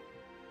halfling.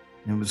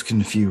 It was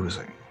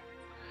confusing.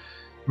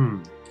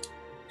 Okay.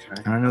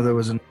 And I know there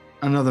was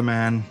another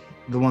man,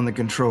 the one that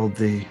controlled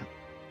the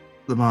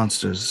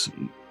monsters.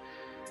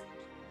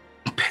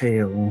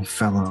 Pale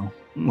fellow,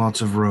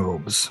 lots of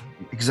robes.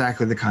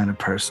 Exactly the kind of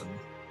person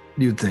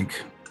you'd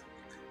think.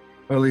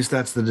 Or at least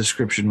that's the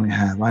description we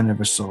have. I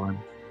never saw him.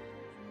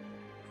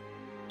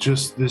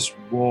 Just this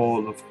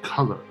wall of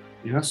color,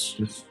 yes?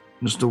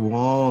 Just a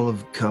wall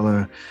of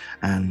color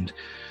and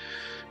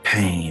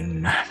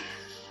pain.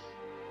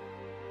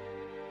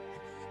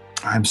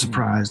 I'm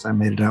surprised I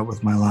made it out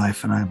with my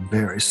life, and I'm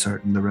very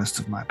certain the rest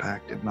of my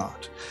pack did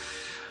not.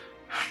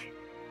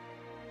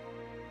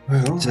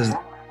 Well, It says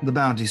the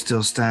bounty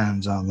still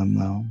stands on them,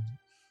 though.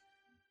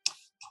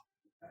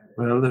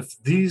 Well, if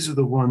these are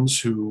the ones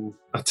who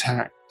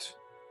attacked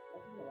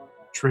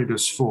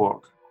Trader's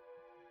Fork,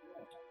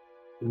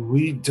 then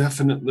we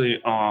definitely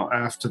are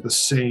after the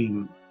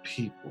same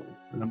people.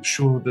 And I'm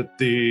sure that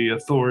the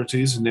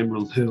authorities in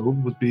Emerald Hill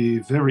would be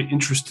very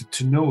interested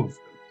to know of them.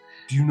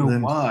 Do you know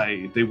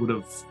why they would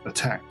have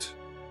attacked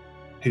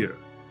here?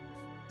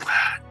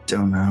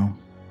 Don't know.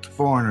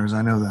 Foreigners,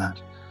 I know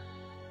that.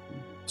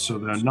 So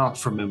they're not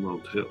from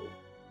Emerald Hill.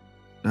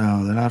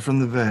 No, they're not from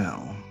the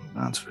Vale.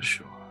 That's for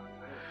sure.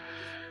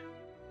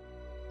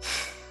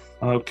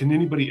 Can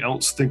anybody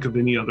else think of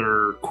any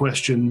other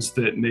questions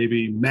that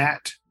maybe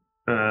Matt,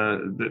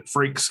 that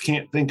Frakes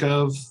can't think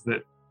of,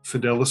 that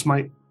Fidelis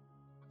might?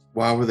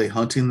 Why were they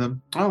hunting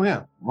them? Oh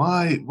yeah.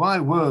 Why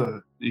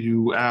were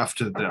you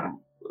after them?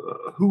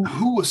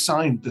 Who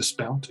assigned this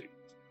bounty?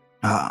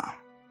 Ah.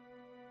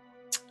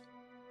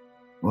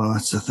 Well,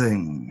 that's the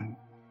thing.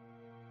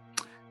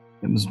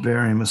 It was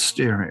very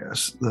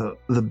mysterious.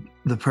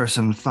 The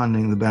person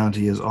funding the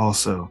bounty is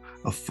also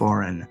a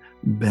foreign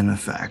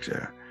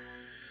benefactor.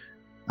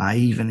 I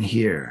even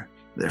hear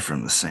they're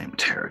from the same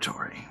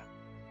territory.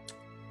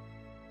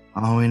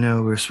 All we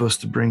know, we're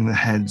supposed to bring the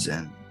heads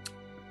in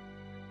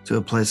to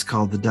a place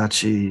called the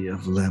Duchy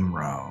of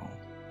Limro.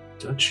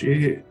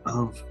 Duchy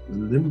of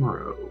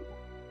Limro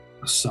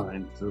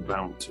assigned the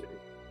bounty.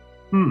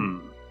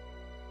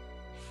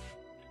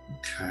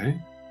 Okay.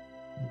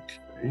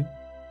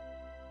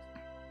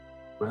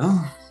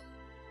 Well,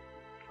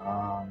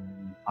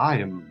 I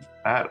am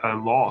at a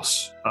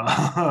loss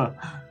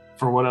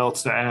for what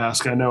else to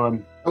ask. I know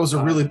That was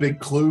a really big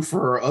clue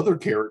for our other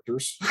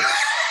characters.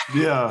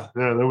 yeah,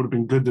 that would have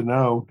been good to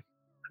know.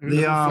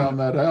 We found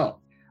that out.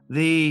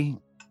 The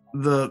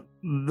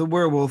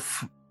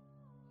werewolf,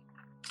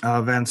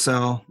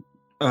 Vancel,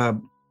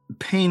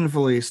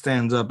 painfully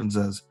stands up and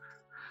says,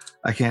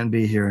 I can't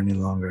be here any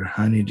longer.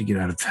 I need to get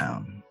out of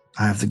town.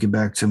 I have to get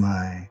back to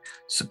my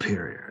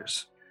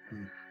superiors.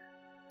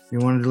 If you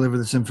want to deliver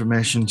this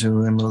information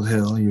to Emerald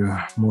Hill,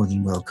 you're more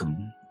than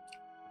welcome.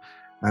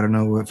 I don't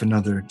know if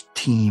another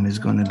team is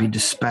going to be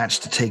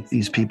dispatched to take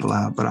these people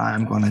out, but I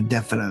am going to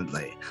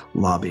definitely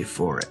lobby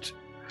for it.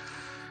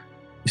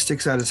 He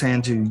sticks out his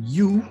hand to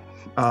you,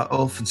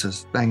 Ulf, and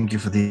says, thank you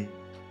for the...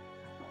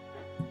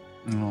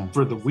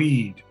 For the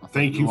weed.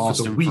 Thank you for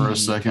the weed. For a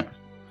second.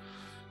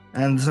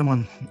 And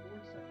someone...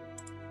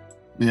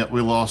 Yeah,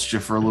 we lost you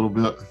for a little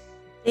bit.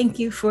 Thank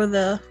you for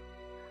the...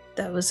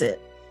 That was it.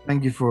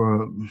 Thank you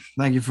for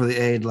the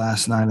aid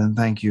last night, and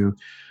thank you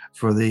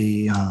for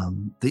the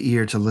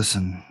ear to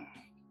listen.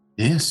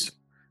 Yes.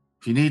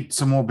 If you need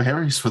some more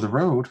berries for the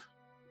road.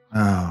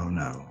 Oh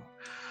no.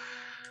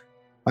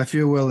 I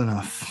feel well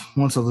enough.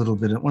 Once I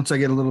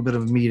get a little bit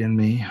of meat in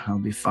me, I'll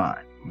be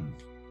fine.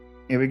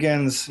 He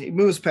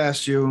moves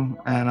past you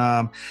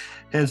and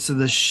heads to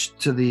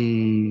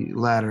the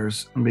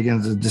ladders and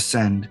begins to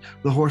descend.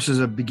 The horses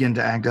begin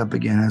to act up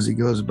again as he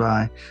goes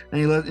by,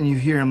 and you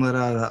hear him let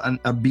out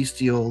a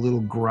bestial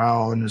little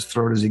growl in his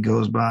throat as he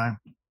goes by.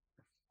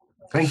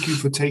 Thank you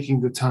for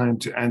taking the time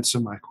to answer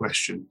my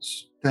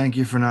questions. Thank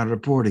you for not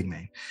reporting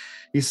me,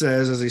 he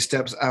says as he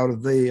steps out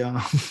of the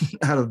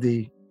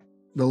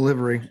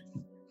livery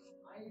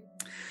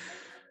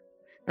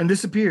and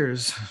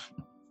disappears.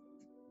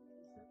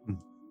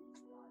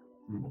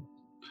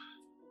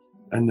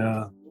 And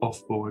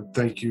off-board,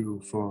 thank you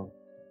for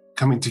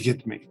coming to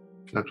get me.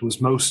 That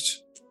was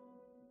most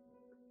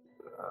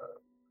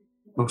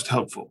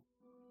helpful.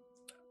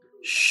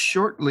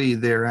 Shortly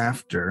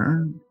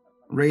thereafter,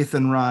 Wraith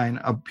and Ryan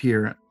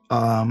appear,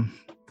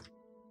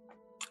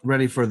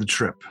 ready for the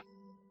trip.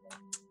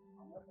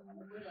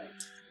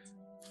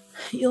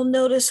 You'll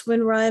notice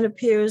when Ryan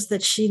appears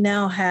that she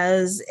now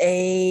has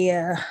she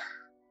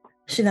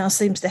now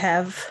seems to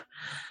have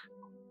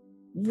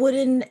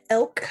wooden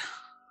elk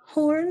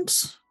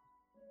horns.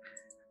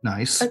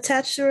 Nice.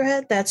 Attached to her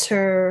head. That's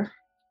her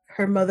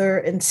mother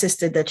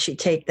insisted that she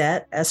take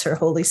that as her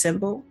holy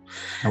symbol.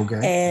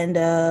 Okay. And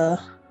a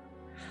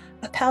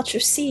pouch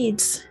of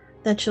seeds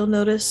that you'll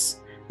notice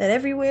that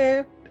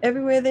everywhere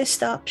they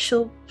stop,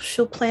 she'll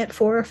plant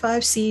 4 or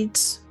 5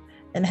 seeds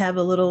and have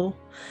a little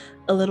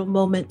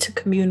moment to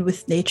commune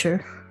with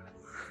nature.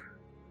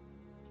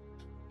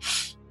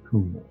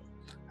 Cool.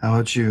 How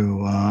about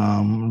you,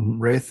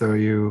 Wraith? Are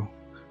you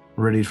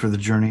ready for the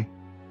journey?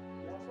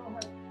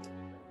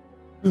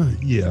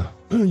 Yeah.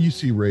 You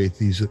see Wraith.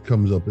 He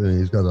comes up and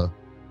he's got a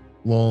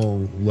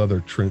long leather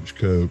trench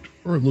coat,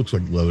 or it looks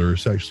like leather.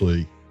 It's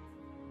actually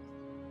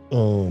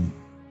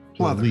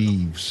Leather.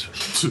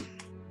 leaves.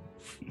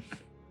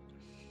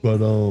 But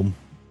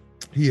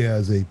he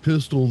has a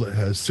pistol that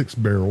has 6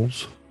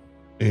 barrels,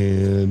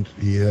 and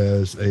he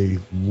has a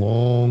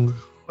long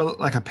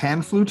Like a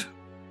pan flute?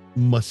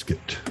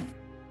 musket.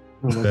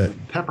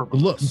 Pepper Look,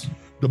 bullets.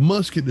 the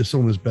musket that's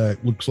on his back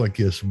looks like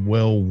it's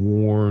well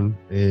worn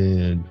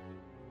and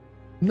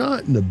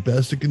not in the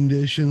best of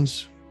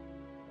conditions,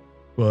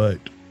 but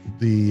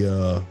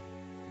the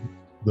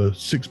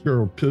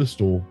 6-barrel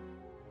pistol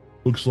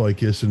looks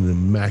like it's in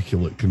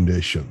immaculate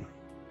condition.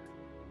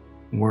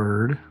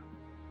 Word.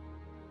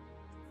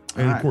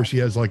 And of course, he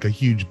has like a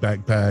huge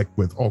backpack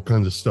with all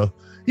kinds of stuff.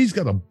 He's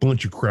got a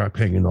bunch of crap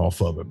hanging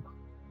off of him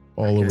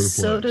all over the place.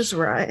 So does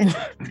Ryan.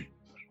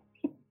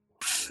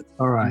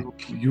 All right.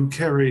 You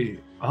carry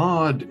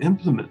odd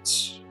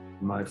implements,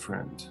 my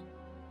friend,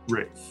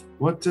 Wraith.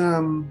 What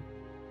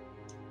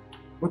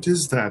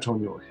is that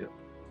on your hip?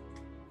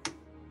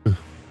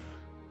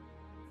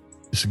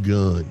 It's a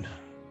gun.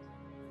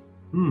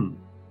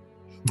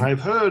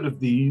 I've heard of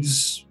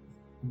these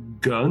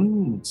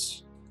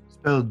guns.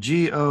 Spelled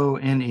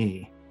Gone.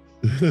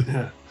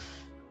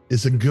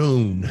 is a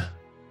goon.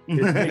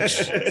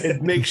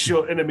 It makes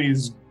your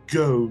enemies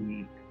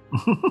gone.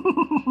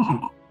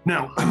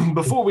 Now,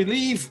 before we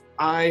leave,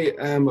 I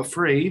am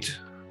afraid,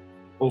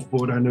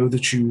 Wolfboard, I know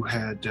that you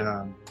had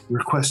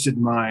requested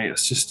my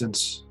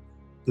assistance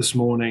this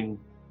morning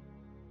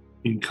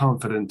in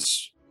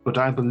confidence, but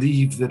I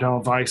believe that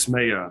our Vice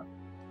Mayor,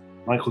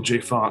 Michael J.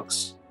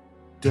 Fox,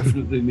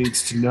 definitely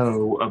needs to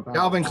know about...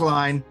 Calvin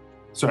Klein.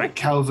 Sorry,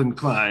 Calvin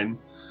Klein.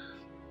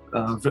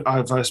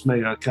 Our Vice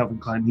Mayor, Calvin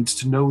Klein, needs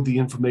to know the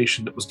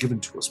information that was given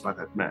to us by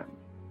that man.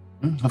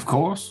 Of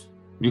course.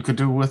 You could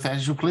do with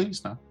as you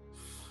please now.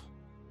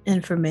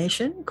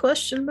 Information?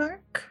 Question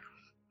mark.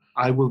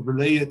 I will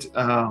relay it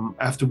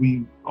after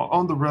we are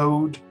on the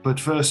road, but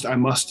first I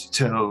must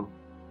tell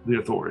the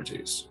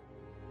authorities.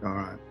 All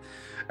right.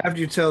 After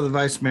you tell the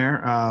vice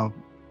mayor,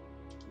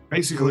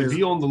 Basically,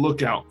 be on the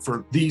lookout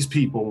for these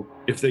people.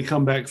 If they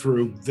come back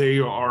through, they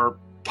are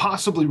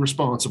possibly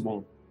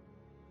responsible.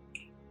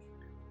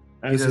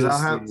 he says,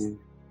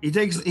 he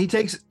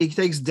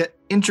takes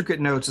intricate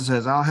notes and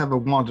says, "I'll have a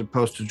wanted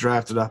poster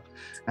drafted up,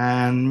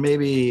 and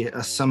maybe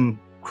some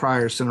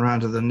crier sent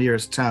around to the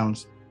nearest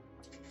towns."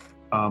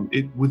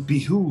 It would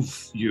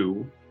behoove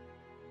you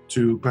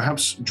to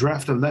perhaps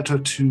draft a letter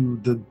to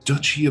the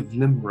Duchy of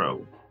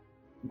Limro.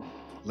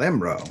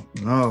 Limro?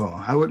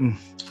 No, I wouldn't.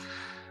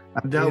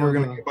 I doubt we're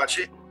going to get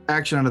much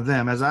action out of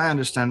them. As I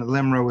understand it,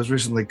 Limro was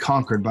recently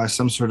conquered by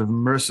some sort of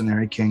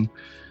mercenary king.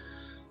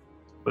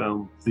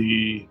 Well,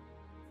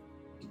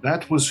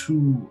 that was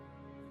who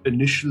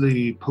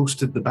initially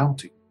posted the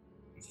bounty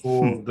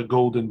for the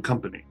Golden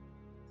Company,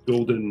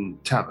 Golden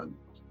Tavern.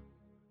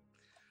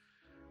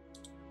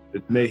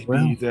 It may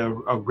be a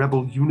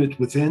rebel unit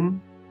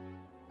within,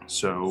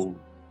 so...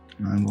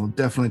 I will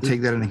definitely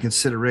take that into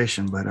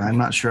consideration, but I'm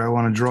not sure I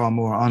want to draw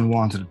more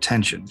unwanted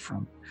attention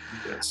from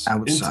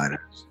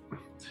outsiders.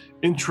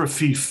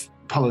 Intra-fief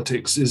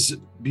politics is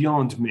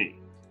beyond me.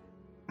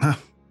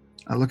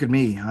 Look at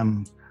me.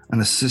 I'm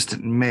an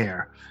assistant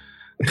mayor.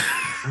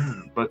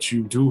 But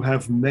you do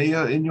have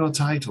mayor in your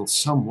title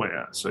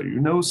somewhere, so you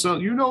know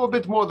a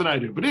bit more than I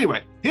do. But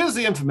anyway, here's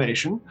the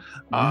information.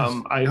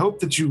 Yes. I hope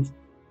that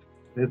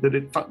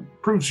it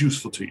proves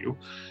useful to you.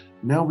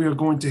 Now we are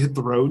going to hit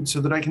the road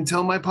so that I can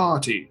tell my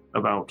party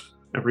about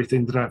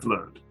everything that I've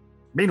learned.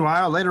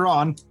 Meanwhile, later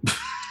on,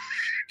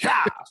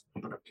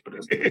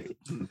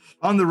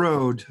 on the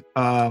road,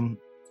 I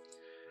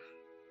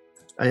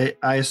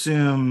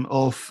assume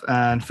Ulf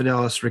and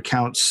Fidelis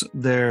recounts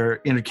their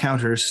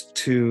encounters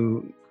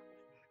to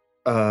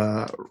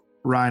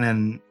Ryan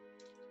and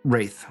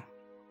Wraith.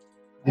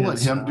 I'll let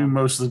him do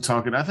most of the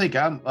talking. I think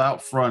I'm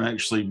out front.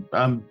 Actually,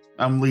 I'm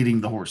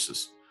leading the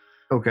horses.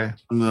 Okay.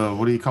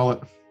 What do you call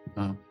it?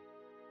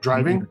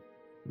 Driving?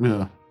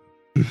 Yeah.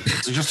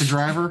 Is it just a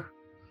driver?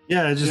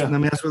 Yeah, I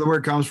mean, that's where the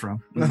word comes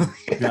from.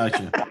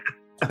 Gotcha.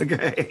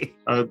 Okay.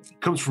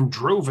 Comes from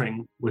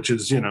droving, which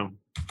is, I'm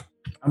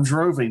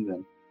droving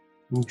then.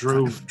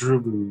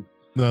 Drovu.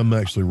 I'm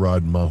actually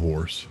riding my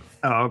horse.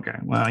 Oh, okay.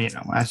 Well,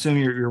 I assume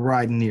you're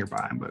riding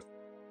nearby, but...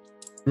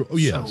 Oh,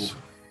 yes. So,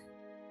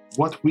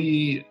 what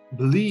we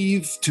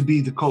believe to be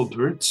the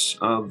culprits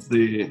of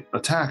the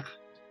attack,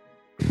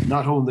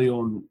 not only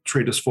on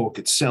Trader's Fork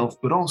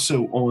itself, but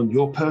also on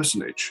your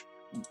personage.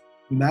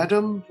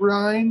 Madam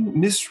Rhine,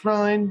 Miss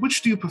Rhine,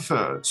 which do you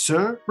prefer?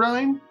 Sir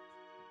Rhine?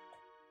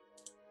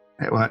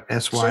 What?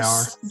 SYR?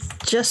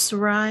 Just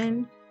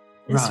Rhine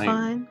is Rhine.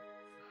 fine.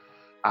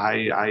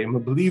 I am a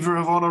believer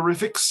of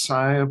honorifics.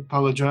 I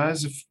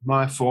apologize if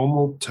my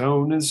formal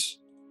tone is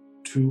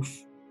too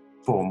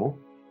formal.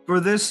 For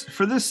this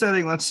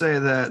setting, let's say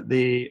that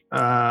the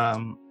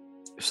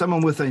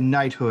someone with a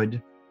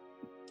knighthood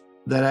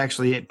that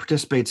actually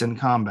participates in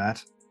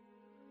combat,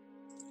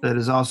 that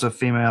is also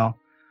female,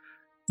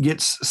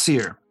 gets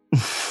seer.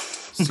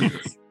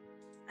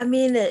 I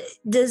mean,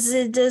 does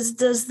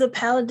the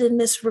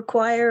paladiness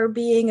require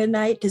being a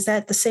knight? Is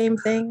that the same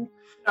thing?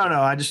 No,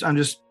 I'm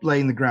just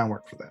laying the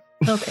groundwork for that.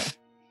 Okay.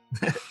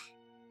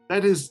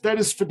 That is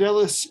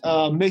Fidelis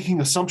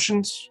making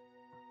assumptions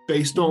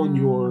based on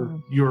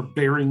your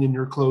bearing and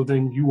your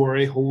clothing. You are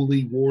a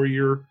holy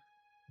warrior,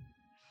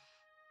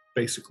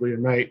 basically a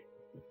knight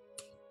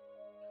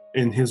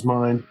in his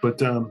mind.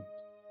 But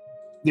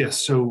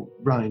yes, so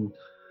Ryan,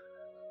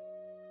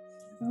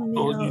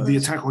 the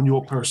attack on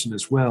your person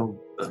as well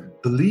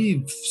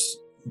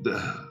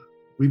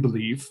we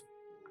believe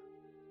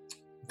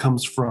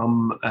comes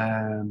from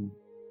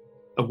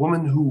a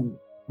woman who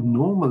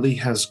normally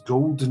has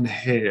golden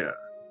hair,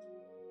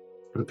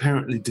 but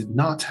apparently did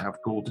not have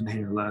golden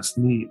hair last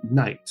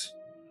night.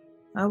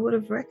 I would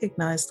have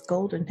recognized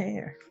golden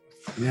hair.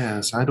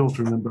 Yes, I don't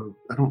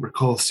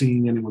recall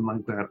seeing anyone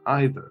like that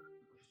either.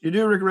 You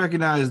do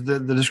recognize the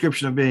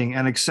description of being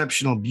an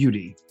exceptional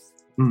beauty.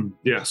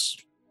 Yes.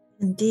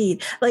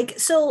 Indeed.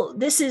 So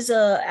this is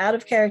out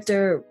of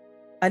character.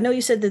 I know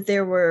you said that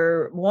there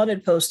were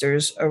wanted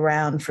posters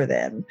around for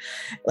them.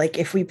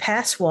 If we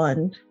pass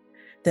one,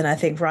 then I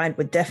think Ryan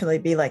would definitely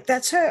be like,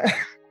 that's her,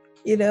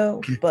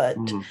 but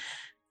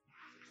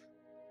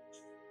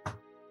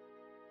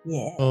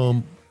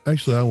yeah.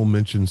 Actually, I will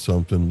mention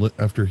something.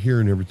 After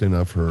hearing everything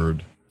I've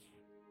heard,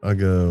 I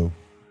go,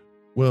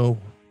 well,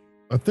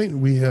 I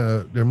think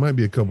there might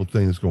be a couple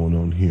things going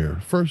on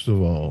here. First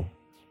of all,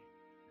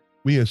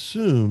 we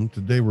assumed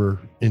that they were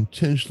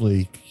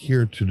intentionally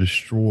here to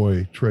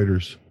destroy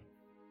Trader's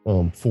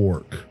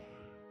Fork.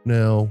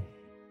 Now,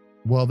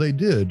 while they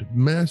did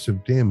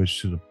massive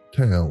damage to the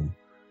town,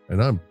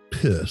 and I'm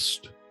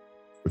pissed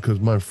because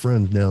my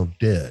friend's now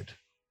dead,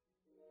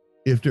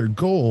 if their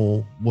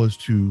goal was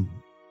to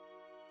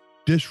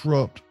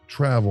disrupt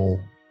travel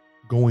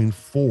going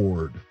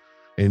forward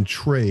and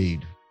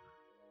trade,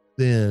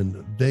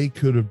 then they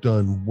could have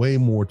done way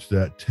more to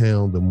that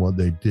town than what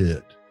they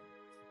did.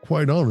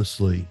 Quite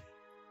honestly,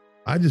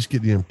 I just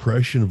get the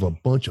impression of a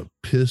bunch of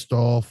pissed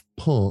off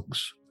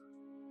punks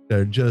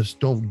that just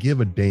don't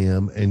give a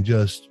damn and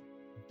just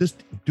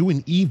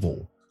doing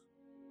evil,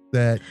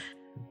 that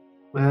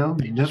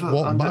they just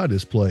walk by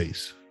this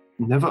place.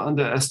 Never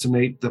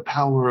underestimate the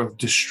power of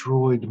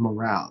destroyed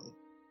morale.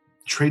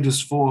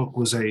 Trader's Fork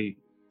was a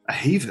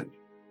haven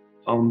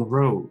on the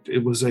road.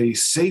 It was a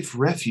safe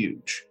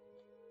refuge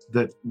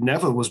that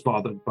never was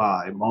bothered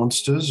by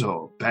monsters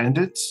or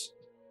bandits,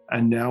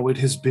 and now it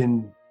has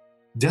been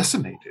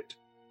decimated.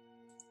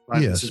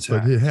 Yes,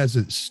 but it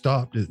hasn't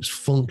stopped its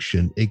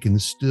function. It can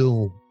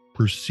still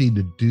proceed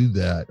to do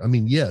that. I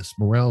mean, yes,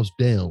 morale's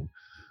down,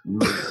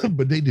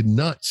 but they did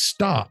not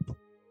stop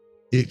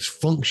its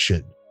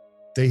function.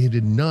 They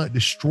did not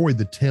destroy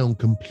the town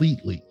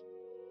completely.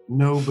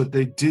 No, but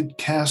they did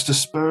cast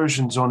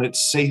aspersions on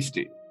its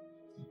safety.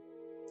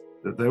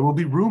 That there will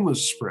be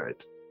rumors spread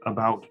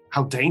about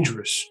how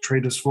dangerous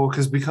Trader's Fork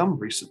has become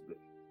recently.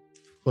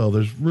 Well,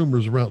 there's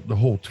rumors around the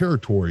whole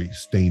territory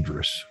is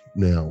dangerous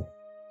now.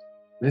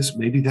 Yes,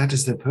 maybe that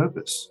is their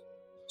purpose.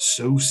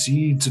 Sow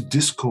seeds of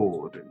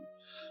discord and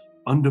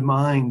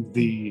undermine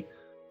the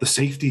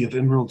safety of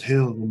Emerald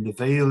Hill and the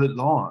Vale at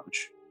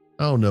large.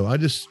 I don't know. I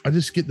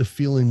just get the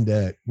feeling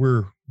that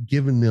we're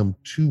giving them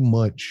too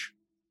much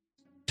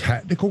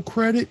tactical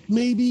credit,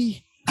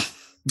 maybe.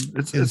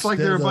 It's like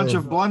they're a bunch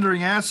of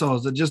blundering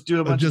assholes that just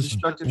do a bunch of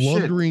destructive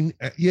blundering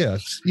shit.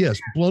 Yes,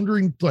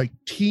 blundering like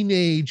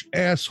teenage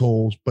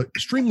assholes, but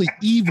extremely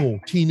evil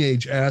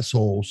teenage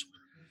assholes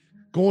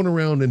going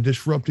around and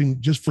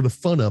disrupting just for the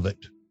fun of it.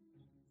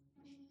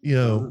 You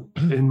know,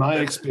 in my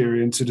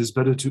experience, it is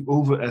better to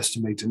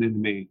overestimate an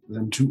enemy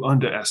than to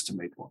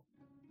underestimate one.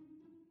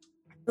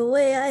 The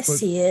way I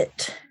see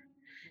it,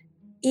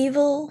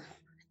 evil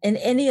in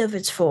any of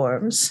its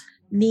forms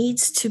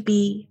needs to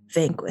be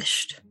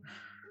vanquished.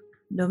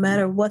 No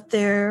matter what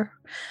their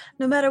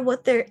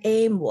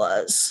aim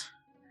was.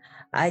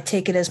 I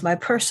take it as my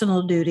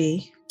personal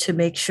duty to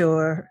make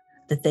sure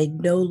that they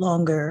no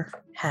longer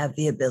have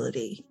the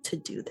ability to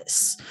do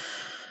this.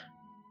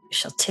 We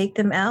shall take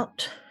them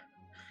out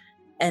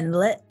and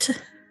let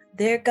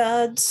their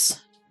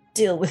gods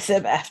deal with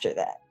them after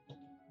that.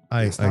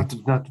 As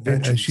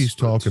she's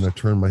talking, I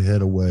turn my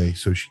head away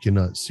so she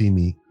cannot see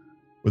me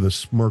with a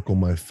smirk on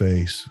my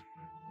face.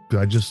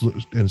 I just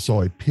looked and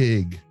saw a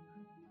pig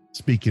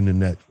speaking in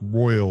that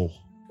royal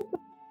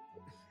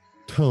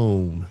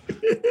tone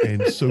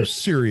and so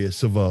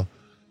serious of a.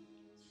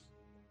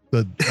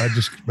 But I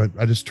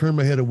just turn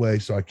my head away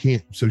so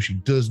she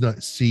does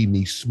not see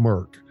me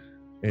smirk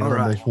and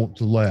almost want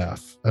to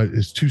laugh.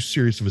 It's too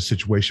serious of a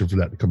situation for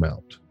that to come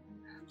out.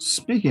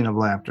 Speaking of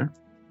laughter,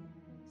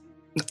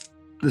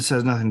 this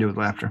has nothing to do with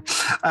laughter.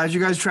 As you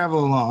guys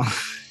travel along,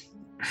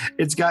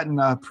 it's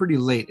gotten pretty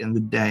late in the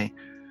day.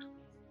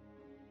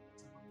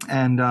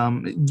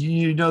 And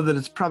you know that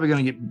it's probably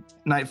going to get,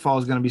 nightfall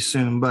is going to be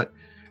soon, but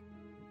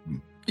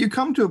you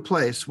come to a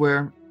place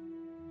where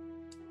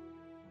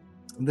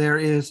there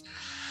is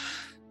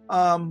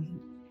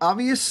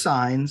obvious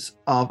signs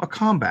of a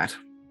combat.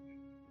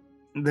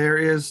 There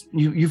is,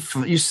 you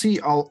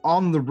see all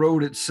on the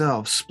road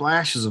itself,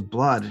 splashes of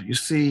blood. You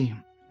see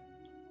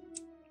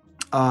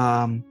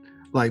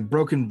like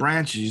broken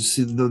branches. You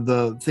see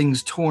the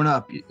things torn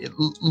up. It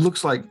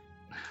looks like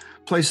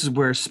places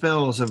where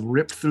spells have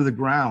ripped through the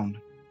ground.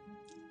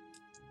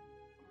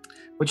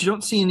 But you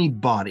don't see any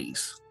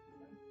bodies.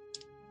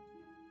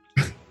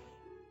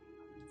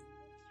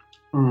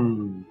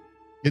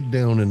 Get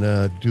down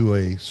and do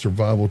a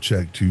survival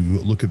check to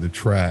look at the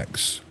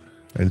tracks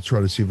and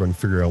try to see if I can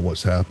figure out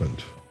what's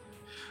happened.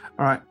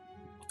 All right.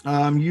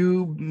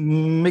 You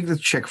make the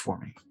check for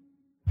me.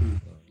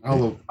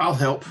 I'll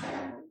help.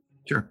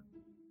 Sure.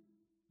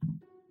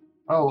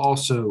 I'll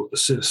also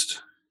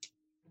assist.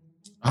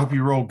 I hope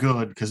you roll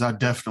good because I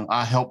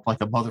help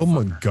like a motherfucker. Oh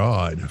my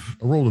God.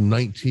 I rolled a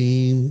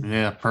 19.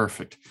 Yeah,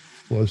 perfect.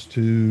 Plus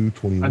 2,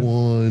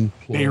 21.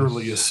 Plus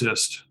barely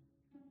assist.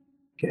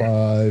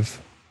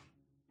 5.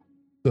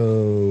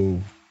 So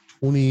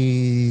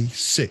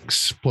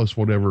 26 plus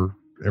whatever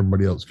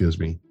everybody else gives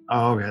me.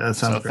 Oh, okay. That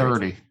sounds great.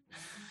 30.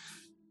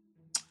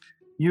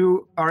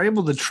 You are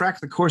able to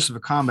track the course of a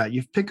combat.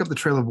 You pick up the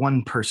trail of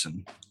one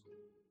person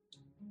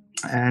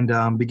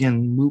and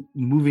begin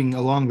moving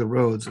along the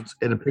roads.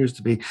 It appears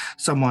to be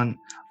someone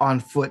on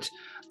foot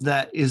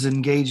that is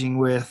engaging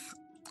with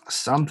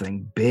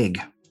something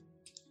big.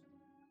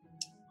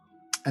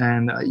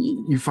 And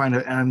you find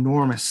an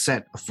enormous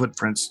set of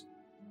footprints.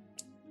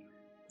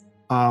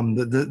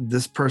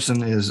 This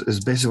person is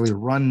basically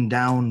run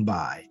down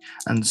by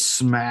and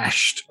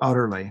smashed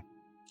utterly.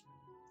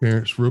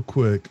 Parents, real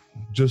quick,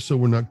 just so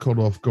we're not caught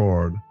off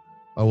guard,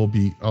 I'll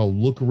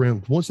look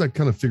around. Once I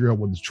kind of figure out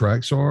what the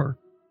tracks are,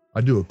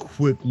 I do a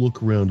quick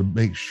look around to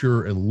make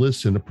sure and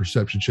listen, a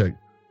perception check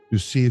to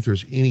see if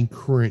there's any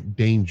current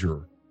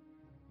danger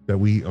that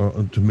we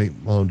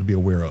to be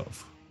aware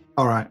of.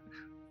 All right.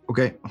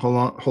 Okay,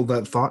 hold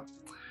that thought.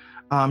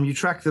 You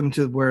track them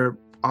to where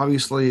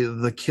obviously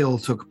the kill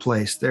took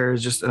place. There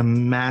is just a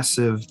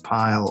massive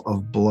pile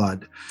of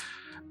blood,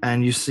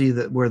 and you see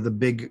that where the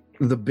big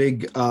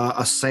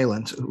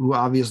assailant, who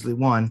obviously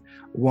won,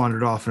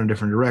 wandered off in a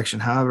different direction.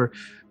 However,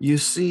 you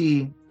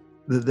see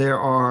that there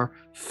are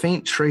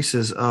faint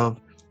traces of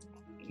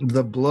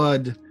the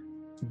blood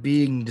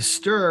being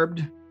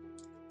disturbed,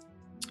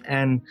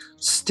 and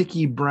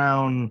sticky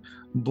brown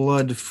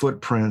blood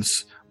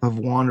footprints have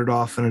wandered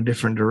off in a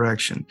different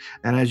direction.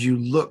 And as you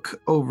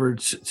look over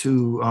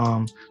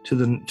to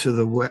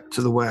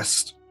the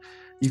west,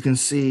 you can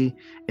see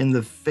in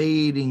the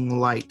fading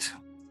light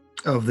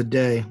of the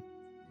day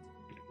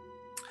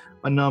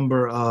a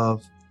number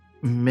of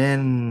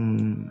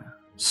men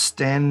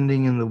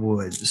standing in the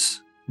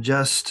woods,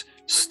 just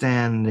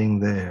standing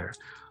there.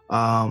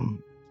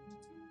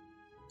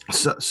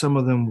 So, some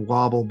of them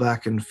wobble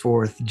back and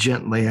forth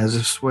gently as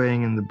if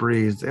swaying in the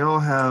breeze. They all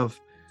have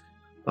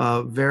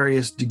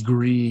various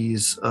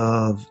degrees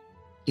of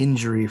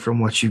injury from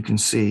what you can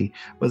see,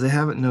 but they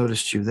haven't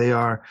noticed you. They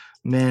are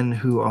men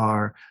who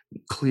are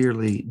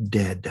clearly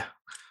dead.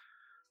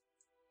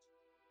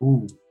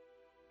 Ooh.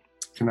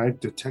 Can I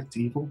detect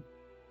evil?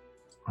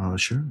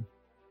 Sure.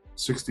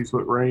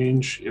 60-foot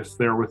range, if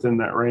they're within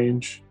that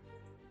range.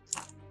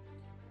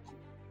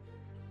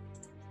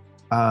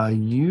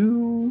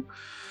 You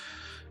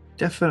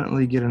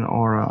definitely get an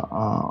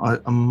aura,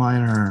 a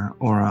minor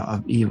aura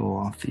of evil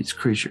off these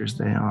creatures.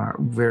 They are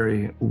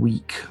very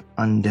weak,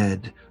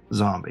 undead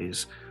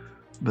zombies,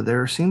 but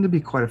there seem to be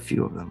quite a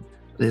few of them.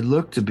 They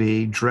look to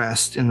be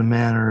dressed in the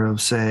manner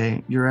of,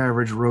 say, your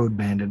average road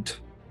bandit.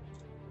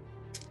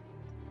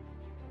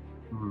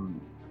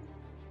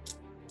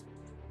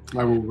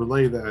 I will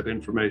relay that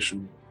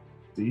information.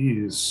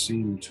 These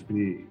seem to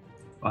be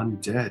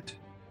undead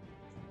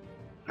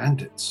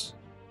bandits.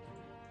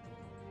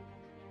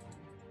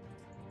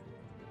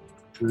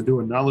 Can I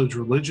do a knowledge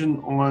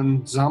religion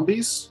on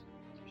zombies?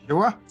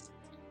 Sure.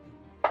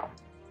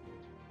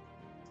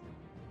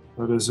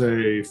 That is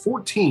a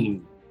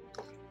 14.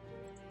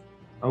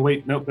 Oh,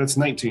 wait, nope, that's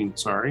 19.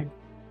 Sorry.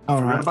 All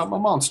Forgot right. about my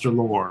monster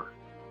lore.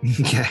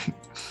 Okay.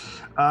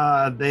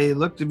 They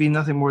look to be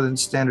nothing more than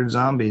standard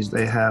zombies.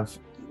 They have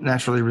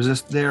naturally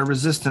they are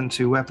resistant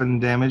to weapon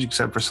damage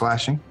except for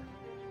slashing.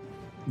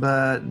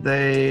 But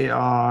they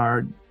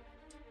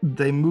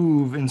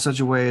move in such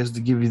a way as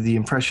to give you the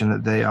impression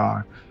that they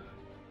are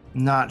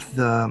not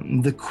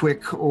the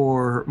quick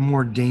or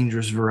more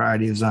dangerous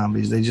variety of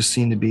zombies. They just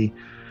seem to be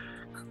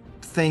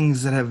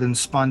things that have been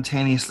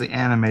spontaneously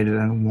animated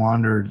and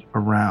wandered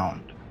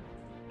around.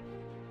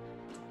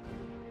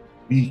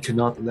 We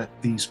cannot let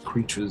these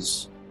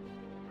creatures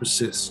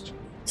persist.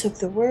 Took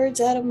the words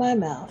out of my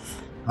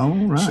mouth. All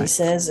right. She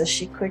says as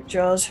she quick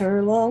draws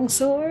her long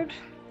sword.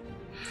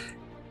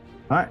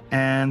 All right,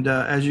 and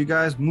as you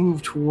guys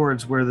move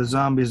towards where the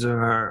zombies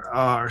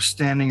are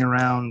standing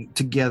around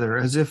together,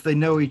 as if they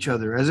know each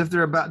other, as if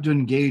they're about to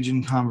engage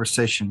in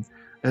conversation,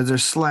 as their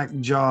slack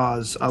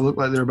jaws look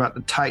like they're about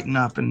to tighten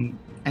up and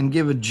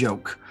give a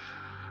joke.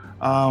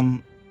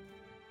 One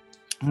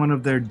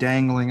of their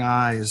dangling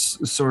eyes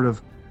sort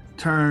of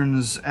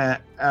turns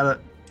at it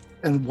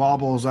and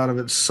wobbles out of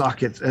its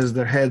socket as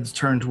their heads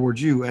turn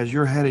towards you as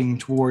you're heading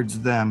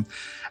towards them,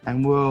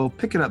 and we'll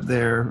pick it up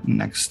there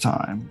next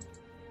time.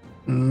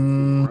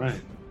 Right.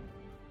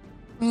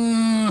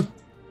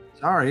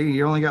 Sorry,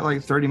 you only got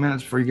like 30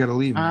 minutes before you got to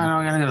leave. I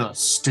don't got a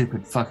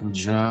stupid fucking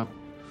job.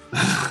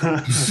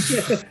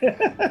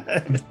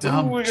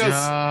 Dumb we gotta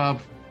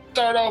job.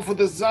 Start off with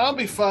a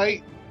zombie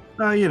fight.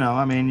 I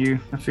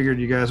figured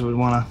you guys would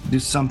want to do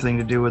something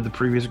to do with the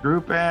previous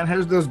group, and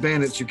here's those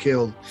bandits you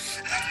killed.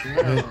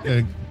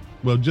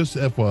 Well, just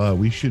FYI,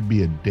 we should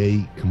be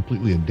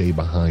completely a day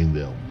behind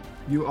them.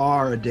 You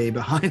are a day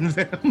behind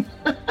them.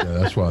 Yeah,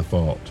 that's what I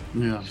thought.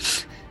 Yeah.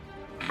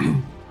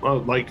 Well,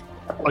 like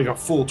a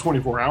full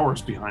 24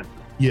 hours behind.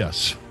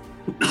 Yes.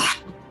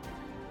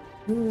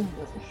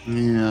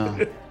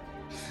 Yeah.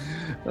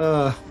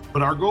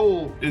 But our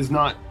goal is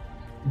not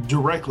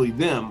directly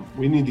them.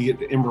 We need to get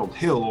to Emerald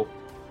Hill.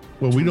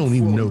 Well, we don't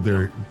even know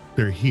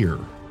they're here.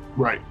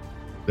 Right.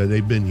 That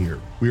they've been here.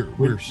 We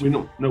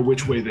don't know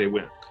which way they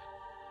went.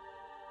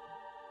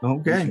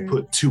 Okay. We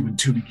put two and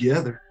two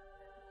together.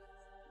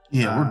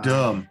 Yeah, we're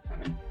dumb.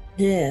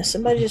 Yeah,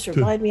 somebody just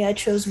remind me I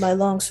chose my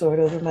longsword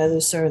over my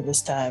lucerne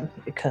this time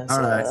because All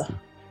right.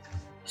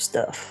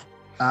 Stuff.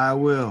 I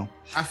will.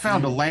 I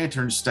found a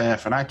lantern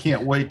staff and I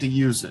can't wait to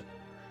use it.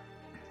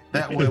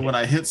 That way, when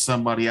I hit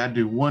somebody, I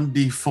do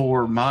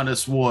 1d4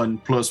 minus 1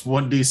 plus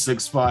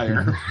 1d6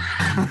 fire.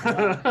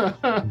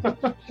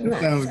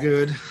 Sounds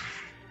good.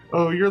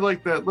 Oh, you're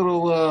like that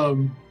little.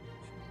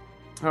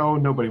 Oh,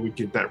 nobody would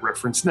get that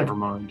reference. Never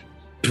mind.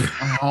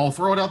 I'll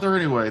throw it out there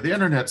anyway. The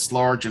internet's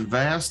large and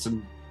vast,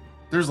 and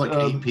there's like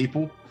 8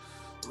 people.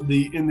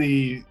 In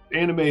the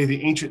anime,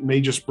 the Ancient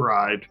Magus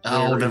Bride.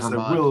 Oh, there never is the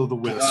mind.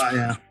 Will-o'-the-Wisp.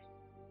 Yeah.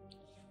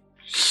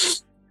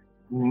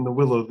 And the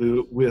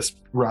Will-o'-the-Wisp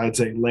rides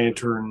a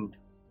lantern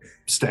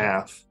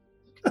staff,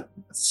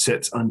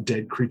 sets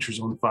undead creatures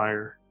on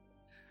fire.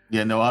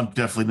 Yeah, no, I'm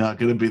definitely not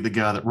going to be the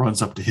guy that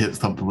runs up to hit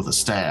something with a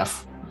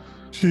staff.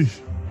 All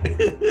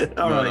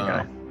right,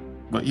 guy.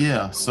 But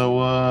yeah,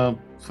 so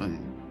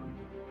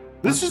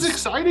This is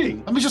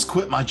exciting. let me just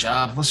quit my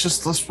job.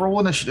 Let's roll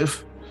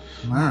initiative.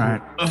 All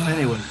right.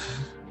 Anyway,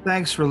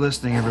 thanks for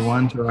listening,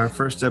 everyone, to our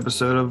first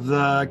episode of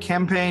the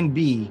Campaign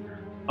B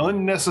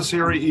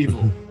Unnecessary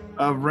evil.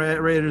 of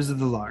Raiders of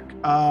the Lark.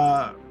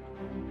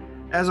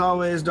 As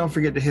always, don't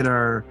forget to hit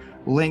our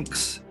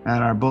links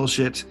and our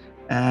bullshit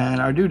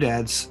and our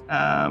doodads.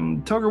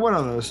 Toger, what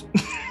are those?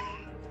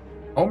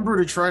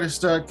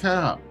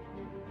 Homebrewdetritus.com.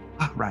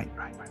 Right.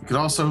 You can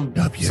also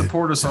Yup, yeah.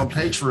 support us on Yup,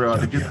 yeah. Patreon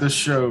to Yup, get yeah. this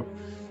show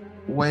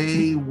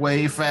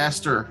way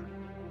faster.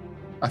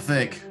 I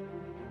think.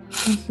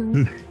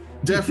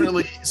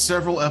 Definitely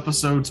several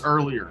episodes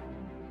earlier.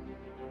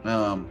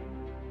 No,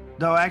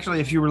 actually,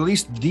 if you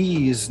released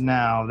these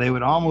now, they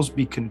would almost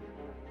be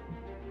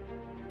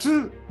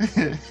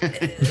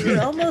It would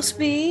almost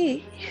be.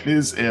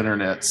 His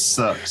internet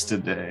sucks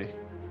today.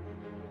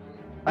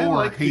 I Or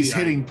like he's the-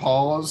 hitting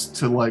pause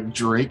to like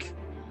drink,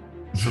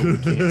 so we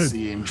can't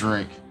see him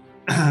drink.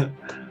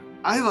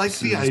 I like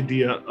the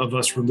idea of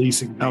us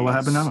releasing these Oh, what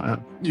happened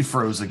now? You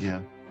froze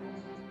again.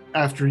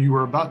 after you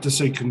were about to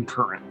say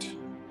concurrent.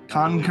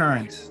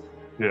 Concurrent.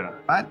 Yeah.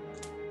 What?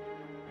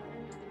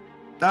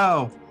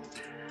 Oh,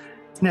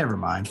 never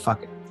mind.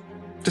 Fuck it.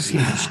 Just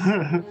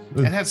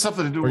It had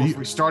something to do with if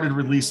we started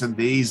releasing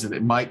these, and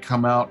it might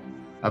come out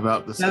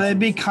about the. now they'd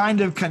be kind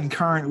of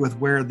concurrent with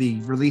where the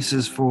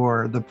releases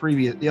for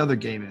the other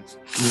game is.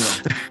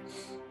 Yeah.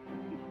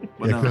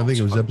 But Yeah, 'cause no, I think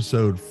it was fun.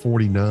 episode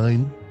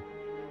 49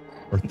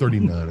 or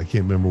 39. I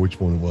can't remember which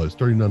one it was.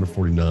 39 or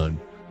 49,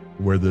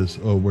 where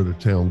the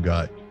town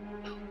got,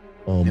 Yeah,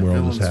 where all this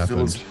villains, happened.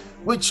 villains,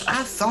 which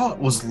I thought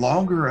was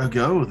longer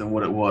ago than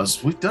what it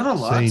was. We've done a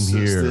lot Same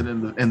since here.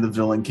 then in the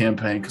villain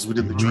campaign, because we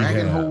did the We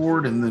Dragon have.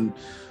 Horde and then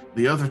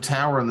the other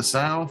tower in the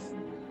south.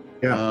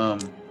 Yeah. Um,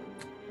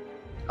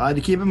 I had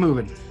to keep it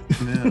moving.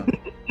 yeah.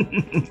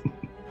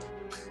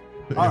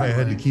 I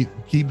had to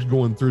keep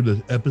going through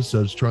the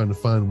episodes trying to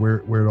find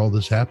where all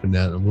this happened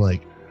at. I'm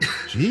like,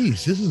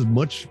 geez, this is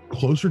much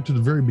closer to the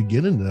very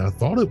beginning than I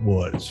thought it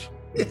was.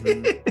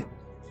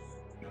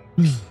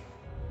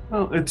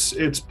 Well,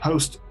 it's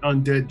post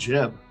Undead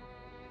Jeb.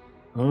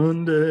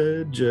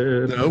 Undead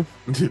Jed.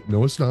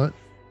 No, it's not.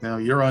 Now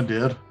you're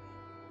undead.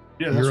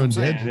 Yeah, that's You're what I'm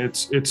undead?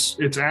 saying.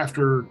 It's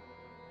after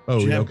Oh,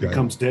 Jeb yeah, okay.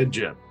 becomes Dead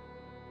Jeb.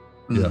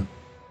 Yeah.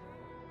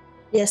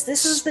 Yes,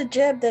 this is the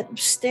Jeb that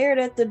stared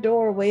at the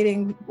door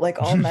waiting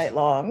like all night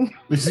long,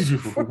 This is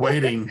you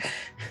waiting.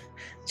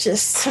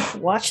 just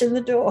watching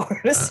the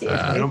door to see if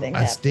anything I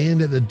happened.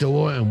 stand at the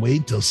door and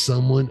wait till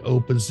someone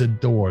opens the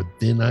door.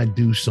 Then I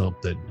do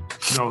something.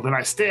 No, then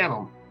I stab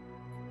him.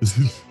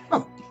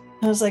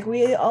 I was like,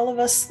 all of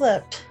us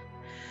slept,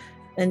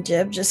 and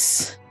Jeb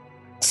just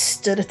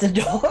stood at the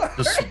door.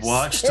 Just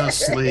watched us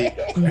sleep.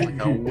 Like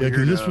a Yeah,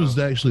 because this weirdo. was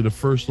actually the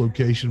first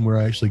location where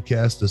I actually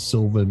cast a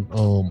Sylvan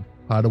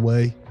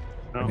hideaway.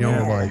 Oh, And y'all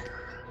Yeah. were like,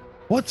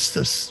 what's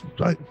this?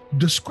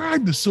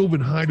 Describe the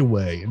Sylvan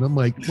hideaway. And I'm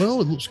like,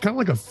 well, it looks kind of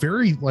like a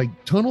fairy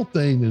tunnel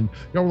thing. And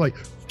y'all were like,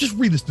 just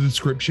read this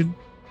description.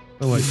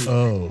 I'm like,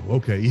 oh,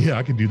 okay. Yeah,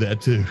 I can do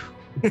that too.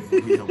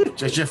 You know,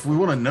 Jeff, we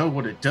want to know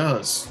what it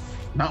does,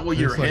 not what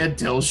your It's like- head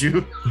tells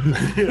you.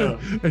 Yeah.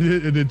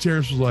 and then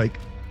Terrence was like,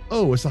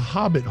 oh, it's a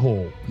hobbit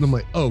hole. And I'm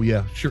like, oh,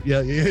 yeah, sure.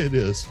 Yeah, it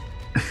is.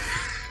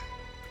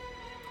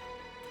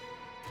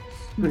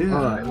 All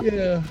right.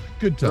 Yeah,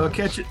 good Well,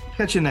 time.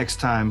 catch you next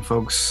time,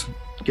 folks.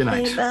 Good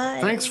night. Okay, bye.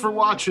 Thanks for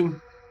watching.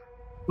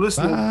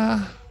 Listening.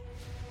 Bye.